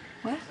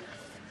 Where?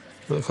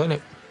 At the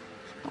clinic.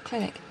 What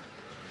clinic?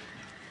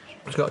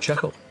 It's got a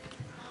check-up.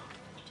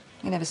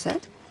 You never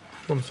said.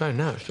 Well, I'm saying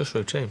now, it's just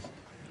routine.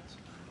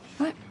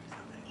 Right.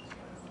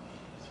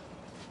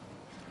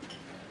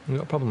 You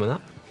got a problem with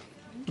that?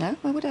 No,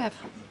 why would I have?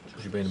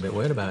 Because you're being a bit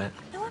weird about it.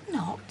 No, I'm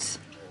not.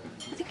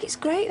 I think it's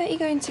great that you're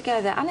going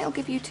together, and it'll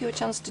give you two a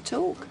chance to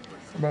talk.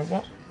 About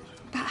what?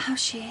 About how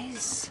she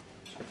is.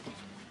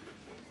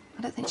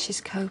 I don't think she's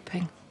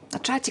coping. I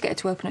tried to get her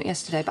to open up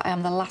yesterday, but I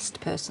am the last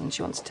person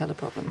she wants to tell her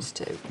problems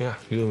to. Yeah,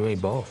 you and me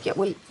both. Yeah,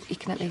 well, you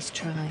can at least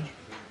try.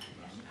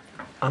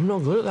 I'm not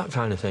good at that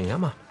kind of thing,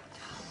 am I?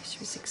 It's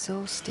was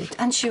exhausted.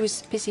 And she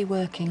was busy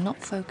working, not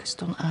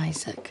focused on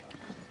Isaac.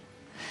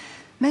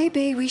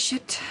 Maybe we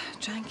should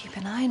try and keep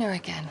an eye on her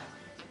again.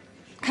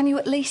 Can you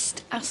at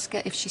least ask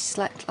her if she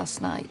slept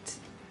last night?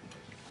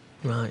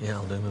 Right, yeah,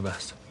 I'll do my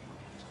best.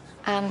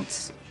 And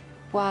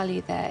while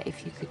you're there,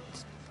 if you could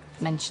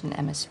mention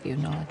Emma's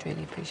funeral, I'd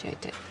really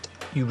appreciate it.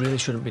 You really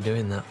shouldn't be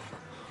doing that.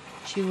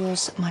 She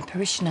was my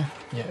parishioner.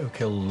 Yeah, who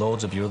killed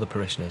loads of your other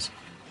parishioners.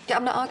 Yeah,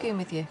 I'm not arguing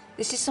with you.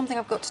 This is something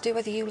I've got to do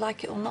whether you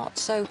like it or not.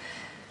 So,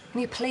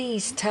 can you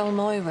please tell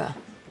Moira?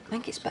 I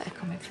think it's better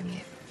coming from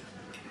you.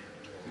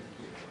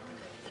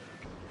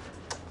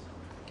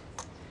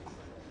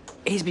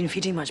 He's been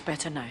feeding much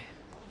better now.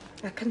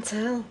 I can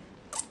tell.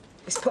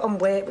 He's put on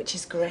weight, which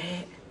is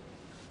great.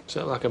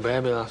 Slept like a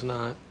baby last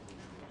night.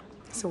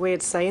 It's a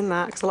weird saying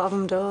that, because a lot of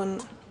them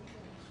don't.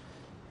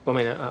 Well,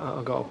 I mean,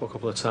 I got up a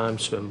couple of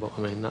times to him, but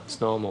I mean,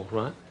 that's normal,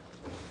 right?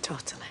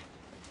 Totally.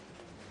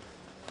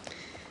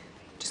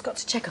 Just got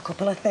to check a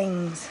couple of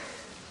things.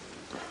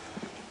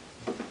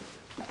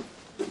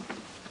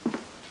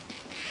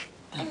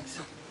 Thanks.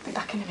 Be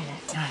back in a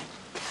minute. Right.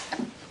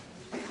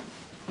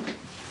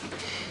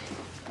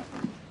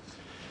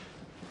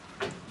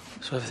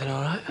 So everything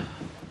all right?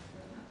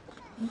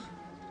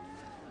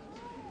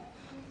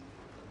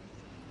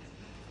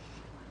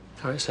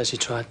 Harriet says she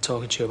tried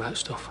talking to you about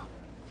stuff.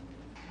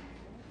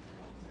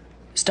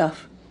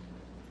 Stuff?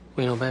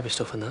 Well, you know, baby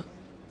stuff and that.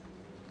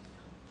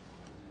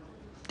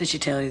 Did she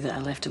tell you that I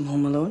left him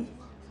home alone?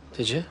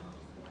 Did you?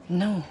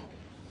 No.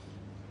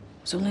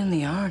 I was only in the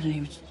yard and he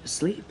was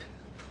asleep.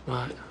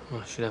 Right. Well,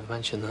 I should have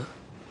mentioned that.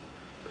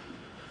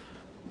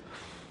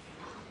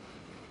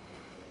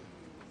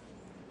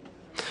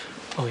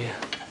 Oh, yeah.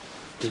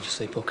 Did you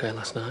sleep okay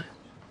last night?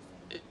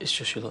 It's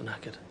just you look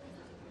knackered.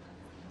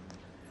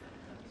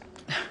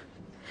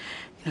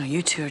 You know,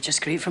 you two are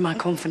just great for my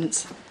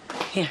confidence.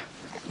 Here,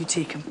 you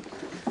take him.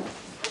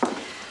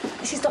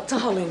 This is Dr.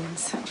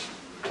 Hollins.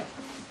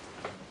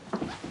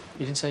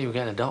 You didn't say you were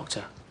getting a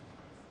doctor.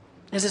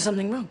 Is there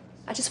something wrong?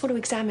 I just want to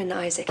examine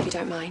Isaac, if you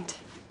don't mind.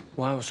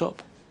 Why, what's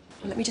up?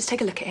 Well, let me just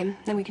take a look at him,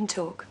 then we can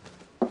talk.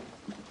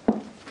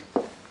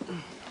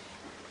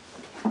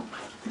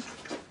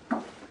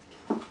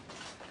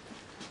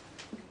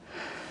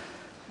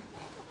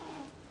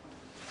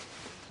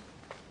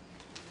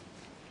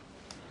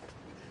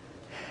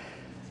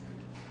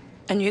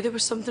 I knew there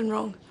was something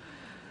wrong.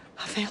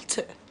 I felt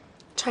it.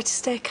 Try to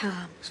stay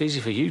calm. It's easy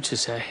for you to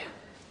say.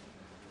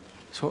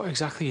 So what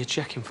exactly are you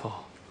checking for?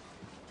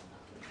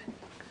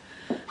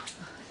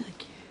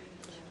 Thank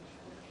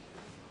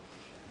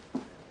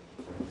you.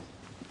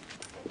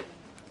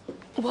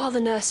 While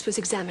the nurse was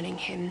examining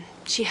him,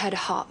 she heard a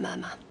heart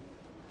murmur.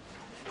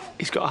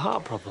 He's got a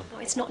heart problem. Oh,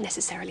 it's not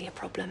necessarily a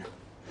problem.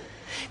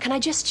 Can I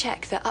just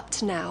check that up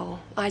to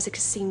now, Isaac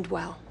has seemed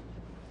well?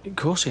 Of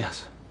course he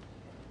has.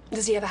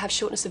 Does he ever have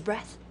shortness of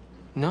breath?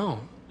 No,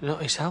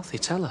 he's healthy,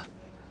 tell her.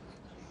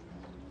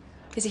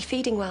 Is he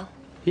feeding well?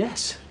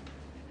 Yes.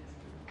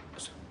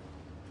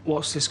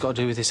 What's this got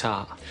to do with his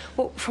heart?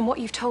 Well, from what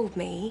you've told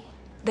me,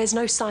 there's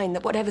no sign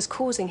that whatever's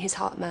causing his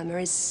heart murmur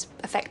is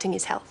affecting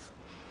his health.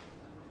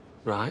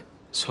 Right.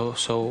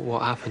 So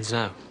what happens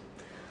now?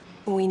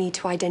 We need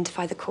to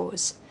identify the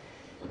cause.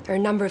 There are a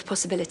number of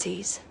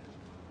possibilities.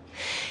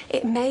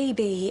 It may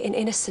be an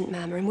innocent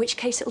murmur, in which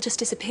case it'll just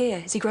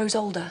disappear as he grows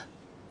older.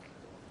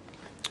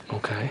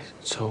 Okay,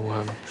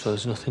 so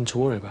there's nothing to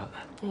worry about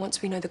then? And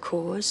once we know the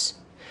cause,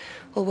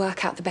 we'll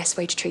work out the best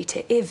way to treat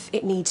it, if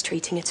it needs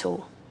treating at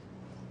all.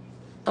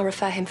 I'll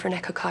refer him for an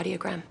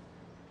echocardiogram.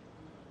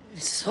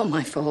 It's all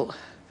my fault.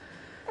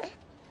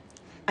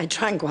 I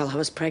drank while I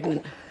was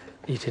pregnant.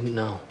 You didn't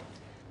know?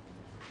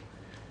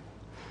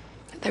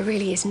 There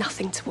really is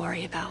nothing to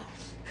worry about.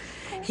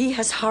 He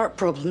has heart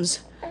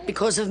problems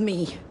because of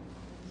me.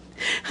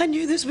 I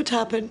knew this would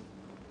happen.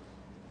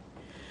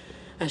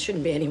 I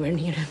shouldn't be anywhere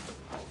near him.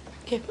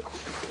 Okay.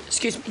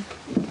 Excuse me.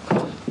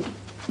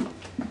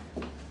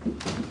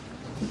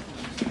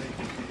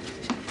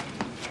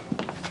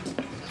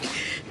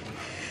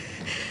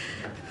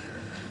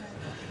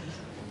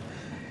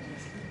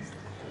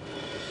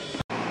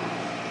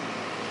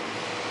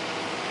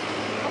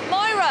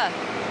 Moira!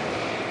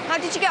 How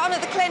did you get on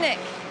at the clinic?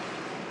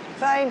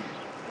 Fine.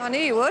 I knew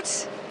you would.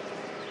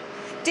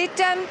 Did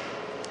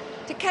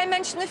Cain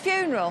mention the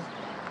funeral?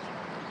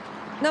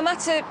 No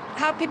matter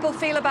how people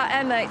feel about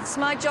Emma, it's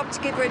my job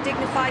to give her a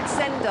dignified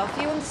send-off.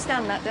 You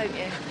understand that, don't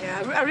you?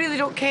 Yeah, I really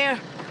don't care.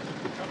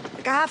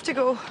 Like, I have to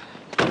go.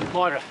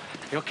 Moira,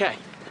 you okay?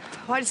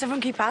 Why does everyone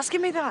keep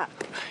asking me that?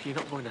 You're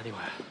not going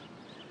anywhere.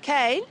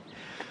 Cain?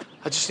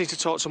 I just need to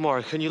talk to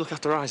Moira. Can you look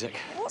after Isaac?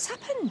 What's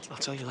happened? I'll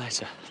tell you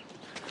later.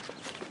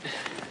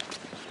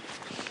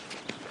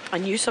 I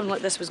knew something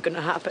like this was going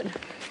to happen.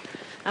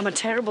 I'm a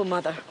terrible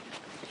mother.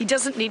 He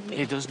doesn't need me.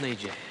 He does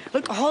need you.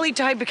 Look, Holly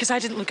died because I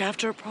didn't look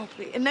after her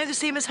properly. And now the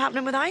same is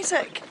happening with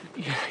Isaac.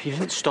 You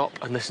didn't stop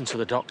and listen to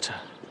the doctor.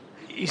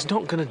 He's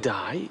not going to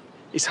die.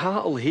 His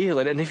heart will heal,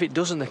 and if it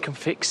doesn't, they can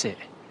fix it.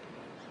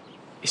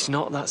 It's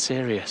not that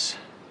serious.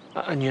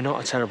 And you're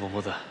not a terrible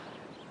mother.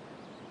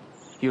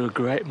 You're a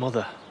great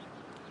mother.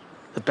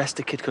 The best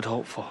a kid could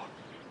hope for.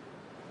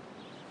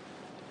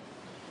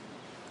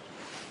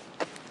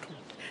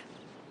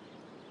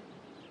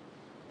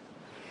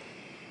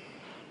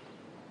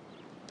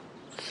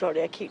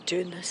 Sorry I keep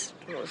doing this.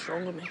 I don't know what's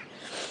wrong with me.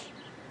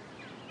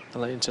 I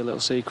let you into a little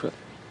secret.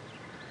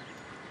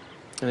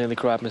 I nearly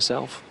cried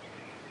myself.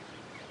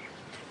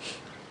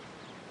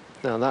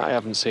 Now, that I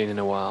haven't seen in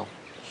a while.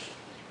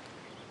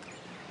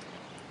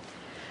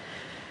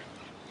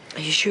 Are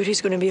you sure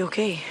he's going to be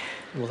okay?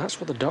 Well, that's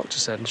what the doctor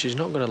said, and she's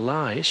not going to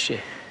lie, is she?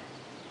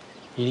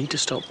 You need to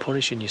stop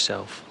punishing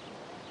yourself.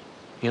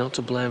 You're not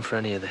to blame for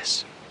any of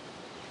this.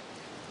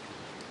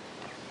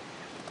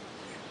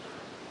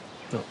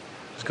 Look,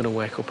 he's going to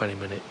wake up any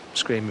minute,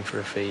 screaming for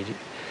a feed. You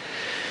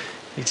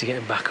need to get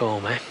him back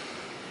home, eh?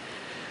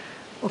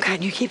 Well,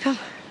 can't you keep him?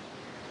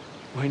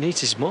 Well, he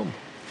needs his mum.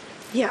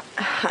 Yeah,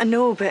 I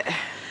know, but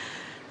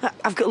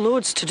I've got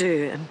loads to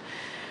do, and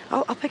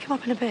I'll pick him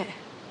up in a bit.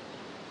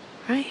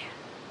 Right?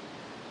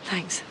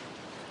 Thanks.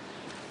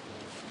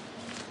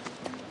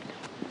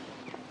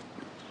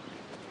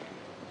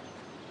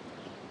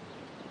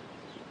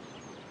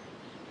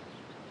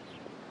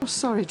 I'm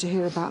sorry to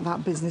hear about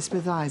that business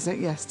with Isaac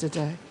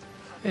yesterday.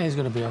 Yeah, he's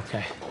going to be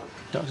okay.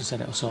 Doctor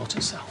said it'll sort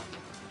itself.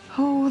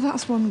 Oh,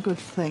 that's one good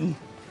thing.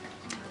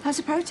 How's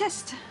the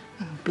protest?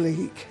 Oh,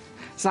 bleak.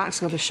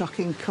 Zach's got a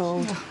shocking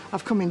cold.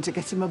 I've come in to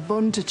get him a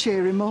bun to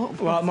cheer him up.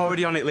 Well, I'm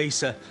already on it,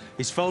 Lisa.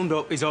 He's phoned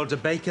up, he's ordered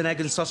a bacon,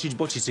 egg and sausage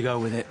butcher to go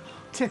with it.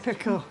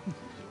 Typical.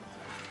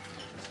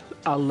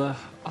 I'll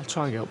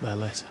try and get up there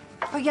later.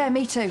 Oh, yeah,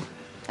 me too.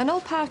 And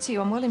all power to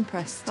you, I'm well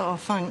impressed. Oh,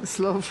 thanks,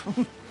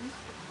 love.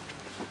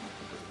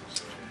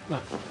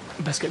 Right,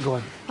 best get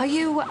going. Are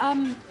you,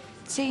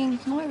 seeing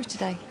Moira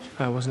today?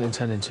 I wasn't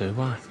intending to.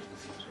 Why?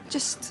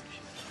 Just...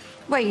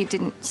 Well, you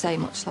didn't say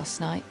much last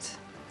night,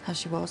 how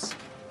she was.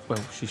 Well,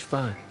 she's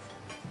fine.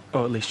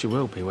 Or at least she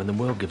will be when the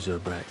world gives her a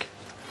break.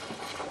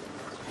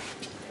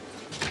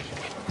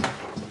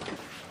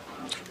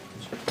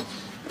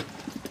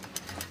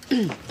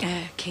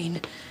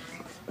 Cain,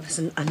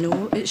 listen, I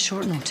know it's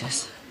short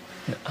notice.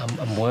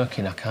 I'm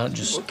working, I can't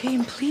just... Well,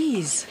 Cain,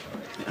 please.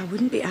 I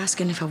wouldn't be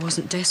asking if I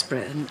wasn't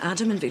desperate, and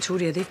Adam and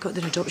Victoria, they've got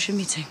their adoption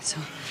meeting, so...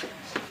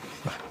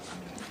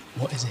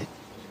 What is it?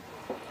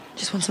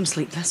 Just want some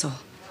sleep, that's all.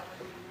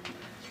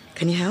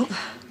 Can you help?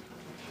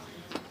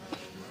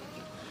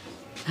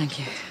 Thank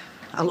you.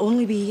 I'll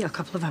only be a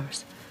couple of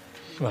hours.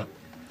 Right,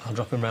 I'll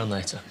drop him round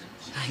later.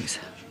 Thanks.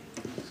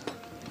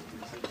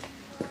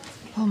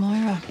 Poor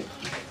Moira.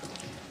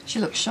 She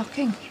looks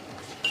shocking.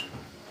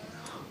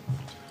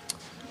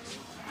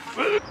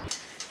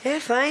 Yeah,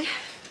 fine.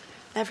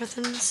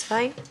 Everything's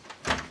fine.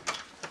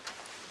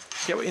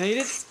 Get what you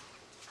needed?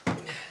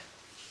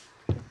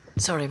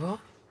 Sorry, what?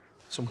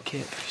 Some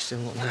kip. You still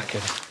look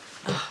knackered.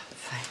 Oh,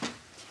 fine.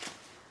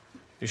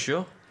 You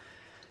sure?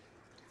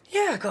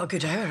 Yeah, I got a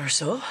good hour or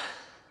so.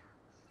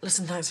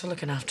 Listen, thanks for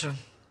looking after him.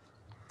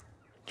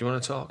 Do you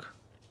want to talk?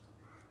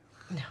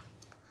 No.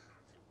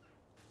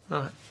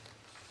 All right.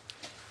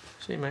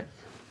 See you, mate.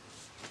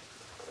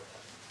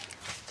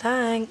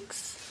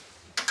 Thanks.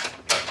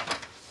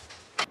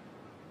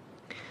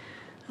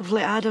 I've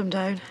let Adam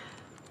down.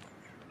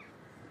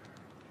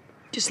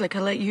 Just like I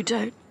let you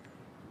down.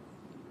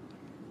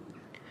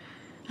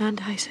 And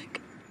Isaac.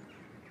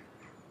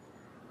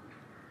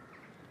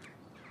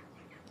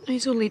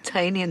 He's only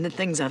tiny in the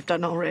things I've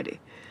done already.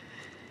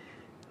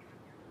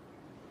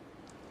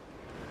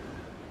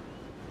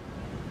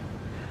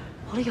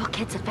 All of your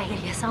kids are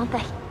failures, aren't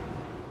they?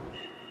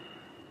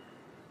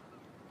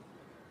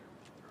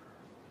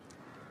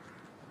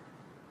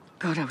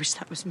 God, I wish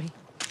that was me.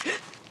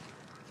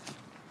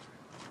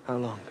 How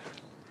long?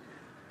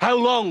 How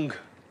long?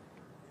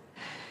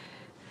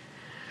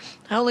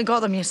 I only got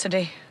them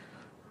yesterday.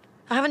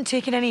 I haven't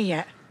taken any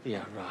yet.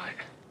 Yeah, right.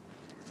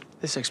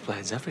 This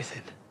explains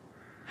everything.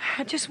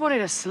 I just wanted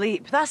to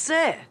sleep, that's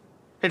it.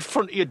 In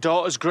front of your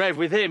daughter's grave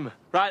with him,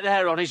 right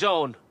there on his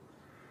own.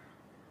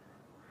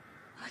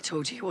 I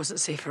told you it wasn't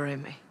safe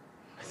around me.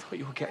 I thought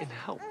you were getting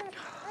help.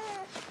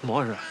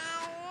 Moira.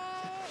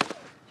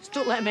 Just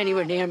don't let him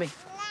anywhere near me.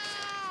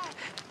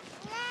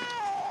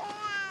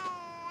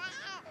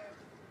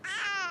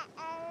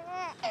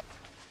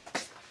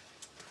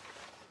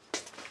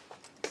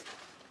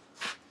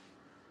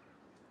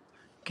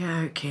 Get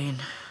out, Cain.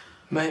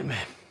 Make me.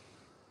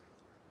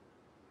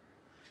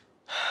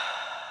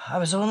 I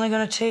was only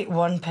going to take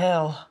one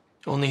pill.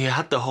 Only you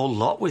had the whole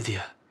lot with you.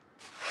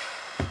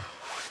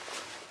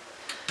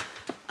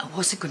 I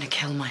wasn't going to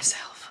kill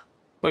myself.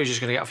 Well, you're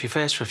just going to get off your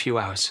face for a few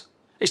hours.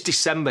 It's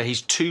December,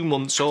 he's 2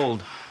 months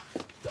old.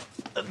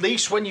 At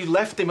least when you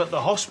left him at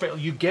the hospital,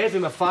 you gave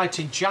him a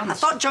fighting chance. I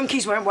thought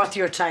junkies weren't worth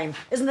your time.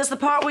 Isn't this the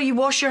part where you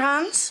wash your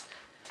hands?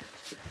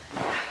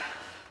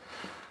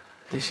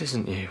 This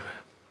isn't you.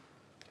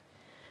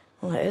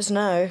 Well, it is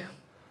now.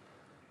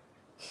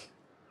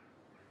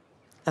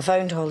 I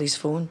found Holly's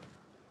phone.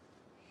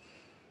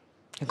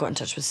 I got in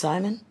touch with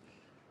Simon,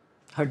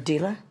 her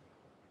dealer.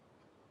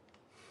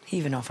 He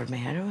even offered me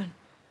heroin.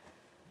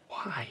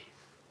 Why?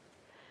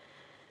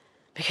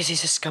 Because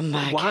he's a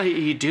scumbag. Why are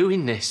you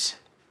doing this?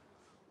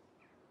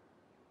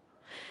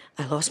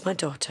 I lost my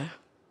daughter.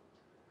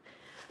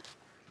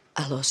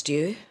 I lost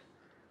you.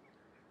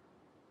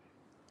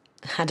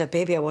 I had a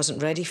baby I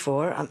wasn't ready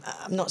for. I'm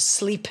not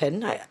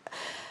sleeping. I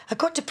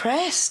got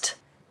depressed.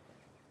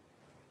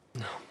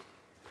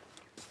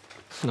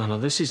 No,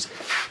 this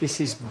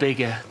is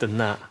bigger than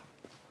that.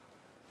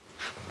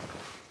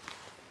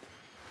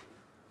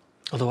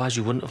 Otherwise,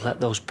 you wouldn't have let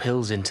those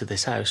pills into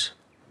this house.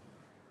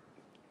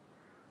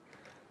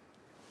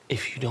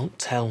 If you don't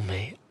tell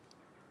me,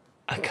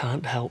 I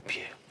can't help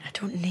you. I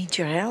don't need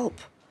your help.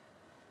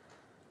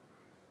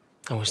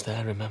 I was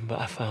there, remember?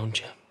 I found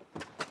you.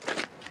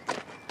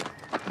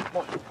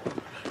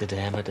 The day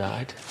Emma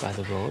died by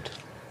the road.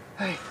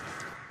 Hey.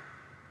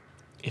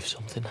 If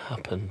something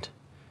happened,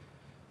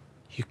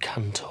 you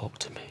can talk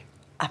to me.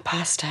 I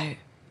passed out.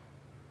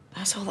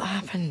 That's all that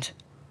happened.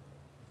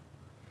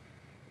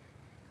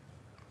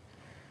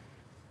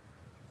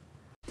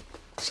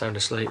 Sound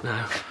asleep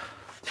now.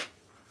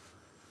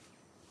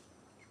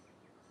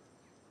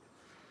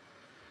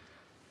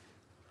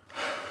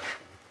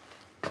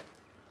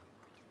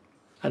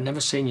 I'd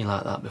never seen you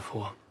like that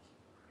before.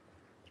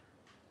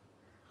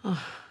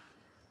 Oh,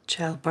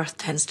 childbirth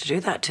tends to do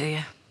that to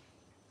you.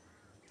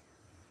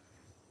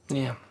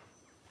 Yeah.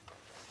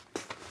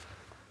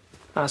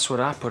 That's what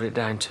I put it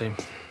down to.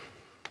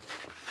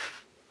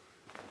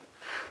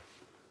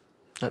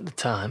 At the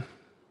time.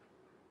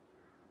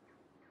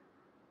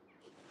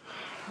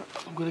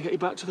 I'm going to get you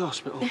back to the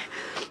hospital. And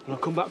I'll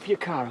come back for your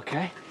car,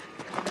 OK?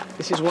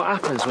 This is what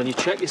happens when you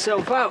check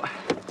yourself out.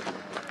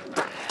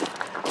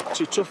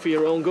 Too tough for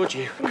your own good,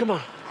 you. Come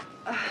on.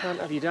 Can't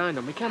have you dying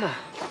on me, can I?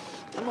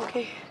 I'm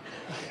OK.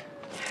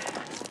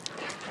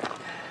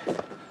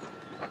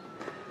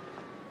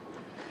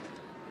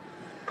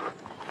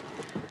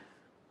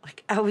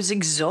 Like, I was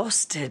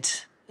exhausted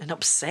and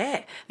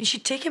upset. I mean,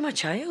 she'd taken my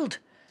child.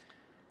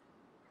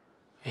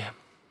 Yeah.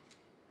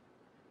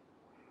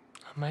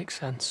 That makes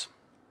sense.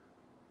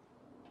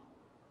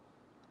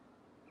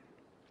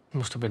 It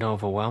must have been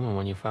overwhelming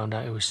when you found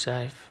out he was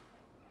safe.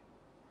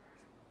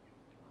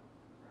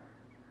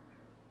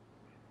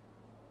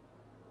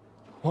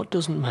 What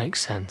doesn't make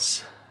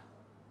sense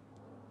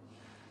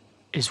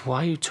is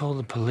why you told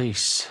the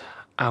police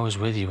I was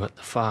with you at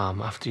the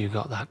farm after you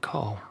got that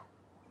call.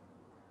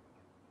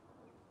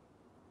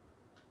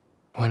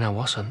 When I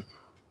wasn't.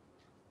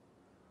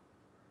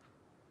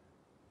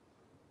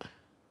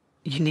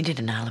 You needed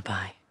an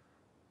alibi.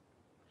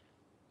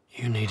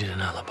 You needed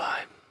an alibi.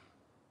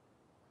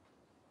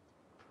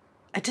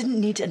 I didn't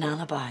need an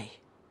alibi.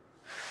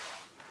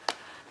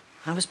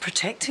 I was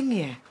protecting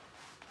you.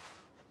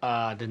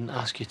 I didn't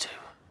ask you to.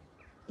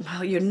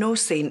 Well, you're no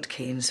saint,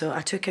 Cain, so I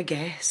took a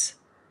guess.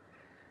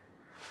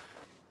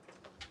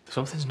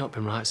 Something's not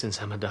been right since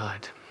Emma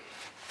died.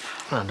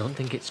 I don't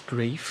think it's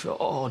grief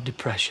or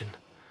depression.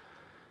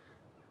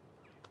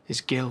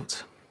 It's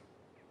guilt.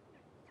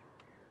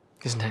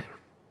 Isn't it?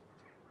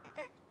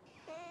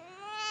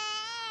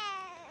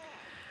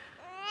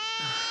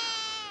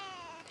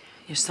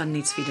 Your son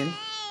needs feeding.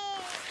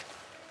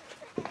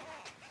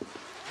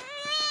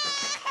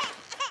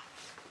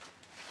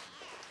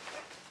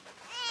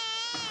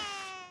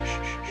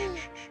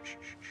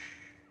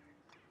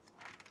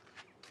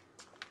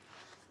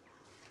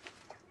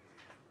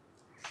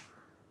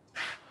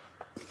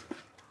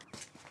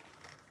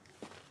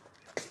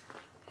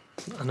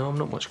 I know I'm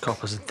not much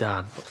cop as a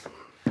dad, but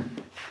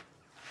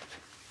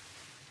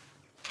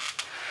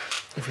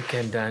if it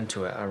came down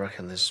to it, I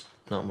reckon there's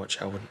not much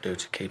I wouldn't do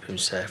to keep him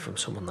safe from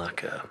someone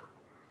like her.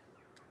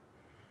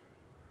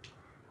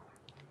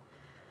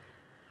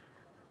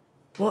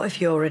 What if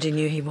you already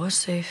knew he was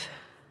safe?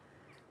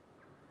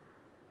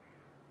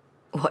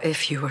 What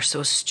if you were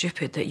so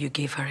stupid that you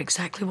gave her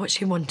exactly what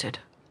she wanted?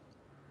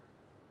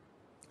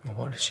 Well,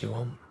 what does she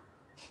want?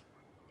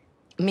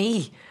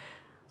 Me.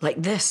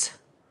 Like this.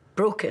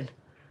 Broken.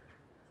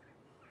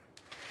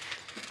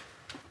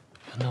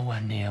 You're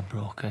nowhere near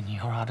broken.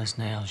 You're hard as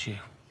nails, you.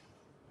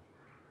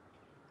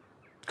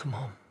 Come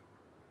on.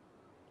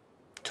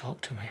 Talk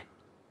to me.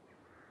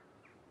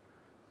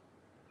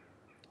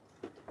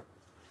 I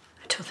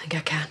don't think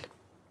I can.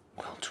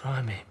 Well,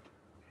 try me.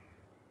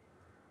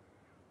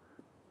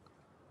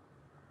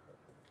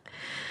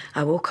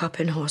 I woke up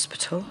in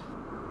hospital.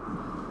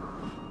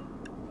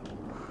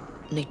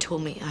 And they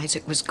told me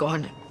Isaac was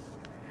gone.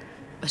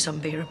 It was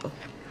unbearable.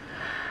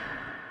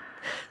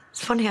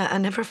 It's funny, I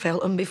never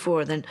felt him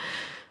before. Then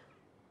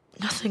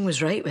nothing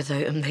was right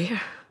without him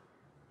there.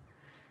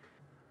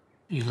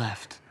 You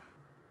left.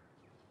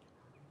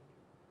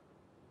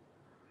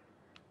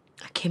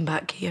 I came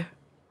back here.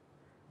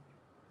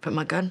 For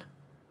my gun.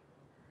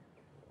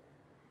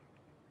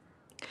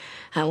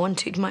 I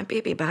wanted my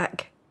baby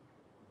back.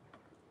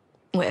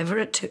 Whatever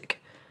it took.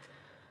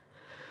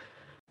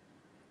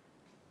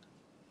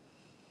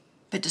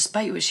 But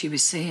despite what she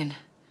was saying,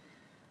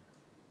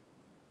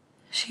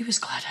 she was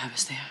glad I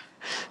was there.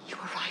 You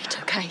were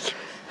right, OK?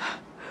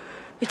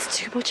 It's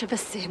too much of a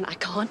sin. I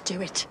can't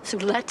do it. So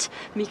let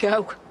me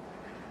go.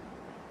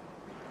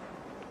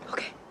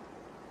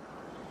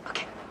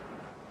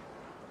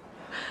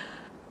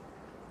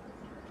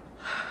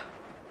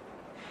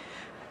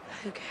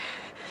 Okay.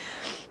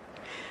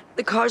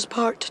 The car's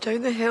parked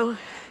down the hill.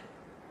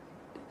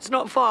 It's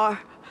not far.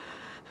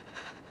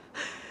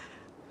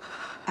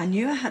 I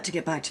knew I had to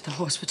get back to the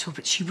hospital,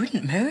 but she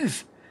wouldn't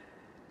move.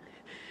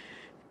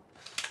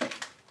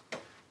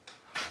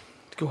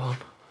 Go on.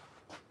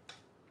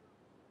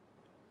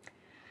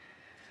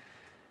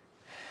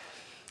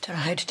 Don't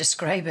know how to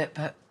describe it,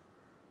 but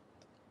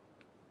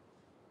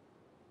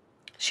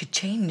she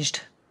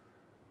changed.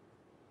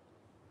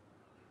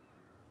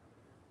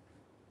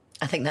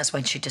 I think that's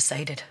when she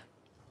decided.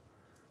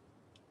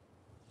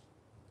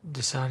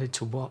 Decided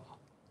to what?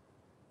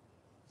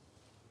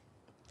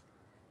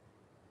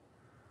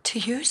 To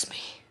use me.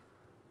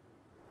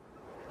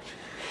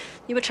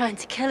 You were trying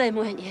to kill him,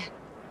 weren't you?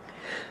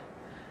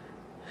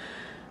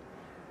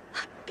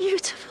 That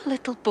beautiful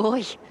little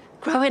boy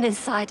growing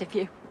inside of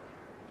you.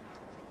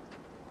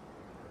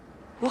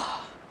 What?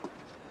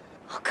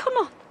 Oh, come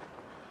on.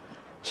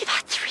 You've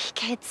had 3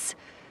 kids.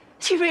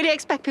 Do you really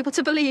expect people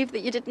to believe that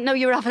you didn't know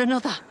you were having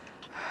another?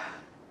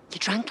 You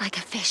drank like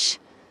a fish,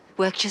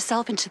 worked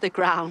yourself into the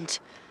ground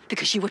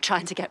because you were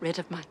trying to get rid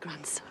of my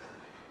grandson.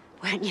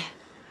 Weren't you?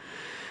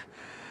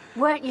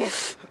 Weren't you?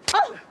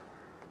 Oh!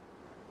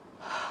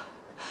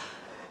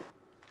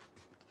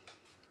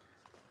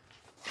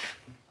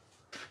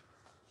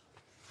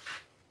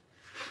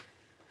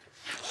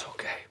 It's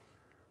okay.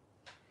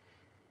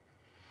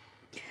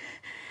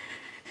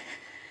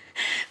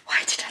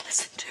 Why did I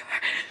listen to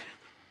her?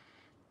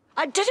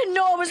 I didn't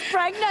know I was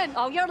pregnant.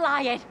 Oh, you're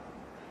lying.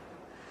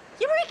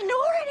 You were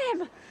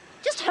ignoring him,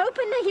 just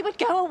hoping that he would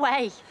go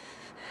away.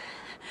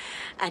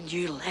 And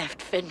you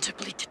left Finn to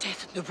bleed to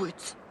death in the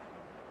woods.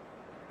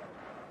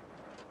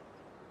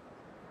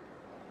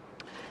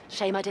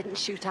 Shame I didn't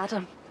shoot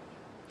Adam.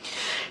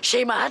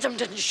 Shame Adam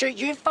didn't shoot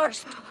you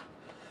first.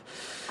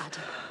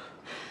 Adam,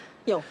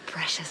 your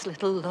precious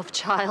little love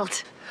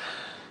child.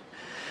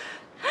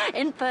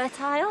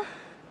 Infertile,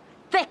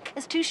 thick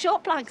as 2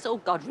 short planks. Oh,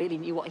 God really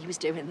knew what he was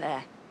doing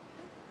there.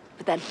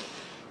 But then,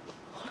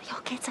 all of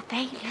your kids are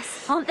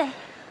failures, aren't they?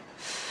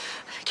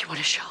 I think you want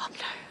to shut up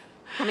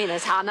now. I mean,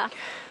 there's Hannah.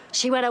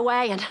 She went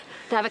away and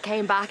never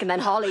came back, and then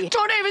Holly.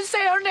 Don't even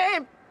say her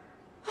name!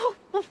 Oh,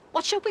 well,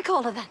 what should we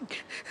call her then?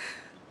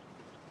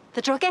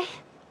 The druggie?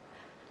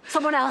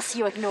 Someone else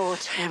you ignored.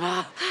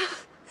 Emma.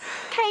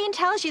 Cain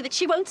tells you that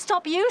she won't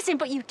stop using,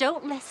 but you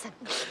don't listen.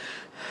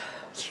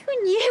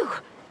 You knew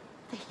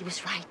that he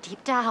was right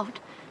deep down.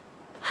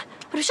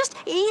 But it was just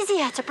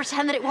easier to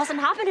pretend that it wasn't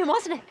happening,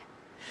 wasn't it?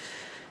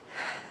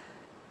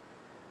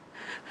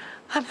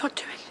 I'm not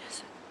doing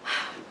this.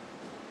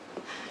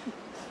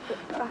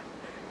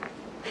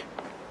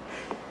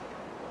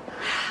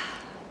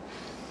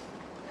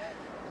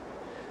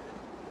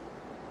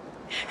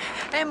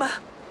 Emma,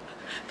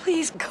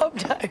 please calm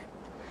down.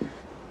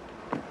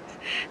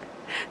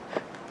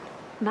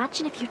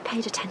 Imagine if you'd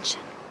paid attention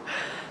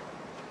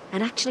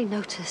and actually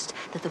noticed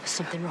that there was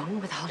something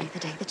wrong with Holly the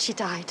day that she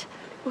died.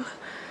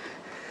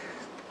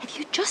 If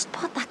you just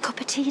put that cup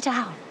of tea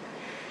down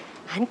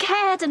and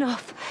cared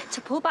enough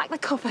to pull back the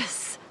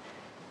covers,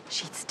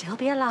 she'd still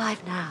be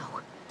alive now,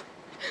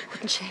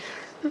 wouldn't she?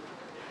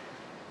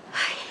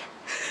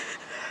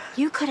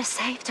 You could have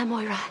saved her,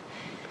 Moira,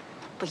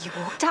 but you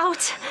walked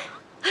out,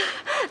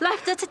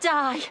 left her to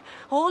die,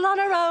 all on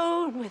her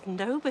own, with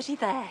nobody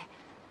there.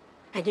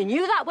 And you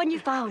knew that when you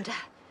found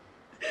her,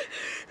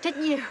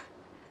 didn't you?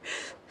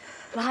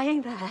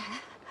 Lying there,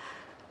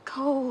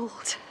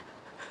 cold.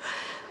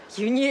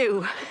 You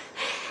knew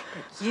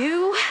that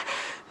you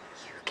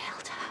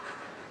killed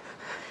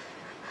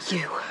her.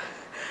 You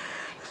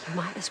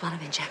might as well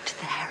have injected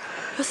the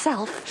heroin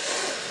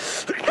yourself.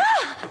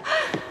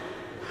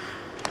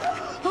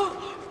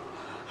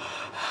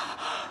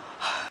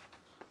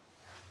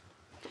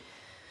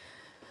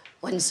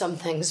 When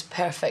something's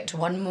perfect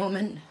one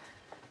moment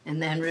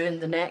and then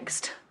ruined the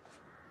next.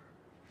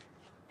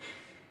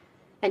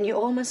 And you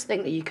almost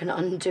think that you can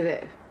undo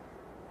it.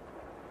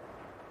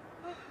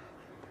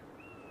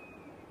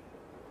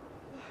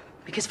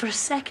 Because for a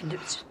second it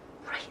was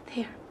right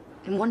there,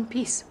 in one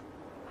piece.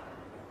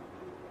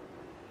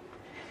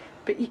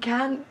 But you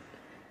can't.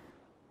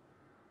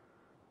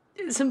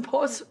 It's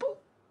impossible.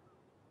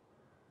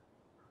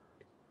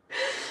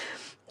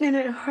 And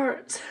it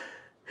hurts.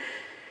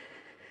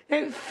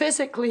 It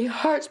physically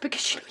hurts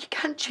because you know you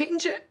can't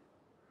change it.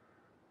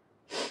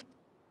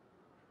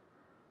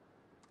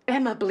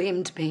 Emma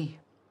blamed me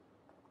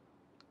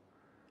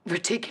for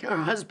taking her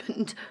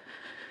husband,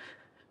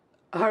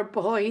 our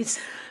boys,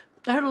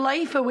 our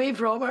life away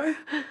from her.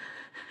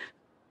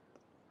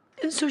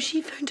 And so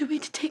she found a way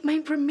to take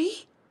mine from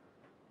me.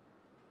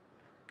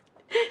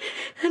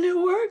 And it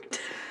worked.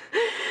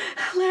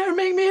 I let her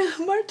make me a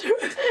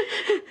murderer.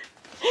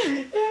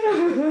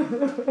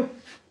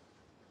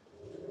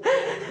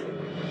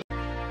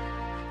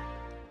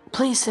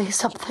 Please say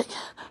something.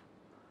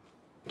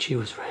 She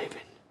was raving.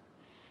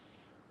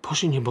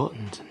 Pushing your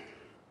buttons.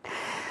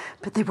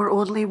 But they were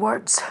only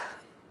words.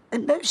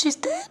 And now she's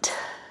dead.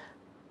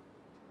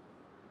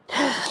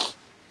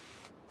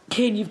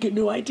 Cain, you've got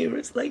no idea what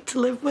it's like to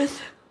live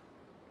with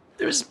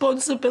the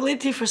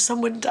responsibility for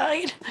someone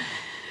dying.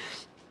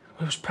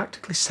 It was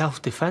practically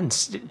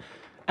self-defence.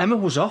 Emma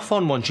was off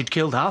on one. She'd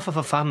killed half of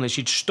her family.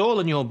 She'd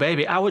stolen your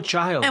baby, our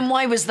child. And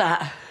why was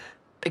that?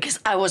 Because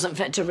I wasn't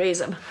fit to raise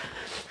him.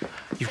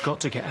 You've got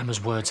to get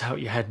Emma's words out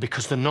your head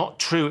because they're not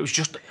true. It was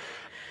just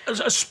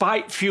a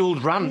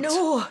spite-fueled rant.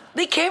 No,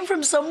 they came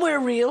from somewhere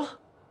real.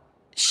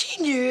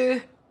 She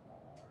knew.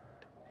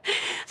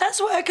 That's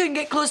why I couldn't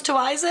get close to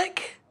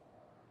Isaac.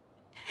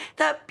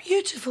 That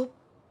beautiful,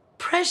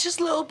 precious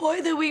little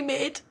boy that we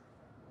made.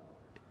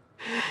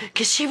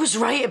 Because she was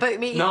right about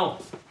me. No.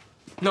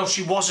 No,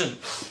 she wasn't.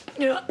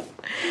 No.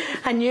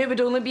 I knew it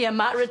would only be a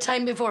matter of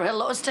time before I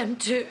lost him,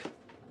 too.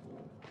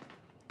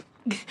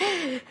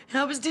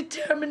 I was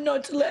determined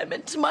not to let him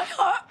into my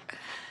heart.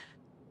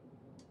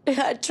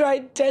 I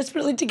tried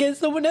desperately to get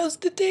someone else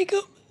to take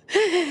him,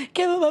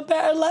 give him a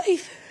better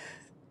life,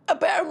 a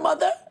better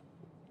mother.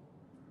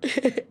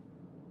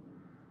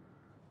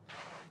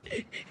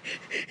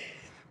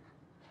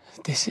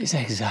 This is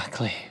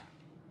exactly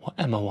what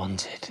Emma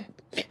wanted.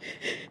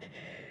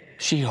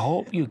 She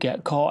hoped you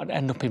get caught and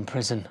end up in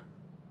prison.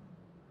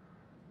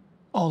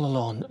 All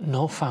alone,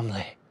 no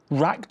family,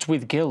 racked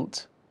with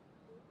guilt.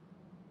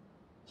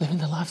 Living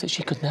the life that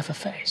she could never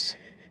face.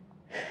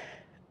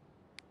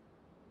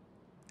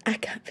 I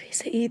can't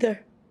face it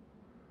either.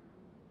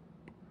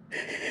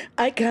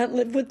 I can't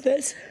live with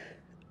this.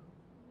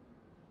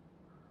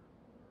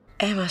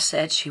 Emma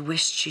said she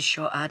wished she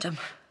shot Adam.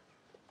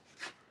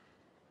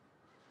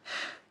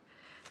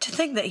 To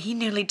think that he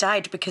nearly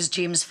died because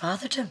James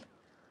fathered him.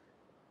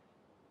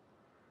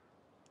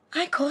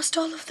 I caused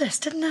all of this,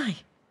 didn't I?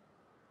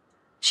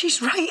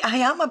 She's right, I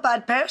am a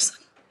bad person.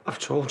 I've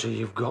told you,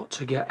 you've got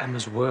to get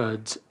Emma's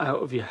words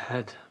out of your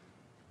head.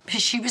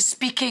 She was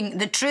speaking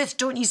the truth,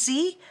 don't you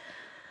see?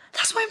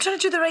 That's why I'm trying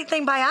to do the right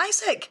thing by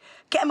Isaac.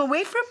 Get him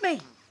away from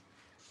me.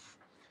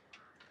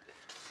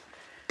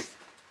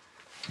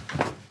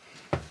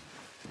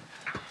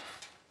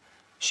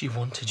 She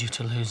wanted you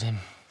to lose him.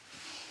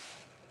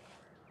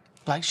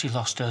 Like she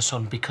lost her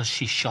son because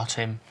she shot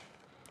him.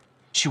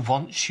 She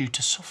wants you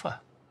to suffer.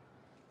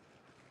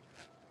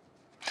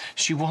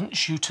 She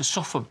wants you to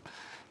suffer.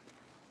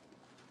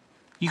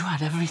 You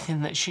had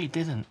everything that she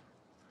didn't.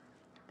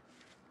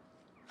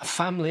 A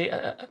family,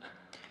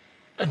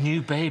 a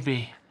new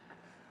baby.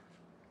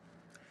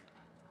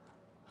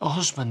 A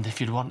husband if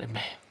you'd wanted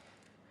me.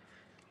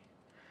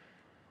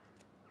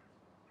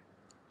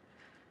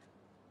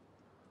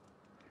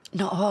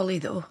 Not Holly,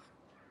 though.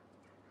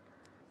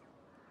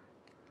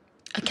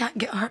 I can't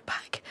get her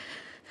back.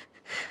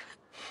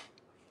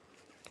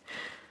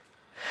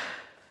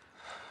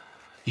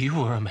 You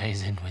were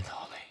amazing with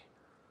Holly.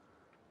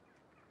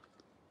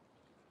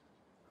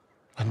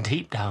 And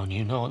deep down,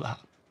 you know that.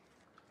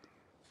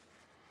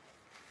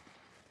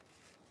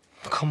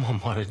 Come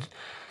on, Moira.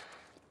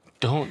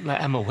 Don't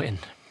let Emma win.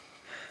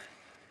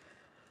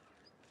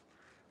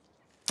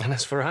 And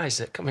as for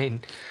Isaac, I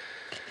mean...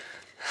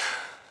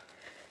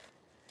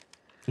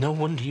 No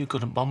wonder you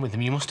couldn't bond with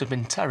him. You must have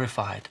been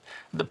terrified.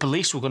 The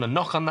police were going to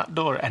knock on that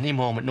door at any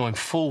moment, knowing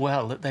full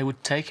well that they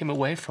would take him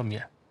away from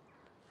you.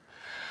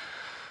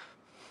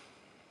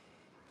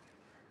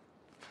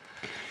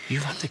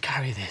 You've had to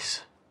carry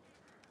this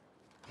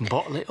and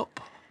bottle it up.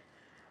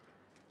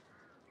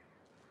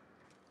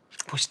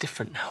 But it's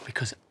different now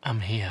because I'm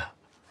here,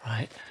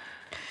 right?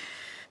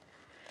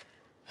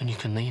 And you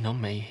can lean on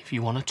me. If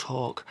you want to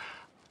talk,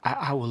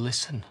 I will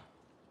listen.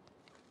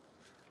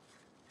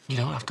 You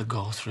don't have to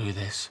go through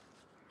this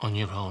on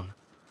your own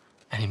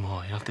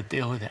anymore. You don't have to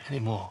deal with it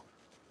anymore.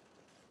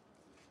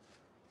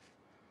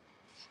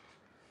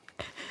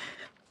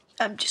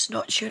 I'm just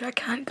not sure I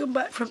can come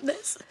back from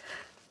this.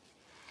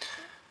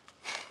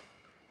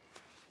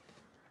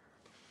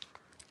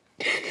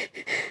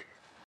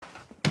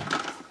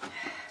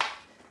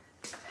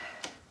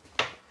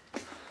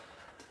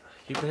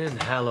 You've been in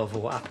hell over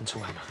what happened to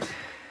Emma.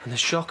 And the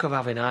shock of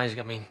having Isaac,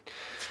 I mean,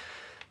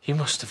 you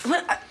must have...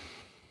 Well,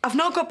 I've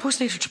not got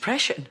postnatal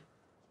depression.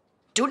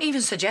 Don't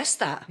even suggest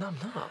that. No, I'm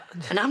not.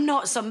 And I'm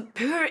not some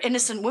poor,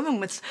 innocent woman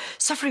with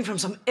suffering from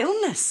some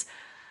illness.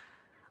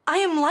 I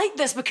am like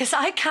this because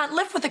I can't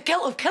live with the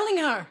guilt of killing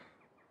her.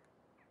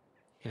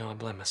 You know, I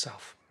blame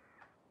myself.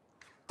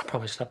 I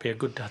promised I'd be a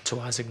good dad to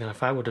Isaac now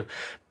if I would have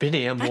been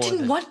here more I didn't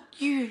than... want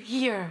you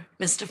here,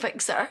 Mr.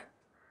 Fixer.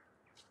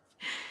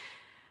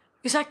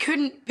 Because I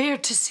couldn't bear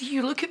to see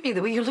you look at me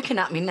the way you're looking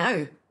at me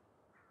now.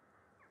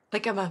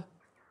 Like I'm a...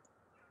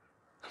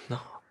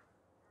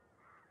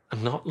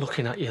 I'm not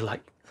looking at you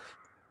like...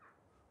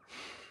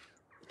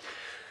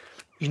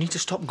 You need to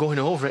stop going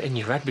over it in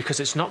your head because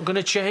it's not going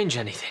to change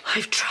anything.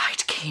 I've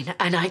tried, Cain,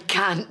 and I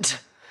can't.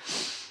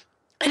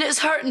 And it's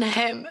hurting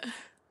him.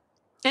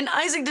 And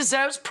Isaac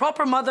deserves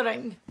proper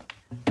mothering.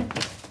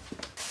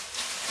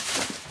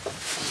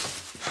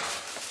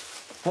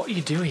 What are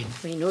you doing?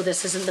 Well, you know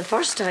this isn't the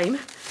first time.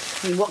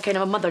 I mean, what kind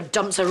of a mother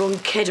dumps her own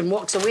kid and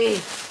walks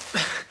away?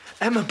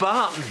 Emma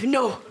Barton.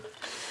 No.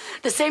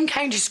 The same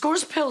kind who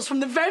scores pills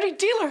from the very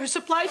dealer who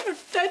supplied her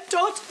dead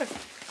daughter.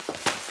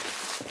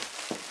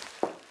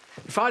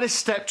 If I'd have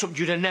stepped up,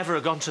 you'd have never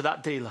have gone to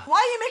that dealer. Why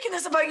are you making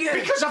this about you?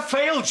 Because I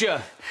failed you.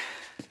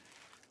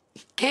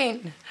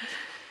 Cain,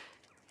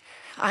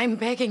 I'm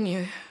begging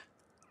you.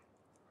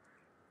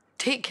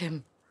 Take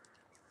him.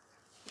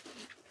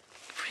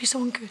 For his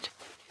own good.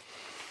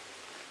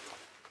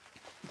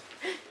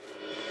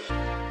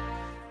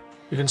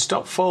 You can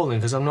stop falling,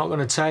 because I'm not going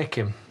to take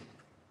him.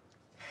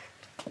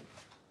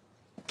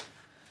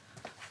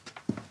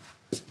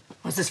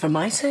 Was this for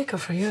my sake or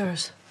for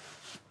yours?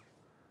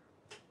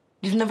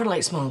 You've never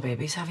liked small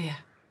babies, have you?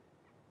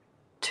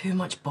 Too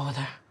much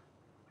bother.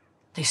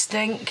 They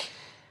stink,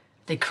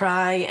 they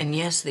cry, and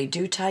yes, they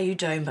do tie you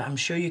down, but I'm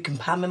sure you can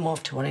palm them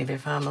off to one of your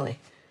family.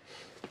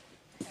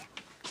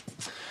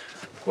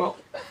 Well,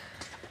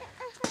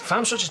 if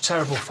I'm such a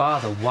terrible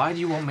father, why do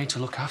you want me to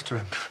look after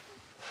him?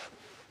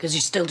 Because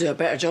you still do a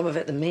better job of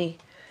it than me.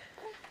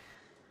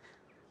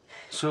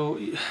 So,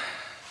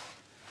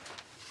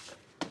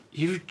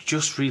 you've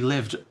just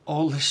relived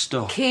all this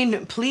stuff.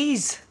 Cain,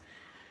 please.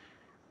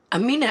 I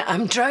mean it,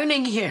 I'm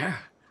drowning here.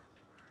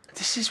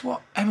 This is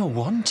what Emma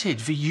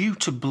wanted, for you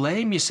to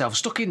blame yourself,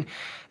 stuck in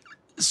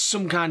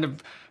some kind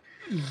of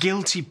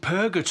guilty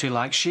purgatory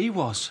like she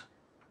was.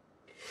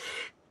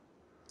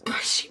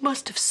 But she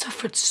must have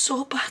suffered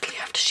so badly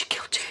after she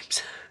killed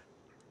James.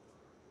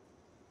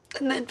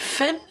 And then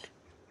Finn.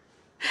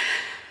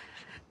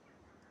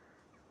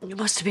 It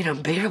must have been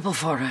unbearable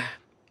for her.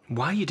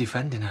 Why are you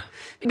defending her?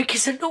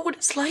 Because I know what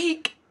it's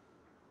like.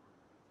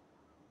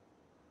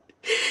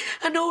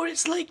 I know what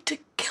it's like to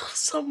kill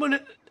someone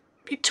and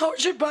be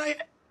tortured by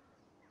it.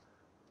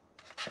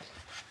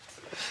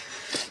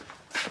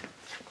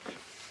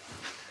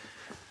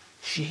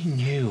 She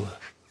knew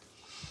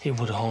it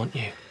would haunt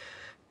you.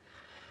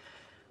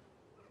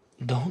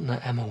 Don't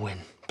let Emma win,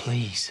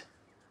 please.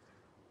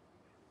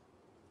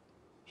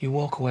 You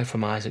walk away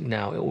from Isaac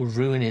now, it will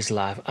ruin his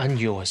life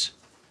and yours.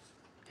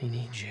 He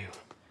needs you.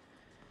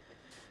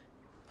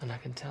 And I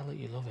can tell that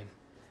you love him.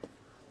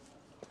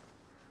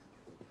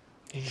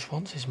 He just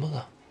wants his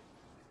mother.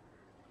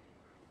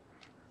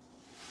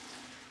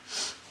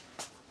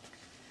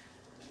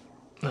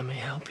 Let me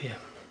help you.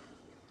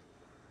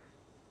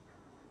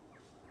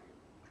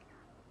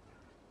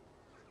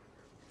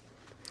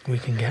 We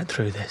can get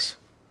through this.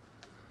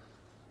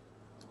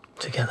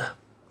 Together.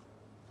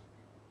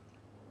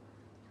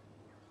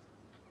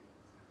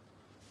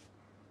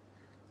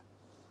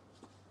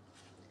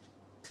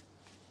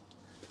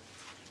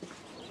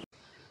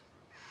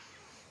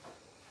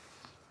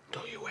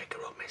 Don't you wake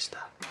her up, mister.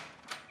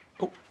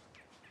 Oh.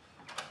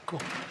 Come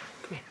on.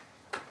 Come here.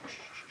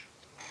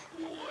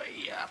 Oh,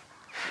 yeah.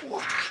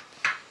 Wah.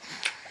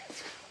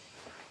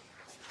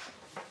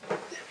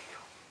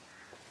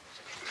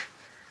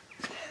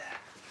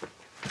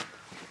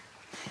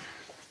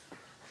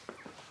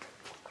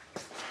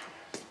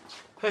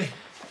 Hey.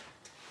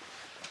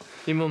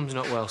 Your mum's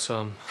not well, so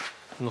I'm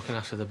looking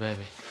after the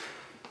baby.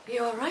 Are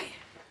you all right?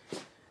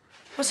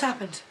 What's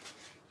happened?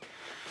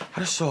 I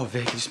just saw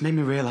Vic. It just made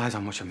me realise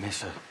how much I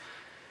miss her.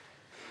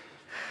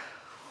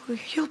 Well,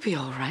 you'll be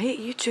all right.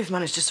 You two have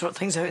managed to sort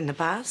things out in the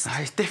past.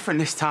 It's different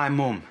this time,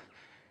 Mum.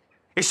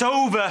 It's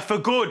over for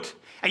good.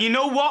 And you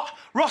know what?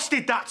 Ross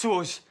did that to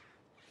us.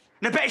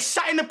 And I bet he's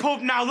sat in the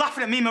pub now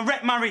laughing at me and my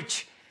wrecked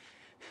marriage.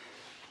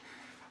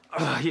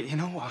 You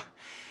know what?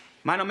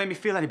 Might not make me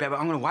feel any better, but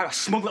I'm going to wipe a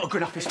smug little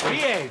grin off his face.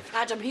 Behave!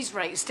 Adam, he's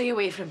right. Stay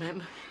away from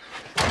him.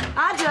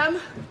 Adam!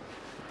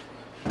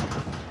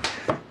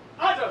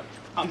 Adam!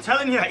 I'm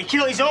telling you, he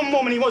killed his own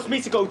mum and he wants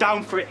me to go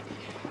down for it.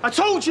 I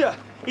told you!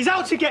 He's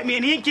out to get me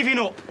and he ain't giving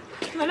up.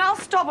 Then I'll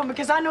stop him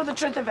because I know the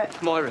truth of it.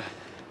 Moira.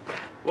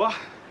 What?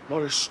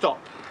 Moira,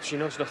 stop. She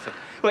knows nothing.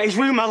 Well, he's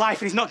ruined my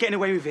life and he's not getting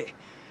away with it.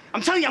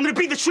 I'm telling you, I'm going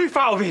to beat the truth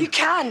out of him. You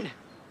can,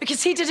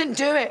 because he didn't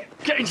do it.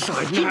 Get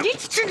inside He now.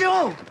 needs to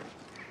know.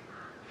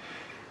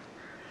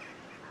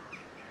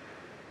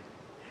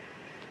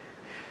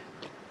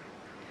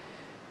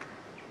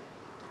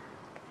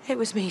 It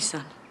was me,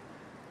 son.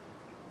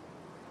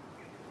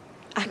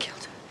 I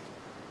killed her.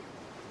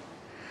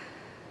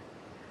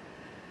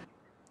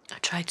 I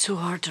tried so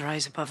hard to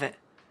rise above it.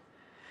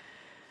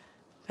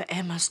 But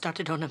Emma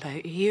started on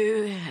about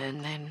you,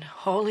 and then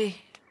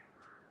Holly.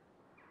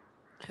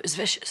 It was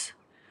vicious.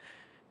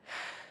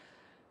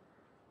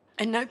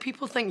 And now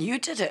people think you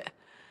did it.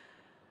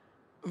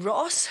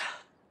 Ross?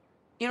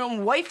 Your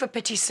own wife, for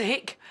pity's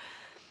sake.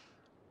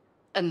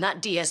 And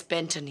that DS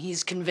Benton,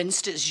 he's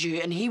convinced it's you,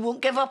 and he won't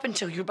give up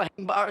until you're behind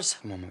bars.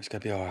 Mum, it's going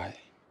to be all right.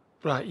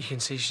 Right, you can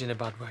see she's in a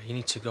bad way. You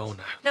need to go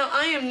now. Now,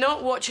 I am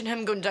not watching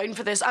him going down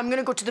for this. I'm going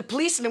to go to the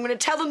police and I'm going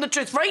to tell them the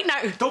truth right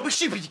now. Don't be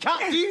stupid. You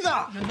can't do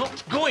that. You're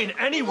not going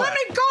anywhere. Let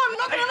me go. I'm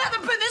not going to let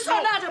them put this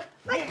on Adam.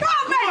 Let go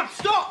of me. Come on,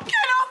 stop. Get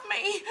off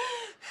me.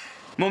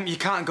 Mum, you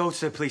can't go to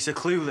the police. They're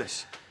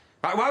clueless.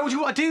 Right, why would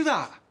you want to do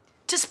that?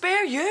 To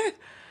spare you.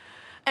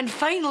 And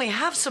finally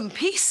have some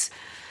peace.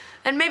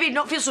 And maybe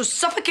not feel so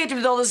suffocated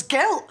with all this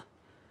guilt.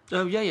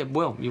 Oh, yeah, you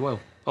will.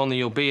 Only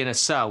you'll be in a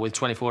cell with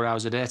 24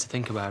 hours a day to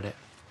think about it.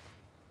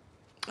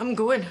 I'm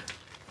going.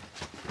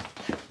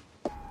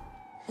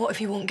 What if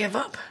he won't give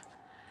up?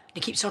 He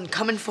keeps on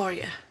coming for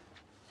you.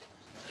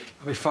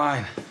 I'll be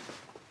fine.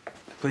 The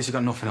police have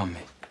got nothing on me.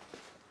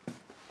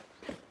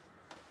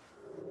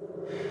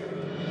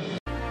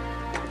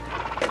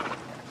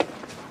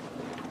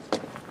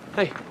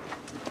 Hey.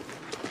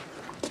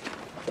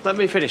 Let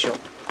me finish up.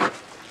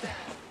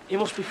 You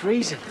must be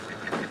freezing.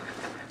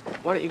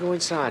 Why don't you go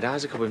inside?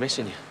 Isaac will be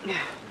missing you. Yeah.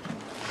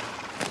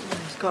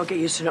 He's got to get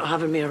used to not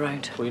having me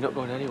around. Well, you're not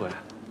going anywhere.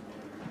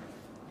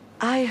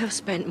 I have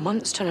spent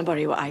months trying to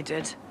bury what I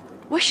did,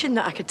 wishing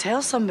that I could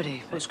tell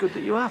somebody. Well, it's good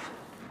that you have,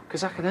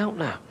 because I can help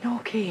now. No,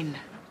 Cain.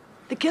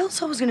 The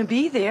guilt's always going to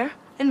be there,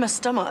 in my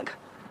stomach.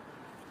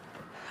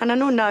 And I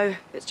know now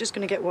it's just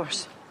going to get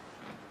worse.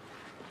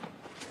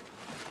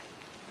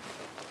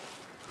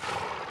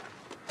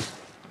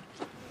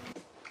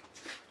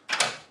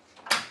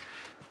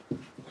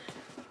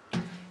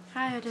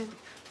 Hi, Adam.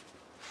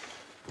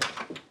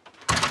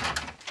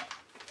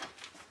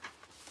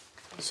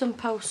 Some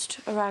post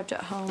arrived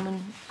at home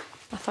and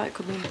I thought it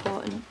could be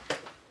important.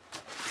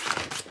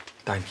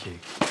 Thank you.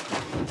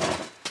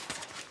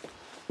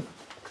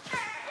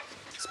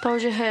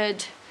 Suppose you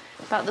heard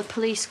about the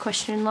police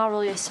questioning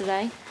Laurel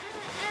yesterday.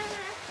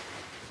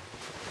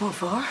 What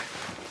for?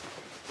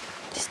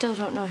 They still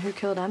don't know who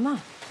killed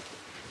Emma.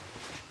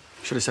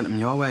 Should have sent them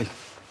your way.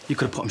 You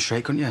could have put them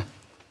straight, couldn't you?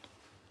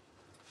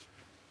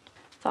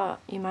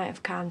 Thought you might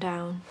have calmed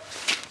down.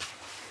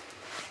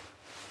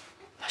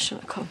 I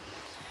shouldn't have come.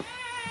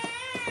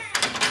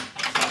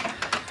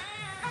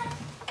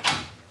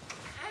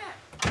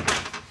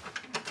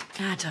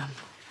 Adam,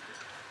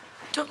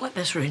 don't let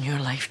this ruin your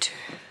life too.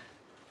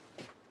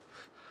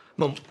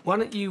 Mum, why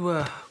don't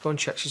you go and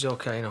check she's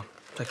OK, you know,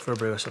 take her for a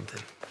brew or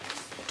something.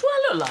 Do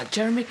I look like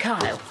Jeremy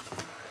Kyle?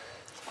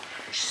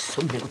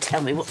 Somebody will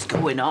tell me what's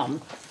going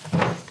on.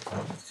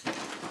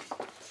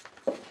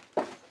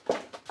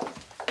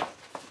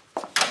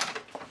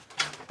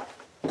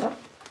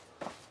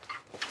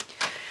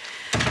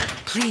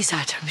 Please,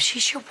 Adam,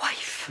 she's your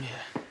wife.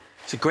 Yeah.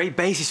 It's a great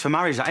basis for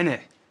marriage, that, isn't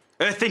it?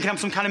 Her thinking I'm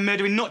some kind of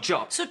murdering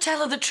nutjob. So tell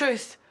her the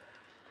truth.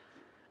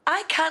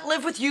 I can't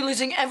live with you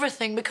losing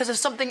everything because of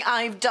something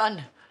I've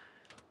done.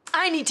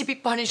 I need to be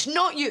punished,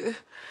 not you,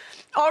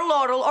 or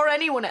Laurel, or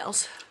anyone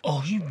else.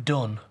 All you've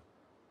done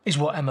is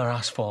what Emma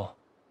asked for.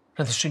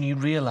 And the sooner you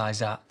realise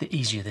that, the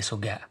easier this will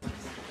get.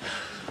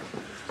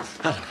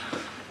 Adam,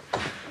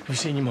 have you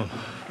seen your mum?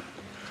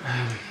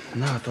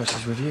 No, I thought she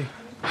was with you.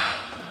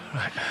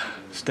 Right,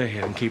 stay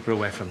here and keep her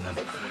away from them.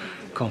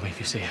 Call me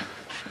if you see her.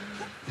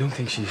 You don't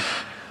think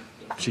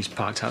She's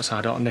parked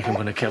outside Aunt Nick. I'm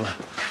going to kill her.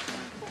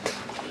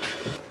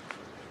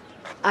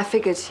 I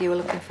figured you were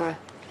looking for her.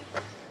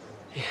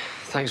 Yeah,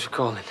 thanks for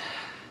calling.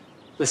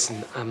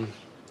 Listen, I'm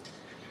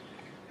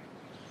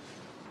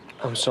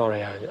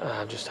sorry.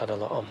 I just had a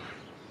lot on.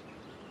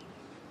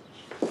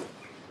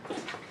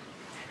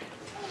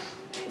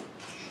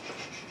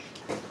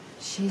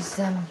 She's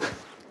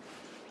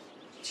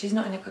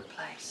not in a good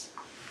place.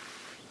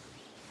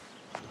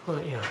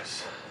 Well, you know,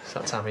 it's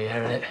that time of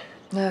year, isn't it?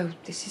 No,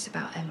 this is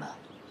about Emma.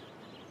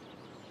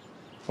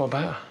 What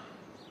about her?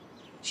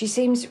 She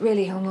seems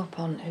really hung up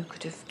on who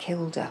could have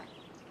killed her.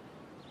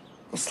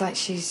 It's like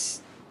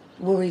she's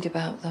worried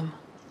about them.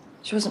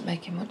 She wasn't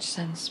making much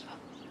sense, but...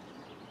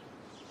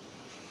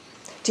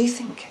 Do you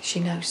think she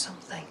knows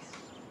something?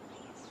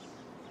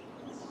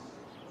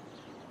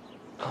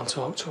 I'll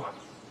talk to her.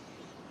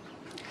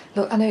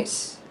 Look, I know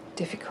it's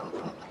difficult,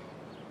 but...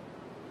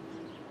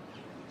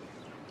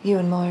 You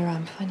and Moira,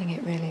 I'm finding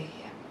it really...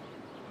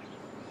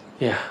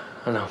 Yeah,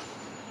 I know.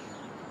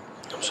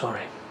 I'm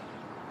sorry.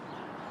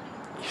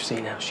 You've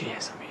seen how she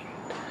is. I mean,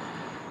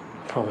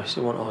 I promise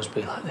it won't always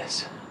be like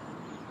this.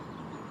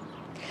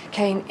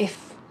 Cain,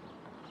 if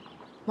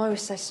Moira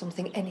says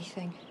something,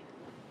 anything,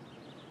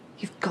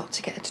 you've got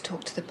to get her to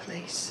talk to the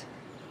police.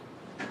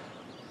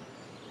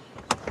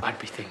 I'd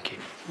be thinking.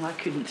 Well, I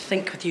couldn't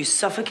think with you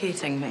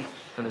suffocating me.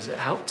 And has it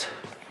helped?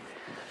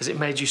 Has it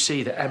made you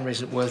see that Emma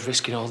isn't worth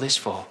risking all this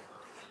for?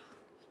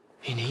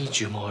 He needs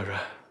you,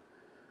 Moira.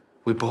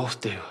 We both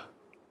do.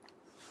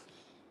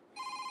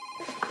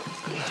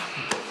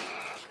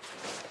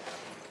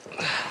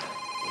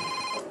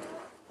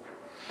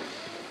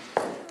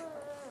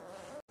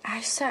 I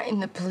sat in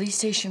the police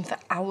station for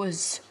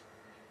hours.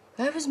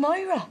 Where was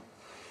Moira?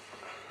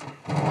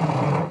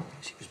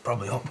 She was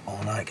probably up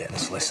all night getting a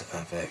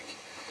solicitor, Vic.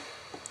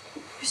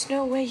 There's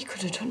no way you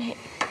could have done it.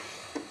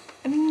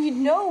 I mean, you'd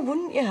know,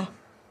 wouldn't you?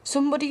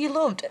 Somebody you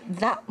loved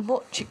that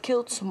much had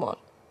killed someone.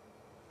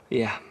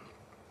 Yeah.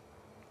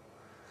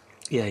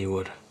 Yeah, you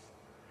would.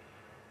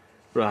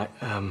 Right,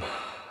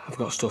 I've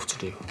got stuff to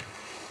do.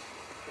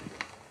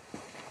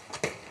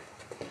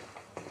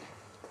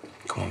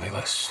 Come on, Vic,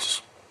 let's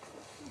just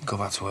go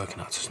back to work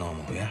and act as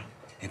normal, yeah?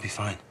 You'll be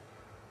fine.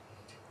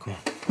 Come on.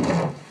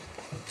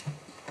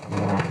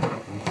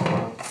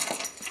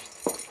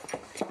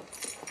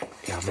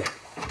 Yeah, Vic,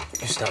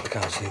 you start the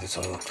car, just leave the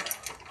toilet.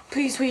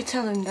 Please, will you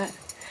tell him that?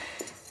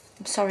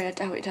 I'm sorry, I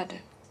doubted Adam.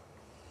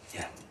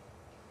 Yeah.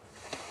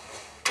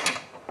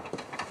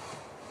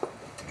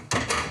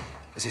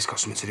 Has this got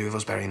something to do with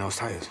us burying those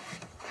tyres?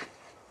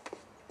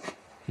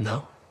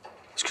 No.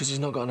 It's because he's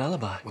not got an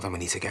alibi. Well, then we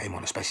need to get him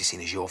on, especially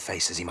seeing as your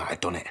face says he might have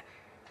done it.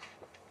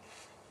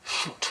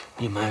 Shut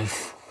your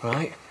mouth,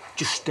 right?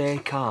 Just stay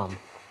calm.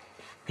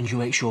 And you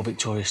make sure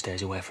Victoria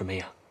stays away from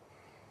here.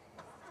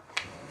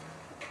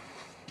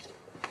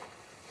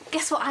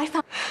 Guess what I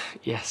found?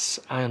 Yes,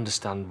 I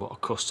understand what a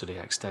custody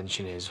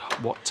extension is.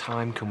 What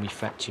time can we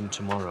fetch him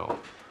tomorrow?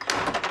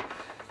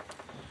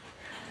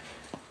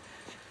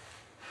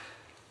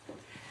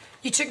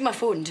 You took my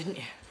phone, didn't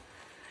you?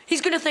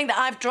 He's going to think that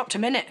I've dropped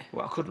him in it.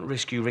 Well, I couldn't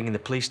risk you ringing the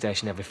police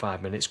station every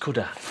 5 minutes, could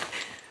I?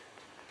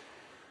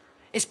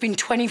 It's been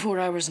 24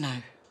 hours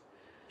now.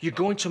 You're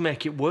going to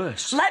make it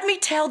worse. Let me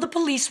tell the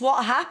police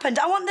what happened.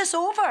 I want this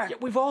over. Yeah,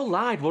 we've all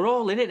lied. We're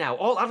all in it now.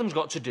 All Adam's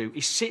got to do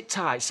is sit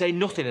tight, say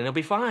nothing, and he'll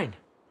be fine.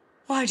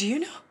 Why do you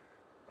know?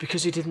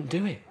 Because he didn't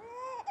do it.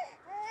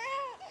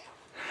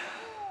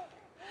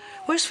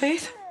 Where's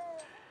Faith?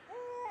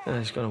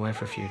 He's gone away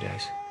for a few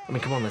days. I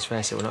mean, come on, let's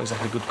face it, we're not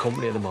exactly good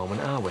company at the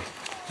moment, are we?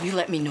 You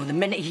let me know the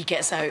minute he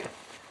gets out.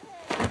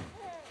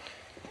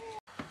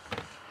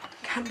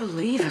 Can't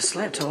believe I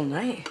slept all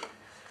night.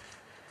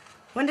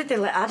 When did they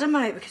let Adam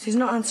out? Because he's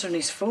not answering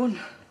his phone.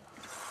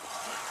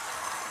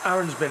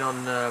 Aaron's been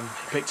on,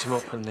 picked him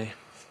up and they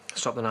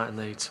stopped the night in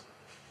Leeds.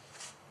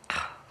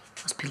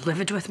 Must be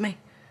livid with me.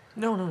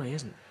 No, he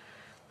isn't.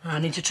 I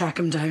need to track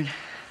him down.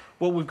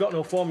 Well, we've got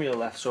no formula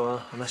left,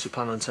 so unless you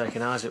plan on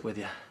taking Isaac with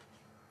you.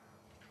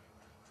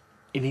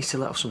 He needs to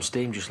let off some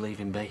steam, just leave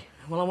him be.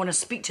 Well, I want to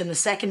speak to him the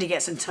second he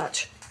gets in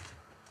touch.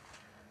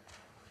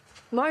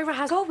 Moira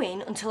has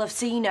going until I've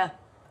seen her.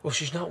 Well,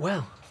 she's not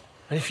well.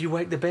 And if you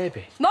wake the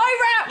baby...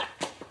 Moira!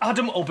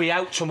 Adam will be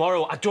out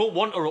tomorrow. I don't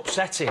want her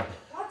upsetting.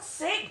 God's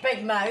sake,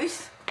 big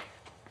mouth.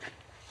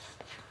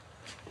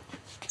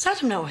 Is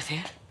Adam not with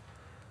you?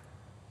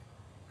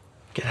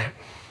 Get out.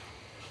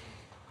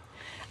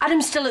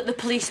 Adam's still at the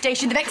police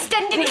station. They've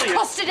extended his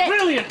custody.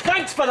 Brilliant!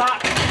 Thanks for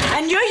that!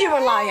 I knew you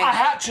were lying. I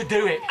had to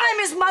do it. I'm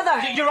his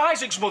mother. You're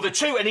Isaac's mother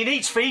too, and he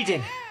needs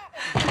feeding.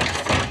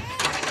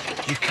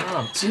 You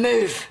can't.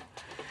 Move.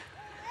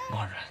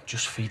 Moira,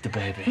 just feed the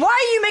baby. Why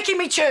are you making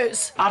me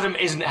choose? Adam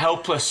isn't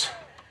helpless.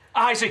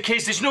 Isaac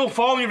is. There's no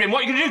formula in him. What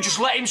are you going to do? Just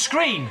let him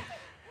scream?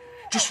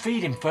 Just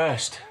feed him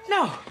first.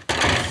 No.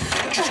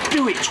 Just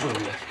do it, will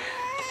you?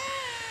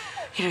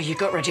 You know, you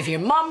got rid of your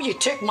mum, you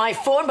took my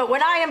phone, but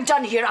when I am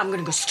done here, I'm going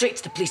to go straight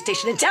to the police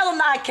station and tell them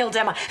that I killed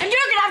Emma. And you're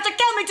going to have to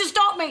kill me to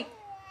stop me.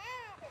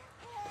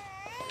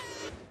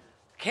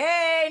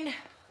 Cain!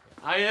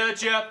 I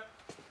heard you.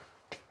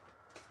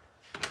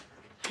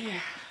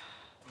 Here.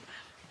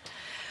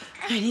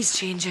 Mine he's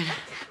changing.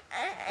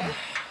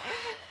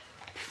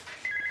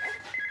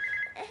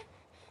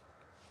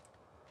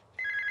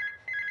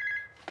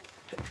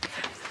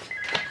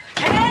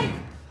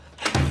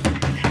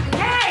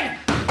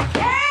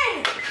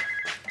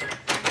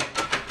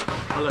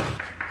 Hello.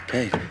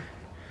 Cain.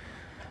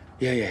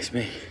 Yeah, it's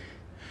me.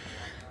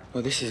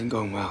 Well, this isn't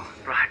going well.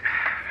 Right.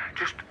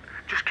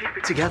 Just keep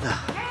it together.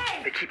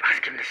 They keep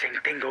asking the same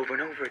thing over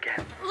and over again.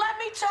 Let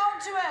me talk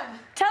to him.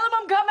 Tell him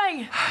I'm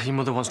coming. Your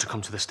mother wants to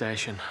come to the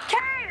station.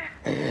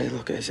 Hey,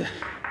 look, has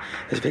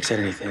Vic said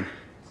anything?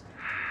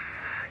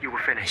 You were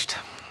finished.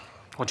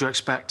 What do you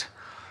expect?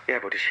 Yeah,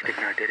 but does she think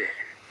I did it?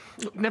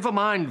 Look, never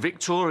mind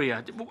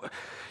Victoria.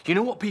 You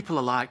know what people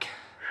are like.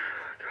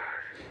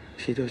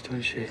 She does,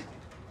 doesn't she?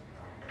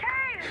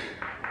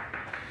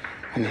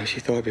 I mean, she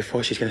thought it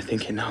before, she's gonna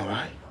think it now,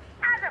 right?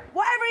 Adam,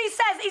 whatever he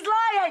says, he's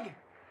lying.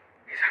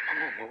 Is that my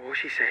mum? What was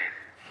she saying?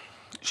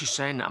 She's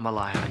saying that I'm a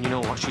liar, and you know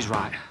what? She's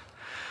right.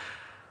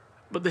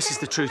 But this is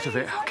the truth of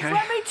it, okay?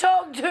 Let me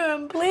talk to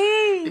him,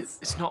 please.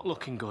 It's not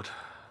looking good.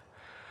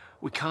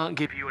 We can't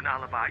give you an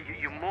alibi.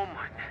 Your mum,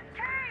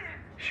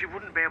 she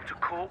wouldn't be able to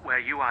cope where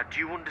you are. Do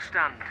you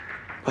understand?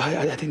 But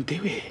I didn't do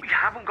it. You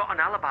haven't got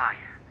an alibi.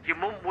 Your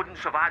mum wouldn't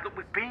survive. Look,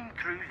 we've been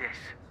through this.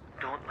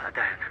 Don't let her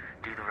down.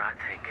 Do the right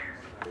thing.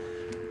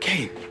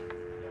 Cain!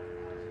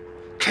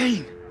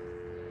 Cain!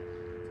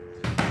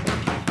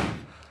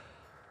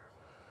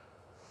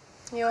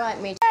 You all right,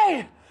 me?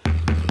 Cain!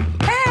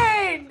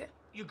 Cain!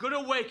 You're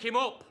gonna wake him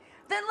up.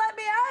 Then let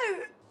me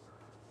out.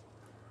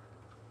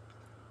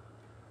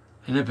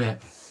 In a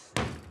bit.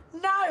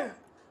 No,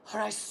 or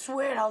I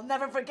swear I'll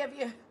never forgive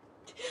you.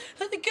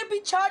 They could be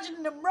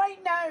charging him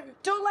right now.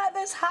 Don't let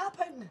this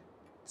happen.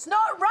 It's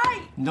not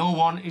right. No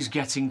one is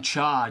getting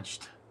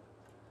charged.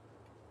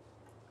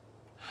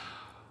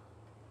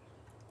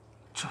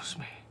 Trust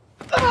me.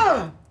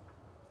 Ugh!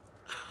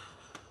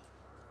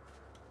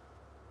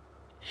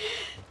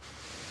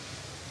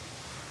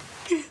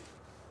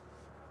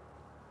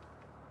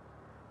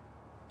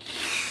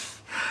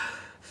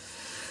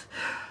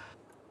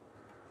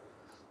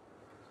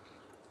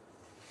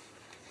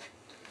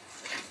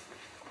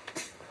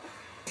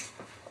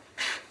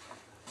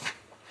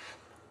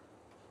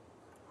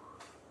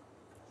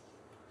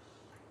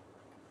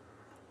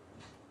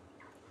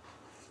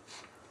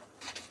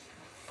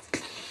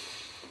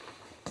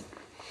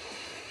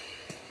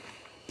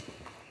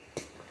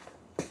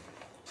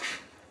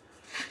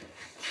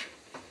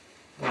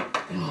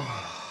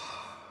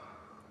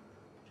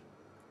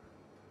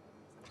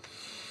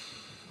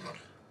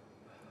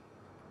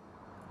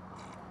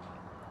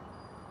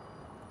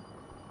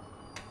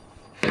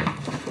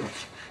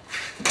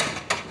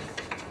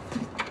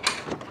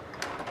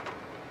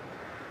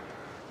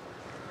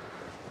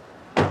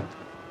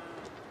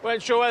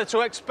 Weren't sure whether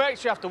to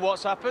expect you after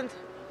what's happened.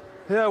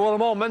 Yeah, well,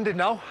 I'm all mended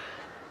now.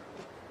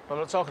 I'm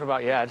not talking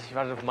about your head. You've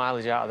had enough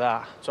mileage out of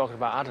that. I'm talking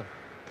about Adam.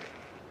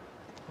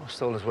 Well,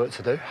 still there's work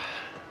to do.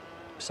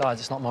 Besides,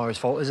 it's not Moira's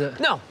fault, is it?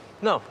 No,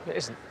 it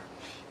isn't.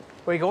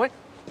 Where are you going?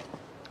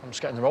 I'm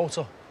just getting the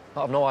rota.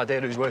 I've no idea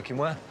who's working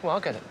where. Well,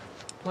 I'll get it.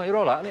 Well, you're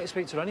all right. I need to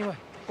speak to her anyway.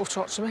 Well,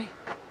 talk to me.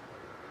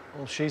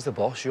 Well, she's the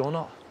boss, you're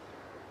not.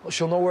 Well,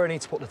 she'll know where I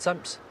need to put the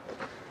temps.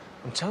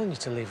 I'm telling you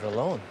to leave her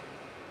alone.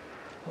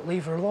 But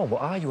leave her alone?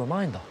 What are you, a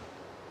minder?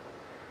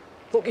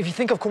 Look, if you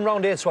think I've come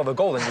round here to have a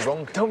go, then you're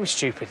wrong. Don't be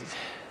stupid.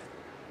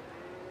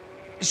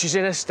 She's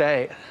in a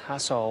state,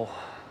 that's all.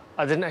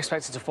 I didn't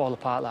expect her to fall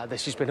apart like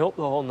this. She's been up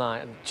the whole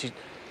night and she's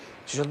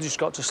only just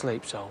got to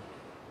sleep, so...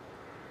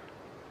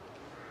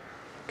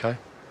 OK.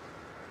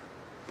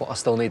 But I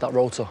still need that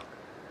rota.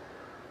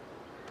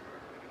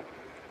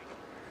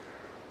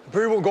 The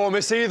brew won't go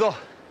amiss either.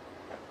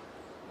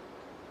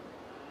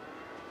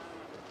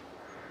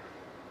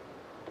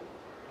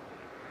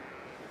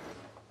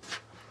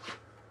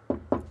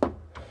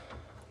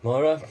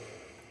 Moira?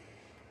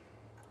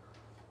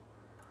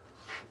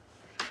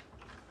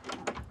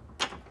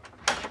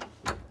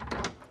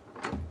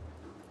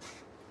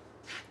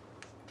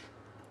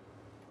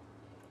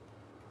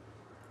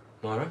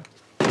 Moira?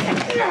 Get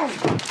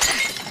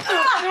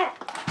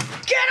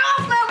off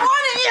me,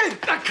 one of you!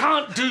 I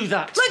can't do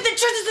that. Look, the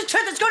truth is the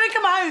truth. It's going to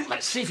come out.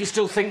 Let's see if you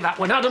still think that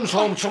when Adam's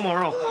home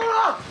tomorrow.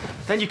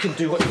 Then you can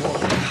do what you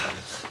want.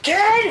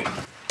 Cain!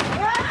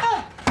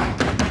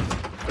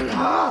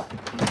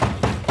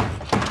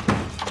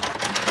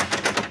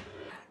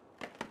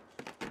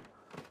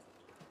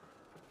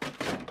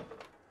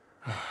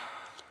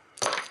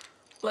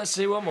 Let's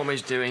see what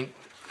Mummy's doing.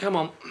 Come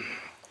on.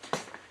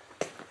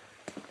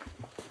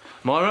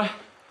 Moira?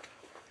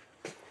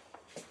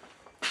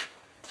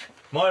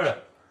 Moira?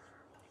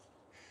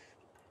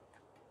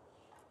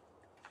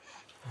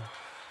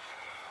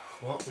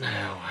 What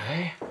now,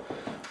 eh?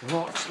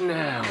 What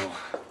now?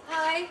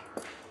 Hi,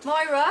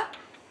 Moira.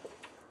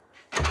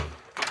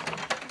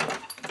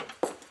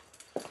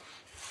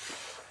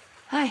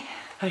 Hi.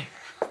 Hey.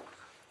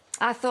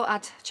 I thought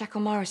I'd check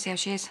on Moira, see how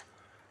she is.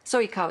 Saw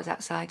your car was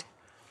outside.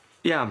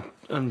 Yeah,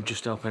 I'm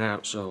just helping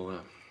out, so...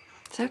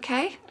 It's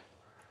okay.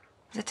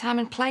 There's a time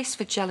and place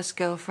for jealous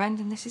girlfriend,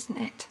 and this isn't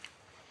it.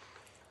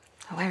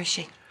 Oh, where is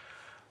she?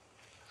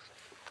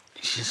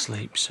 She's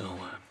asleep, so...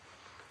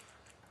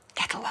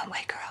 Kettle won't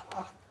wake her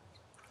up.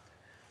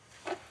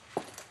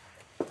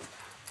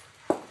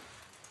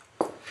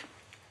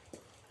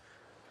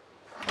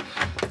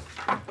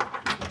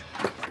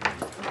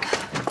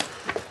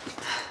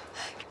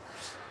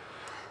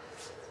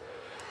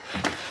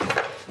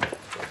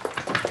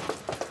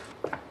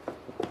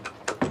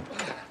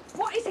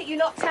 What is it you're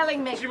not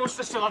telling me? She must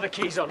have still had the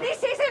keys on her.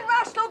 This isn't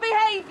rational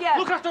behaviour.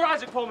 Look after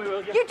Isaac for me,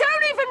 will you? You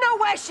don't even know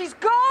where she's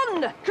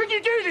gone. Can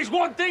you do this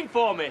one thing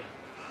for me?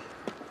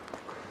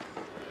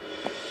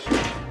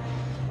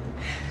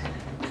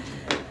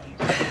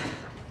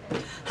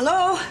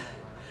 Hello?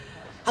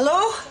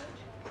 Hello?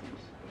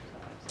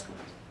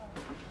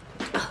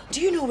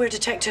 Do you know where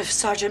Detective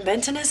Sergeant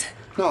Benton is?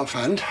 Not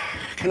offhand.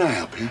 Can I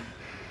help you?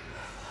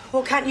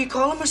 Well, can't you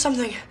call him or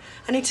something?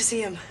 I need to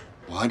see him.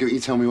 Why don't you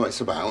tell me what it's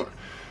about,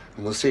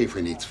 and we'll see if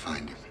we need to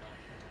find him.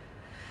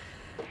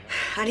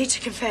 I need to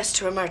confess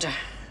to a murder.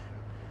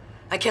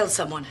 I killed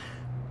someone.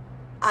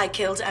 I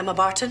killed Emma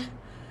Barton.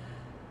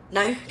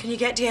 Now, can you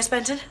get DS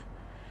Benton?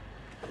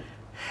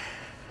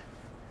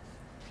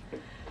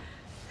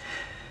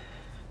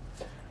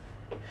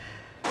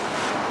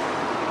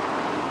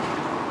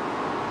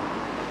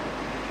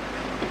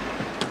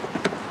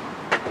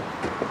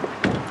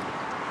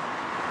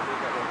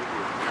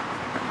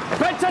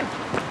 Benton!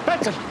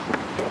 Benton!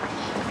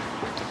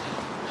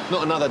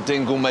 Not another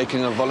dingle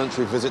making a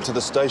voluntary visit to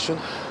the station.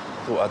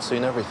 Thought I'd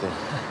seen everything.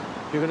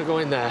 You're going to go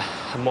in there,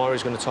 and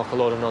Moira's going to talk a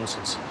load of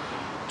nonsense.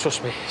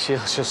 Trust me, she'll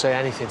say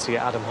anything to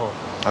get Adam home.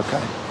 OK.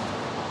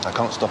 I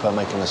can't stop her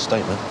making a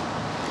statement.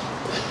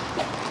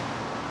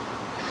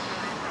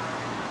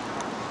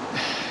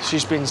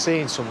 She's been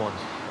seeing someone,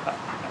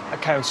 a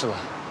counsellor.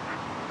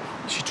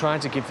 She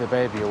tried to give the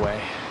baby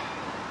away.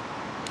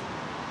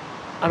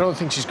 I don't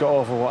think she's got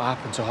over what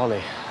happened to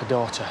Holly, her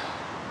daughter,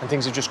 and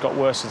things have just got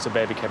worse since the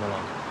baby came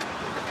along.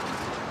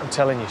 I'm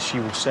telling you, she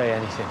will say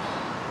anything.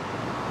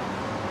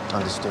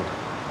 Understood.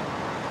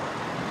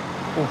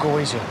 We'll go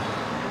easy on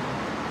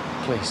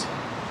her. Please.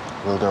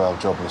 We'll do our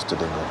job, Mr.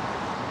 Dingle,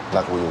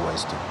 like we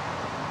always do.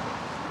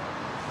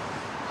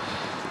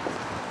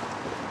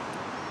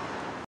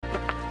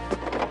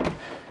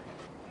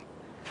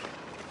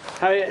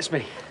 Harriet, it's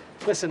me.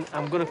 Listen,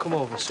 I'm going to come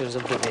over as soon as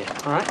I'm done here,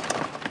 all right?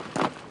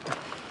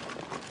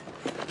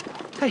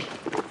 Hey.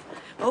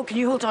 Oh, can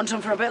you hold on to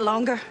him for a bit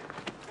longer?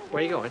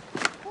 Where are you going?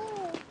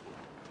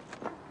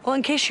 Well,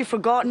 in case you've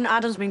forgotten,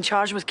 Adam's been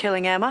charged with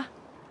killing Emma.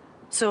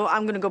 So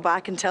I'm going to go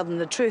back and tell them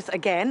the truth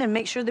again and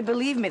make sure they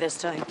believe me this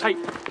time. Hey,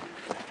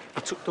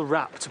 he took the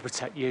rap to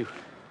protect you.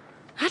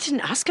 I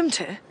didn't ask him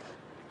to. And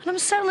I'm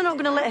certainly not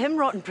going to let him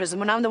rot in prison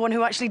when I'm the one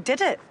who actually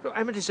did it. Look,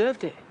 Emma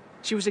deserved it.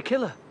 She was a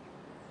killer.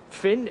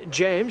 Finn,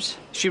 James,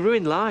 she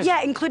ruined lives.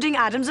 Yeah, including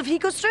Adam's if he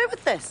goes through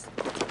with this.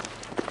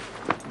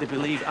 They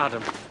believe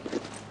Adam.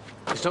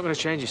 It's not going to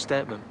change his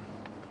statement.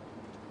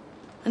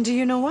 And do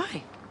you know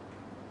why?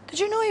 Did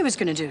you know he was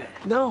going to do it?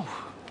 No,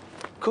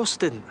 of course I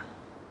didn't.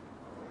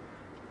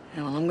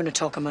 Yeah, well, I'm going to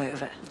talk him out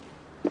of it.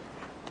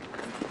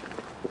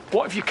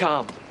 What if you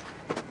can't?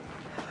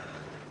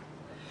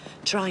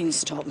 Try and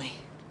stop me.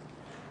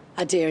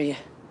 I dare you.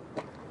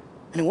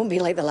 And it won't be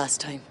like the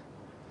last time.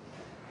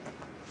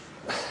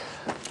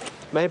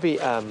 Maybe,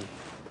 Adam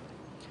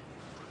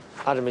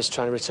is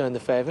trying to return the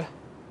favour.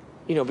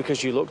 You know,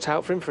 because you looked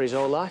out for him for his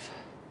whole life.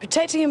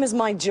 Protecting him is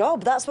my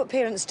job. That's what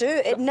parents do.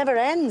 It never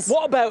ends.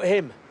 What about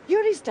him?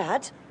 You're his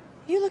dad.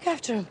 You look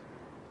after him.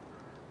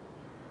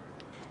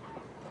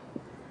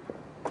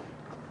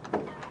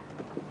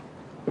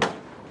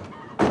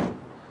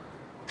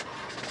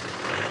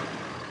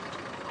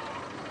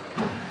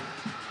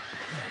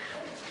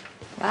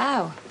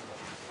 Wow.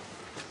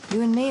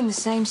 You and me in the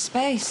same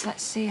space.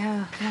 Let's see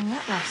how long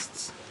that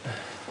lasts.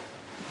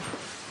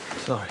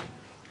 Sorry.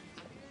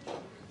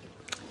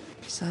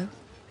 So?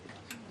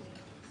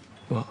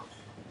 What?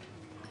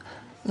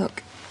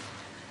 Look,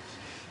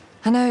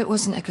 I know it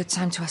wasn't a good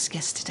time to ask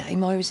yesterday.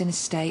 Moira was in a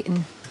state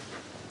and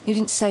you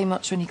didn't say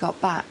much when you got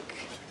back.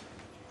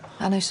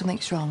 I know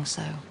something's wrong,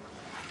 so...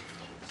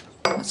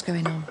 What's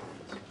going on?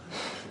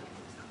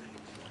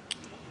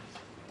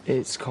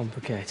 It's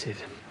complicated.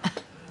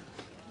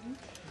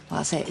 Well,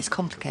 I say it's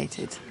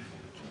complicated.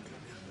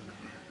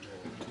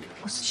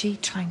 Was she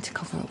trying to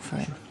cover up for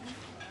him?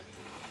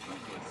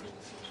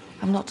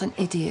 I'm not an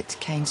idiot,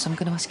 Cain, so I'm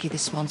going to ask you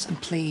this once, and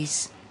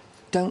please,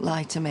 don't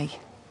lie to me.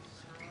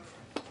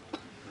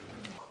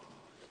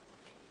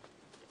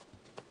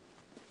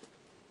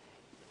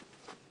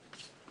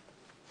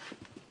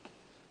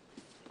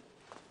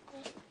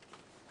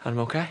 I'm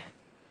okay?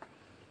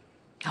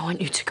 I want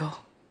you to go.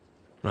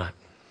 Right.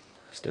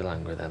 Still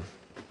angry then.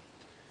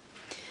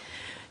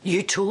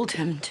 You told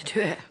him to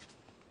do it.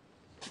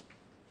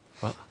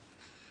 What?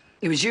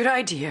 It was your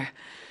idea.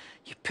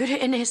 You put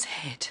it in his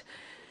head.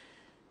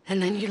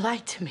 And then you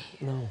lied to me.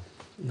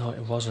 No,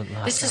 it wasn't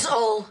like This that. is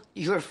all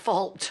your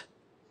fault.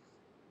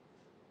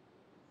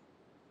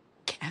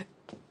 Get out.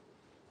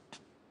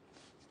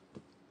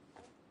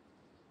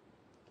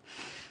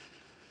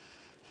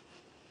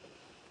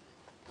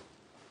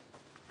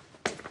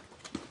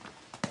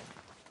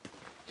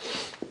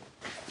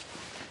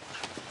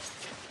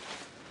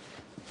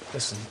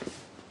 Listen,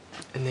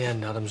 in the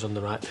end, Adam's done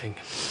the right thing.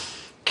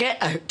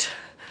 Get out.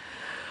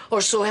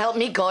 Or so help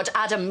me God,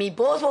 Adam, me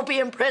both will be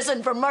in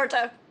prison for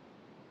murder.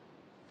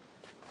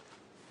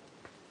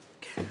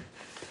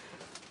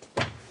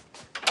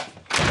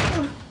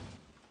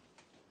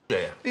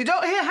 You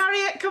don't hear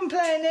Harriet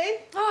complaining?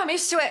 Oh, I'm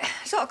used to it.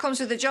 Sort of comes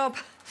with the job.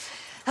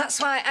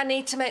 That's why I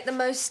need to make the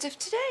most of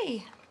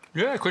today.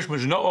 Yeah,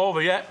 Christmas is not over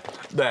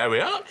yet. There we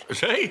are,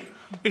 see?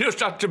 You just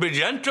have to be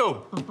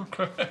gentle.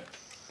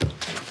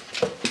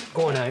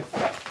 Go on out.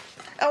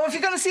 Oh, if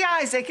you're going to see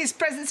Isaac, his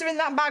presents are in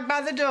that bag by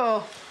the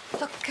door.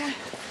 Look,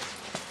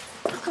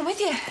 I'll come with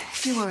you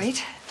if you're worried.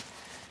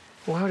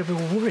 Why would I be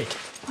worried?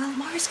 Well,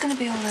 Moira's going to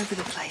be all over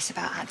the place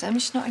about Adam.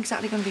 She's not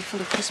exactly going to be full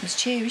of Christmas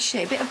cheer, is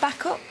she? A bit of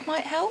backup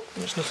might help.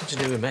 It's nothing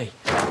to do with me.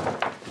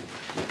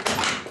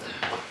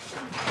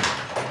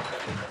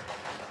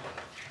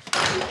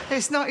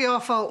 It's not your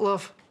fault,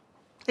 love.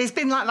 He's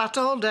been like that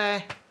all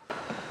day.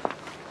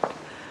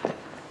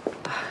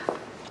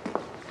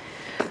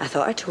 I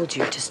thought I told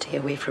you to stay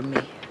away from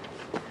me.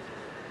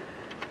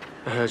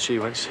 I heard she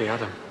went to see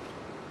Adam.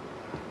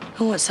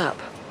 Oh, what's up?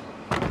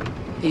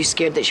 Are you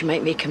scared that she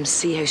might make him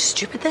see how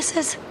stupid this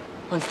is?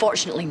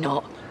 Unfortunately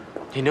not.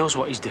 He knows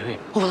what he's doing.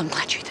 Oh, well, I'm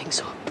glad you think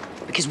so.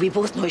 Because we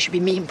both know it should be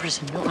me in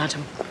prison, not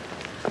Adam.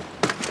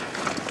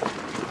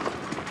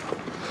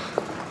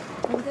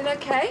 Everything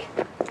okay?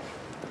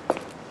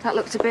 That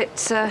looked a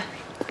bit,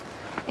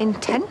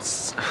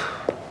 intense.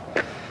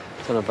 I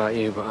don't know about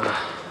you, but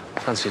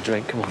fancy a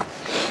drink, come on.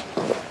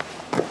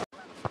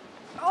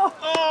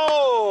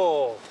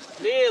 Oh!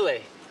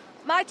 Nearly.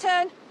 My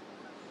turn.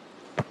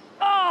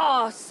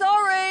 Oh,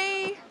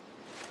 sorry.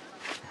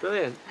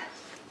 Brilliant.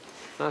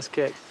 Nice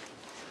kick.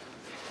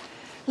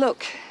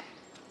 Look,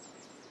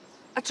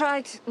 I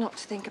tried not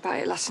to think about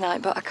it last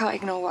night, but I can't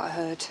ignore what I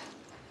heard.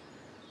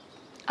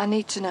 I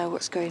need to know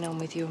what's going on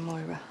with you and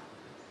Moira.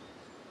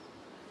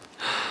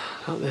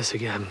 Not this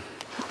again.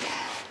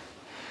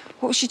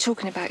 What was she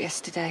talking about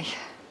yesterday?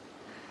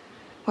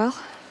 Well?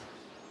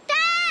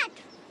 Dad!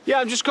 Yeah,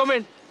 I'm just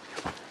coming.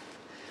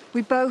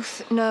 We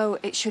both know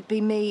it should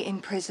be me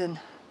in prison,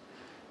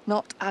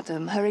 not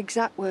Adam. Her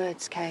exact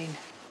words, Cain.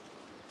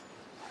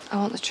 I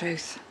want the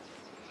truth.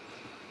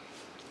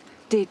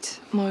 Did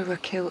Moira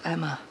kill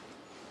Emma?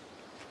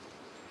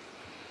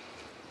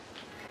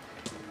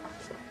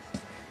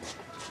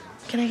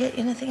 Can I get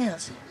you anything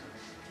else?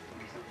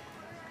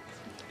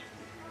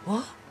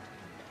 What?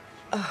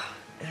 Oh,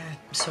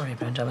 sorry,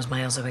 Brenda, I was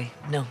miles away.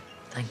 No,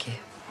 thank you.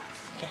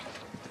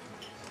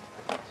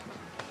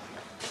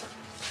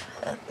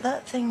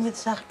 That thing with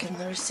Zach and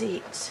the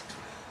receipts.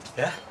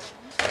 Yeah?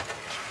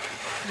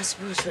 I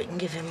suppose we can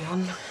give him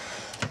one.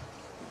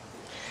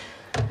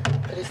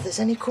 But if there's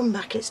any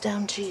comeback, it's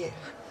down to you.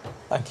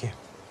 Thank you.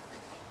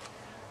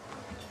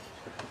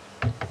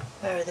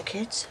 Where are the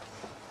kids?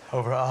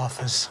 Over at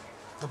Arthur's.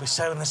 They'll be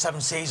sailing the seven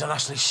seas on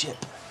Ashley's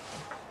ship.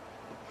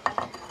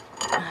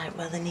 Right,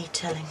 well, they need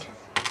telling.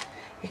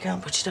 You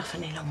can't put it off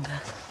any longer.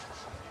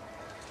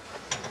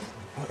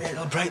 Well,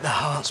 it'll break their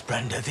hearts,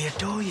 Brenda. They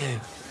adore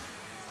you.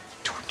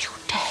 Don't you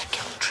dare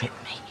guilt-trip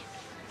me.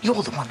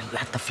 You're the one who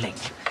had the fling.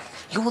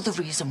 You're the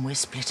reason we're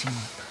splitting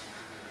up.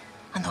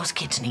 And those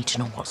kids need to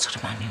know what sort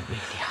of man you really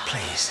are.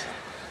 Please.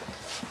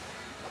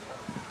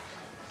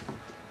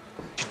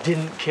 She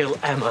didn't kill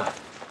Emma.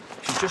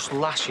 She's just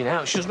lashing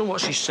out. She doesn't know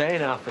what she's saying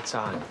half the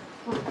time.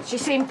 She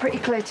seemed pretty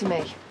clear to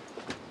me.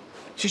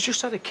 She's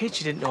just had a kid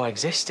she didn't know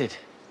existed.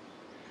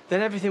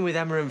 Then everything with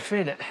Emma and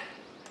Finn.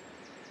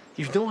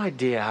 You've no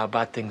idea how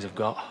bad things have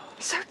got.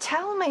 So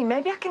tell me,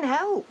 maybe I can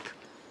help.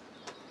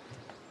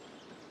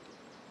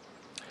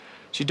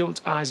 She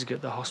dumped Isaac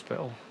at the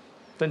hospital,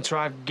 then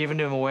tried giving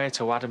him away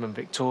to Adam and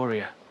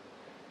Victoria.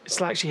 It's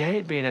like she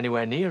hated being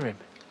anywhere near him.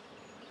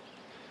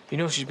 You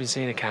know she's been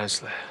seeing a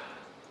counsellor.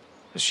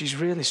 She's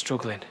really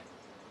struggling.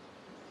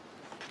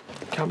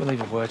 Can't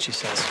believe a word she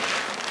says.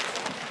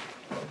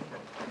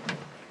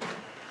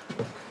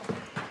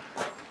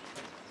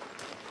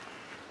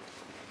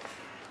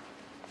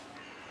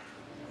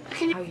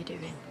 How are you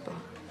doing? But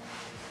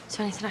is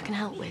there anything I can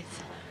help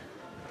with?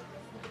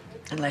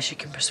 Unless you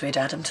can persuade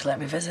Adam to let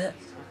me visit.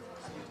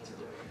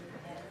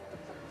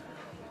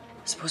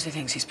 I suppose he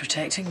thinks he's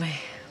protecting me.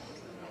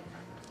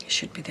 It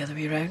should be the other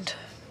way around.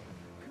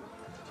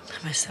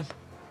 I miss him.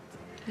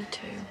 Me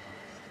too.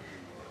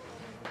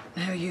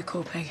 How are you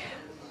coping?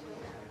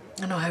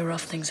 I know how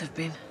rough things have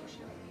been.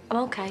 I'm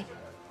okay.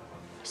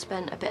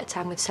 Spent a bit of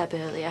time with Seb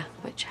earlier,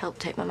 which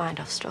helped take my mind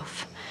off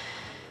stuff.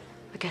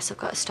 I guess I've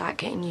got to start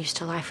getting used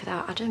to life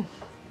without Adam.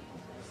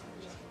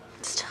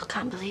 Still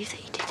can't believe that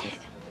he did it.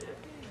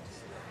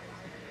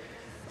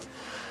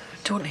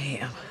 Don't hate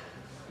him.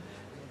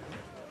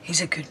 He's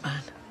a good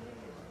man.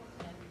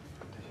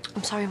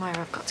 I'm sorry, Moira,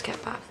 I've got to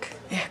get back.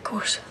 Yeah, of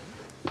course.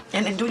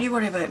 And don't you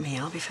worry about me,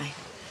 I'll be fine.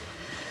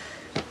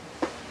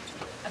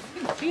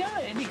 Yeah,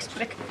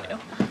 inexplicably.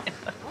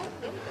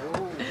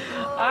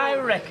 I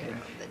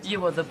reckon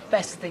you are the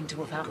best thing to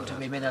have happened to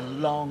him in a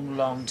long,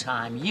 long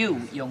time.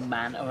 You, young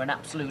man, are an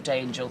absolute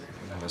angel.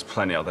 There's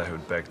plenty out there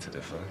who'd beg to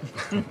differ.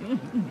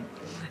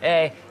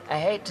 Hey, I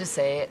hate to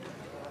say it.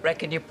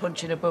 Reckon you're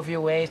punching above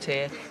your weight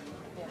here.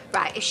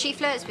 Right, if she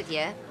flirts with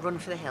you, run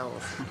for the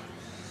hills.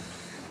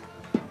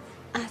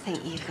 I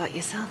think you've got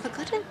yourself a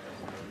good one.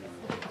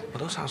 Well,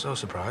 don't sound so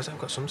surprised. I've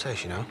got some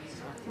taste, you know.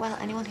 Well,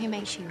 anyone who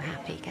makes you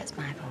happy gets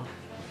my vote.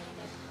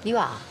 You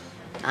are,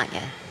 aren't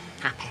you?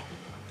 Happy.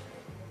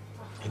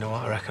 You know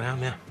what? I reckon I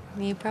am, yeah.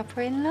 You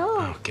proper in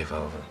love. Oh, give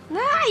over.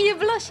 Ah, you're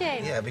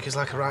blushing. Yeah, because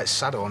like a right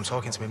saddle, I'm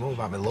talking to my mum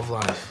about my love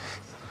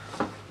life.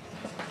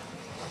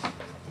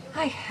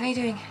 Hi, how you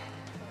doing?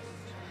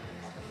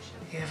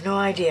 You have no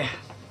idea.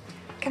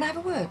 Can I have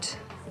a word?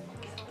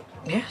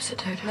 Yeah, sit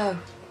down. No,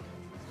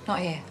 not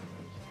here.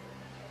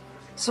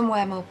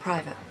 Somewhere more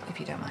private, if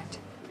you don't mind.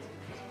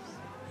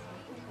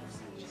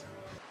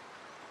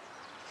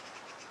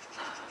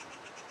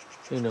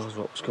 Who knows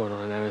what was going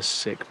on in Emma's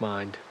sick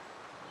mind,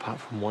 apart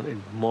from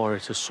wanting Moira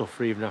to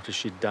suffer even after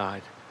she'd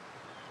died.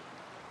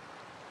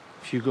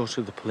 If you go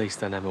to the police,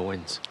 then Emma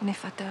wins. And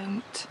if I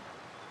don't?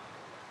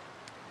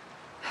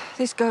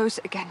 This goes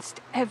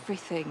against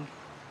everything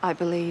I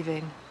believe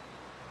in.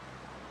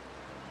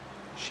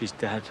 She's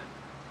dead.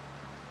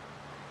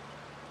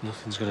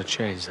 Nothing's gonna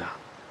change that.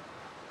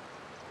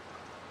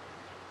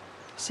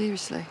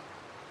 Seriously.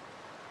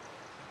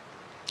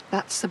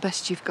 That's the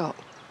best you've got.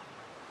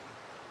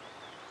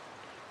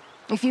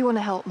 If you want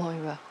to help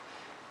Moira,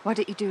 why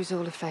don't you do us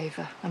all a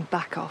favour and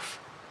back off?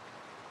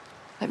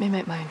 Let me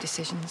make my own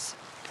decisions.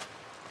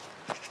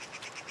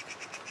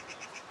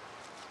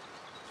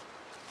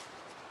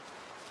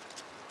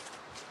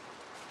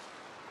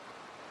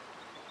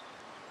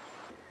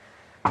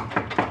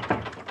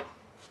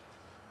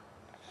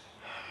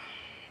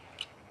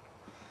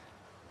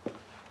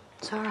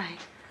 It's all right.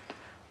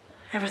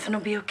 Everything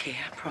will be okay,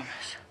 I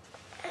promise.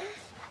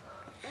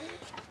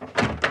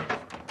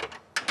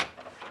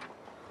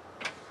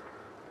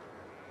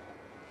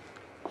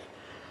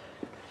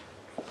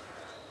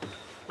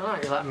 All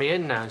right, you let me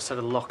in now instead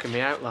of locking me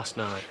out last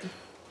night.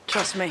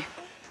 Trust me,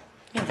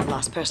 you're the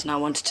last person I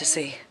wanted to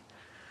see.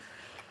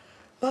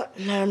 But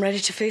now I'm ready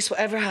to face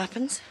whatever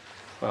happens.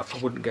 Well, I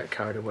wouldn't get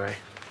carried away.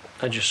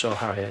 I just saw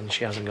Harriet and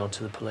she hasn't gone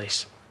to the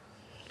police.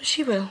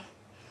 She will.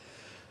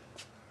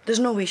 There's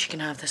no way she can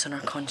have this on her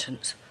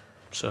conscience.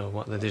 So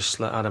what, they just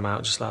let Adam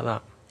out just like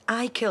that?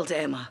 I killed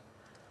Emma.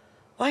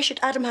 Why should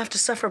Adam have to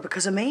suffer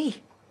because of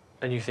me?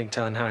 And you think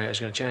telling Harriet is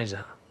going to change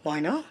that? Why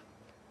not?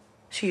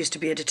 She used to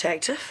be a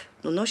detective.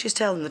 They'll know she's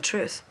telling the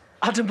truth.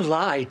 Adam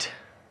lied.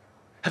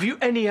 Have you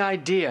any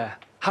idea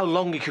how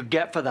long he could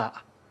get for that?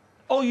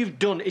 All you've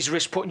done is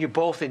risk putting you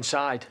both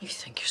inside. You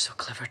think you're so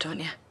clever, don't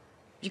you?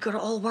 You got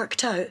it all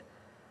worked out.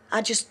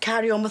 I just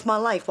carry on with my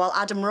life while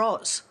Adam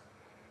rots.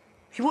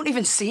 He won't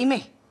even see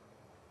me.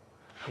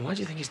 And why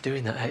do you think he's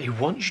doing that? He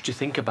wants you to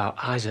think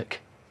about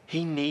Isaac.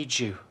 He needs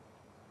you.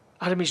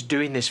 Adam is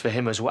doing this for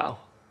him as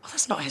well. Well,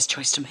 that's not his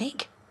choice to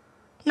make.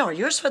 Nor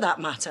yours, for that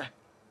matter.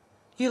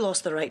 You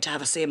lost the right to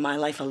have a say in my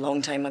life a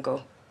long time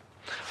ago.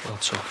 Well,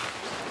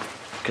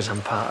 tough. Because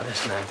I'm part of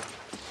this now.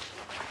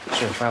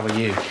 So if I were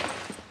you,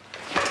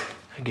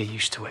 I'd get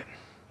used to it.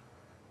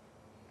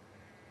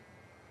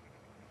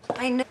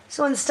 I know.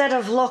 So instead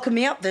of locking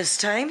me up this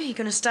time, you're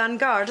going to stand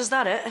guard, is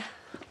that it?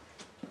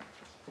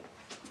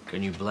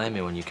 Can you blame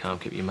me when you can't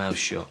keep your mouth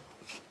shut?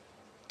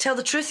 Tell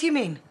the truth, you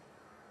mean?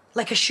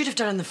 Like I should have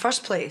done in the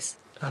first place.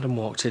 Adam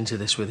walked into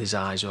this with his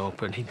eyes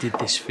open. He did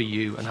this for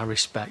you, and I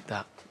respect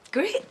that.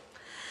 Great.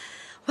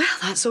 Well,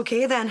 that's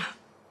okay then.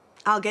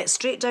 I'll get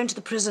straight down to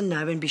the prison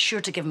now and be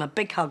sure to give him a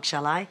big hug,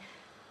 shall I?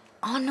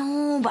 Oh,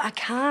 no, but I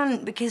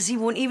can't because he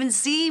won't even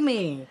see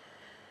me.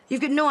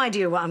 You've got no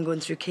idea what I'm going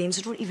through, Cain,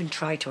 so don't even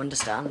try to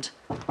understand.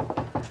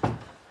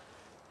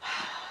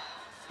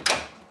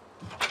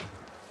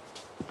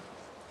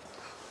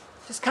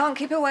 Just can't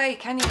keep away,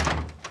 can you?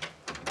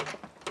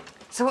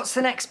 So what's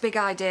the next big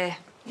idea?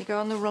 You go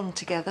on the run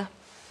together?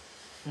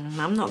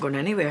 I'm not going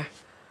anywhere.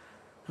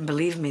 And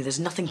believe me, there's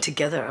nothing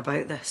together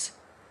about this.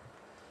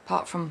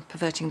 Apart from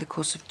perverting the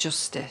course of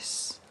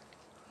justice.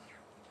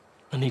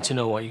 I need to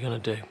know what you're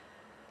going to do.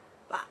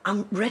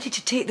 I'm ready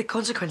to take the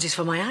consequences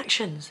for my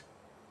actions.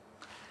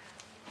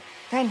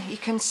 Then you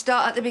can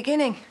start at the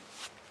beginning.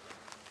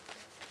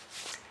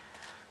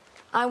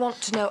 I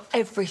want to know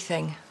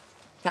everything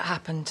that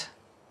happened.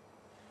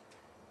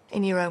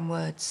 In your own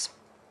words.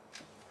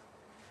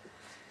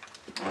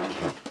 I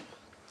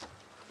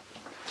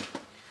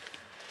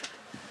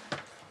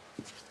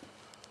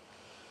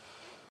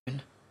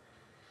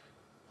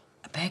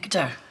begged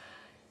her.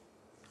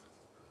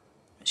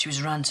 She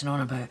was ranting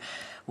on about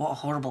what a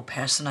horrible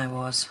person I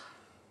was.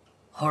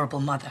 Horrible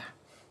mother.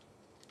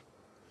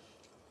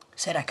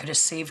 Said I could have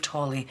saved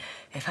Holly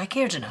if I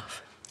cared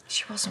enough.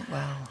 She wasn't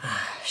well.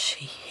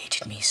 She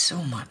hated me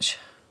so much.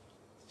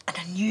 And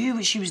I knew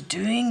what she was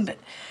doing, but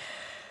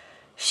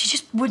she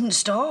just wouldn't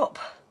stop.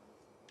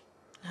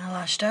 I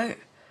lashed out.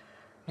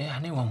 Yeah,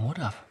 anyone would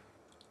have.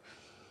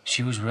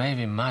 She was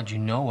raving mad. You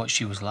know what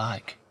she was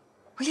like.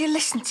 Will you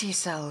listen to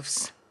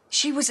yourselves?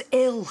 She was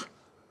ill.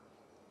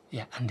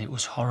 Yeah, and it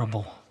was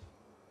horrible.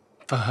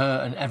 For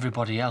her and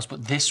everybody else.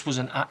 But this was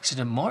an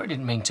accident. Moira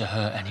didn't mean to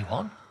hurt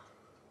anyone.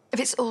 If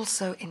it's all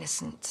so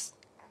innocent,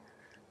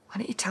 why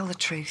don't you tell the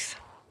truth?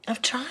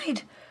 I've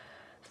tried.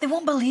 They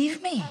won't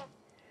believe me.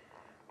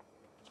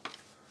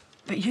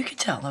 But you could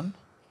tell them.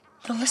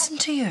 They'll listen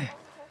to you.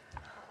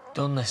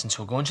 Don't listen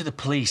to her. Going to the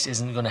police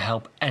isn't going to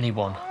help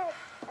anyone.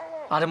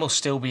 Adam will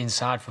still be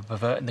inside for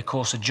perverting the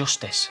course of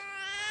justice.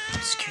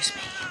 Excuse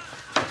me.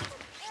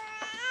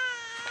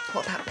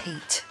 What about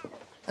Pete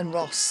and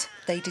Ross?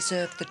 They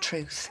deserve the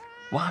truth.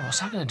 Why? What's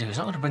that going to do? It's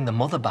not going to bring the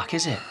mother back,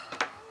 is it?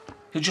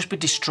 He'll just be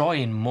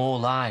destroying more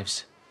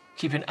lives,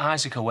 keeping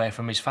Isaac away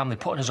from his family,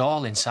 putting us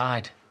all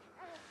inside.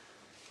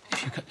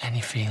 If you've got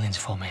any feelings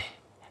for me,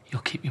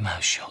 you'll keep your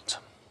mouth shut.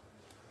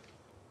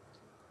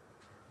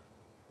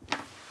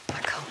 I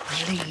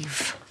can't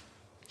believe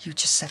you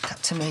just said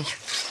that to me.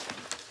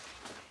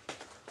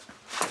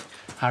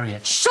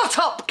 Harriet. Shut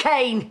up,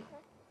 Cain!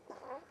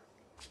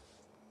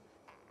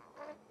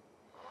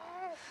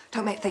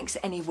 Don't make things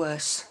any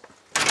worse.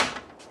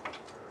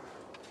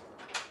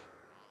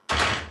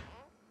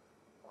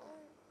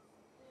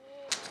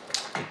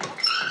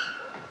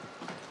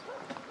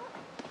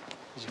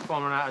 Is your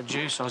phone run out of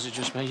juice, or is it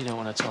just me you don't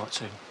want to talk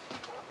to?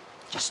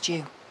 Just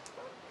you.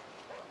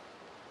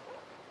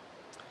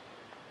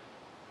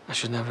 I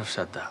should never have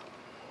said that.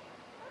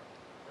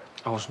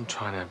 I wasn't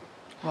trying to...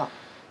 What?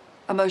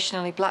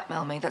 Emotionally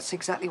blackmail me? That's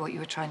exactly what you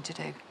were trying to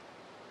do.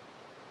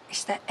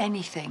 Is there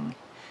anything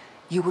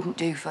you wouldn't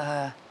do for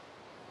her?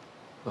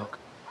 Look,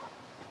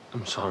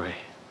 I'm sorry.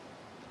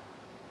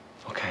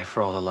 Okay,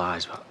 for all the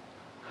lies, but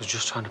I was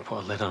just trying to put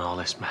a lid on all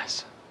this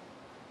mess.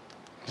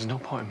 There's no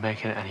point in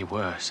making it any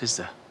worse, is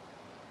there?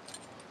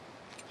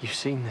 You've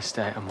seen the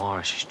state of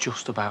Moira. She's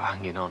just about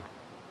hanging on.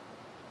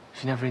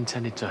 She never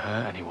intended to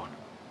hurt anyone.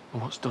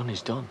 But what's done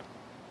is done.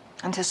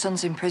 And her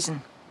son's in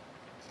prison.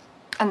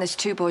 And there's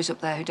 2 boys up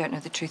there who don't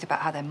know the truth about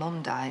how their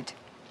mum died.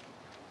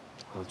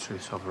 Well, the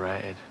truth's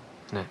overrated,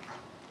 isn't it?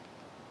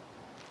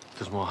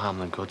 Does more harm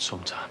than good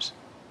sometimes.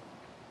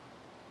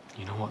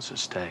 You know what's at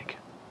stake?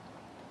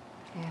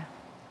 Yeah.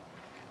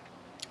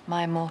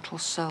 My immortal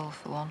soul,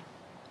 for one.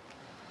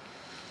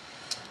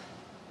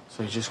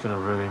 So you're just gonna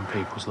ruin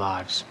people's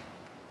lives?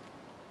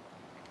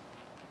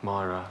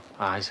 Moira,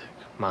 Isaac,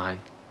 mine.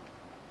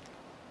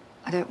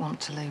 I don't want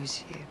to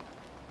lose you.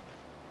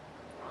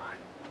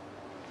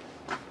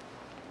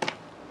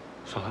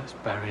 So let's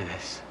bury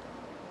this.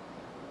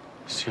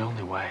 It's the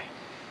only way.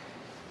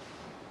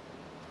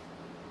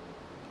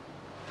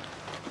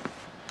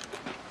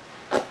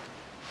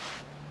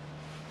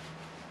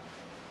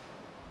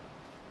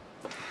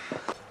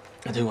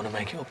 I do want to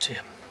make it up to you.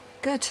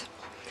 Good,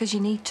 because you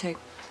need to.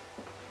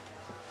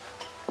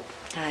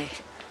 Hi.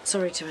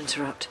 Sorry to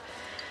interrupt.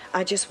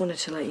 I just wanted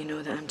to let you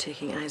know that I'm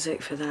taking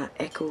Isaac for that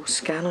echo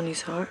scan on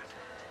his heart.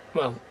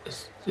 Well,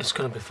 it's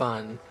going to be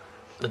fine.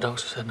 The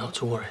doctor said not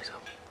to worry, so...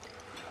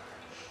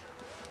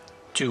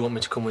 Do you want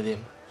me to come with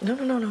him? No.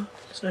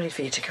 There's no need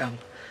for you to come.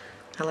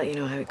 I'll let you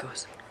know how it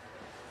goes.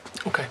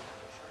 OK.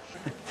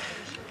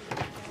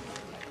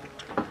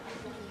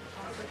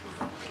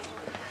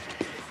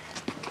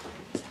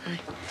 Hi.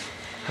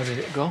 How did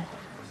it go?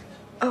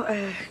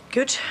 Oh,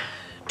 good.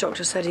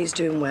 Doctor said he's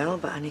doing well,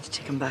 but I need to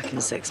take him back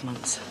in 6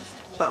 months.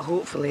 But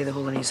hopefully the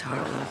hole in his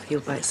heart will have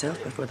healed by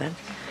itself before then.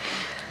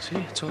 See,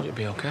 I told you it'd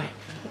be OK.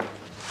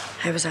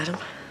 How was Adam?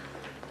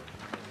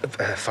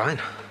 Fine.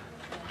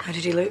 How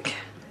did he look?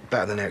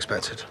 Better than I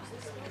expected.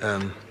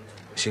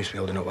 He seems to be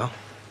holding up well.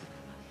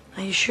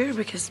 Are you sure?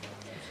 Because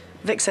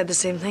Vic said the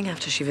same thing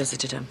after she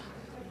visited him.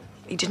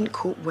 He didn't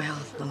cope well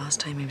the last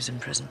time he was in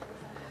prison.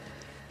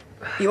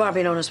 You are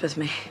being honest with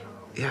me.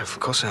 Yeah, of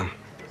course I am.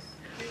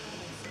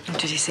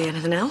 Did he say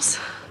anything else?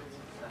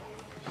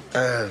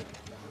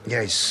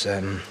 Yeah, he's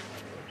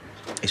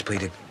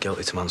pleaded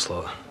guilty to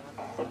manslaughter,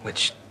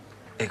 which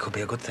it could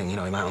be a good thing, you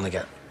know. He might only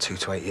get 2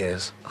 to 8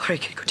 years. Or he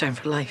could go down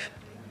for life.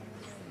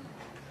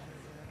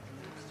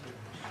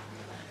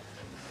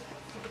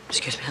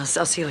 Excuse me,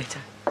 I'll see you later.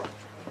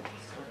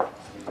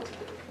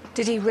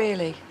 Did he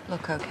really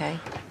look OK?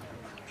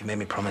 You made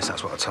me promise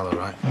that's what I'll tell her,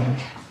 right?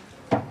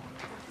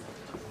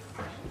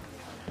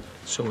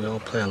 So we all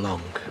play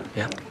along,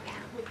 yeah?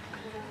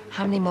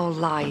 How many more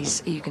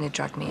lies are you going to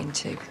drag me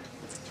into?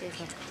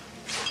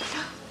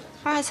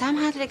 All right, Sam,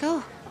 how did it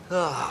go?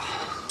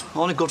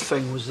 Only good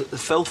thing was that the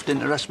filth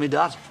didn't arrest me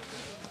dad.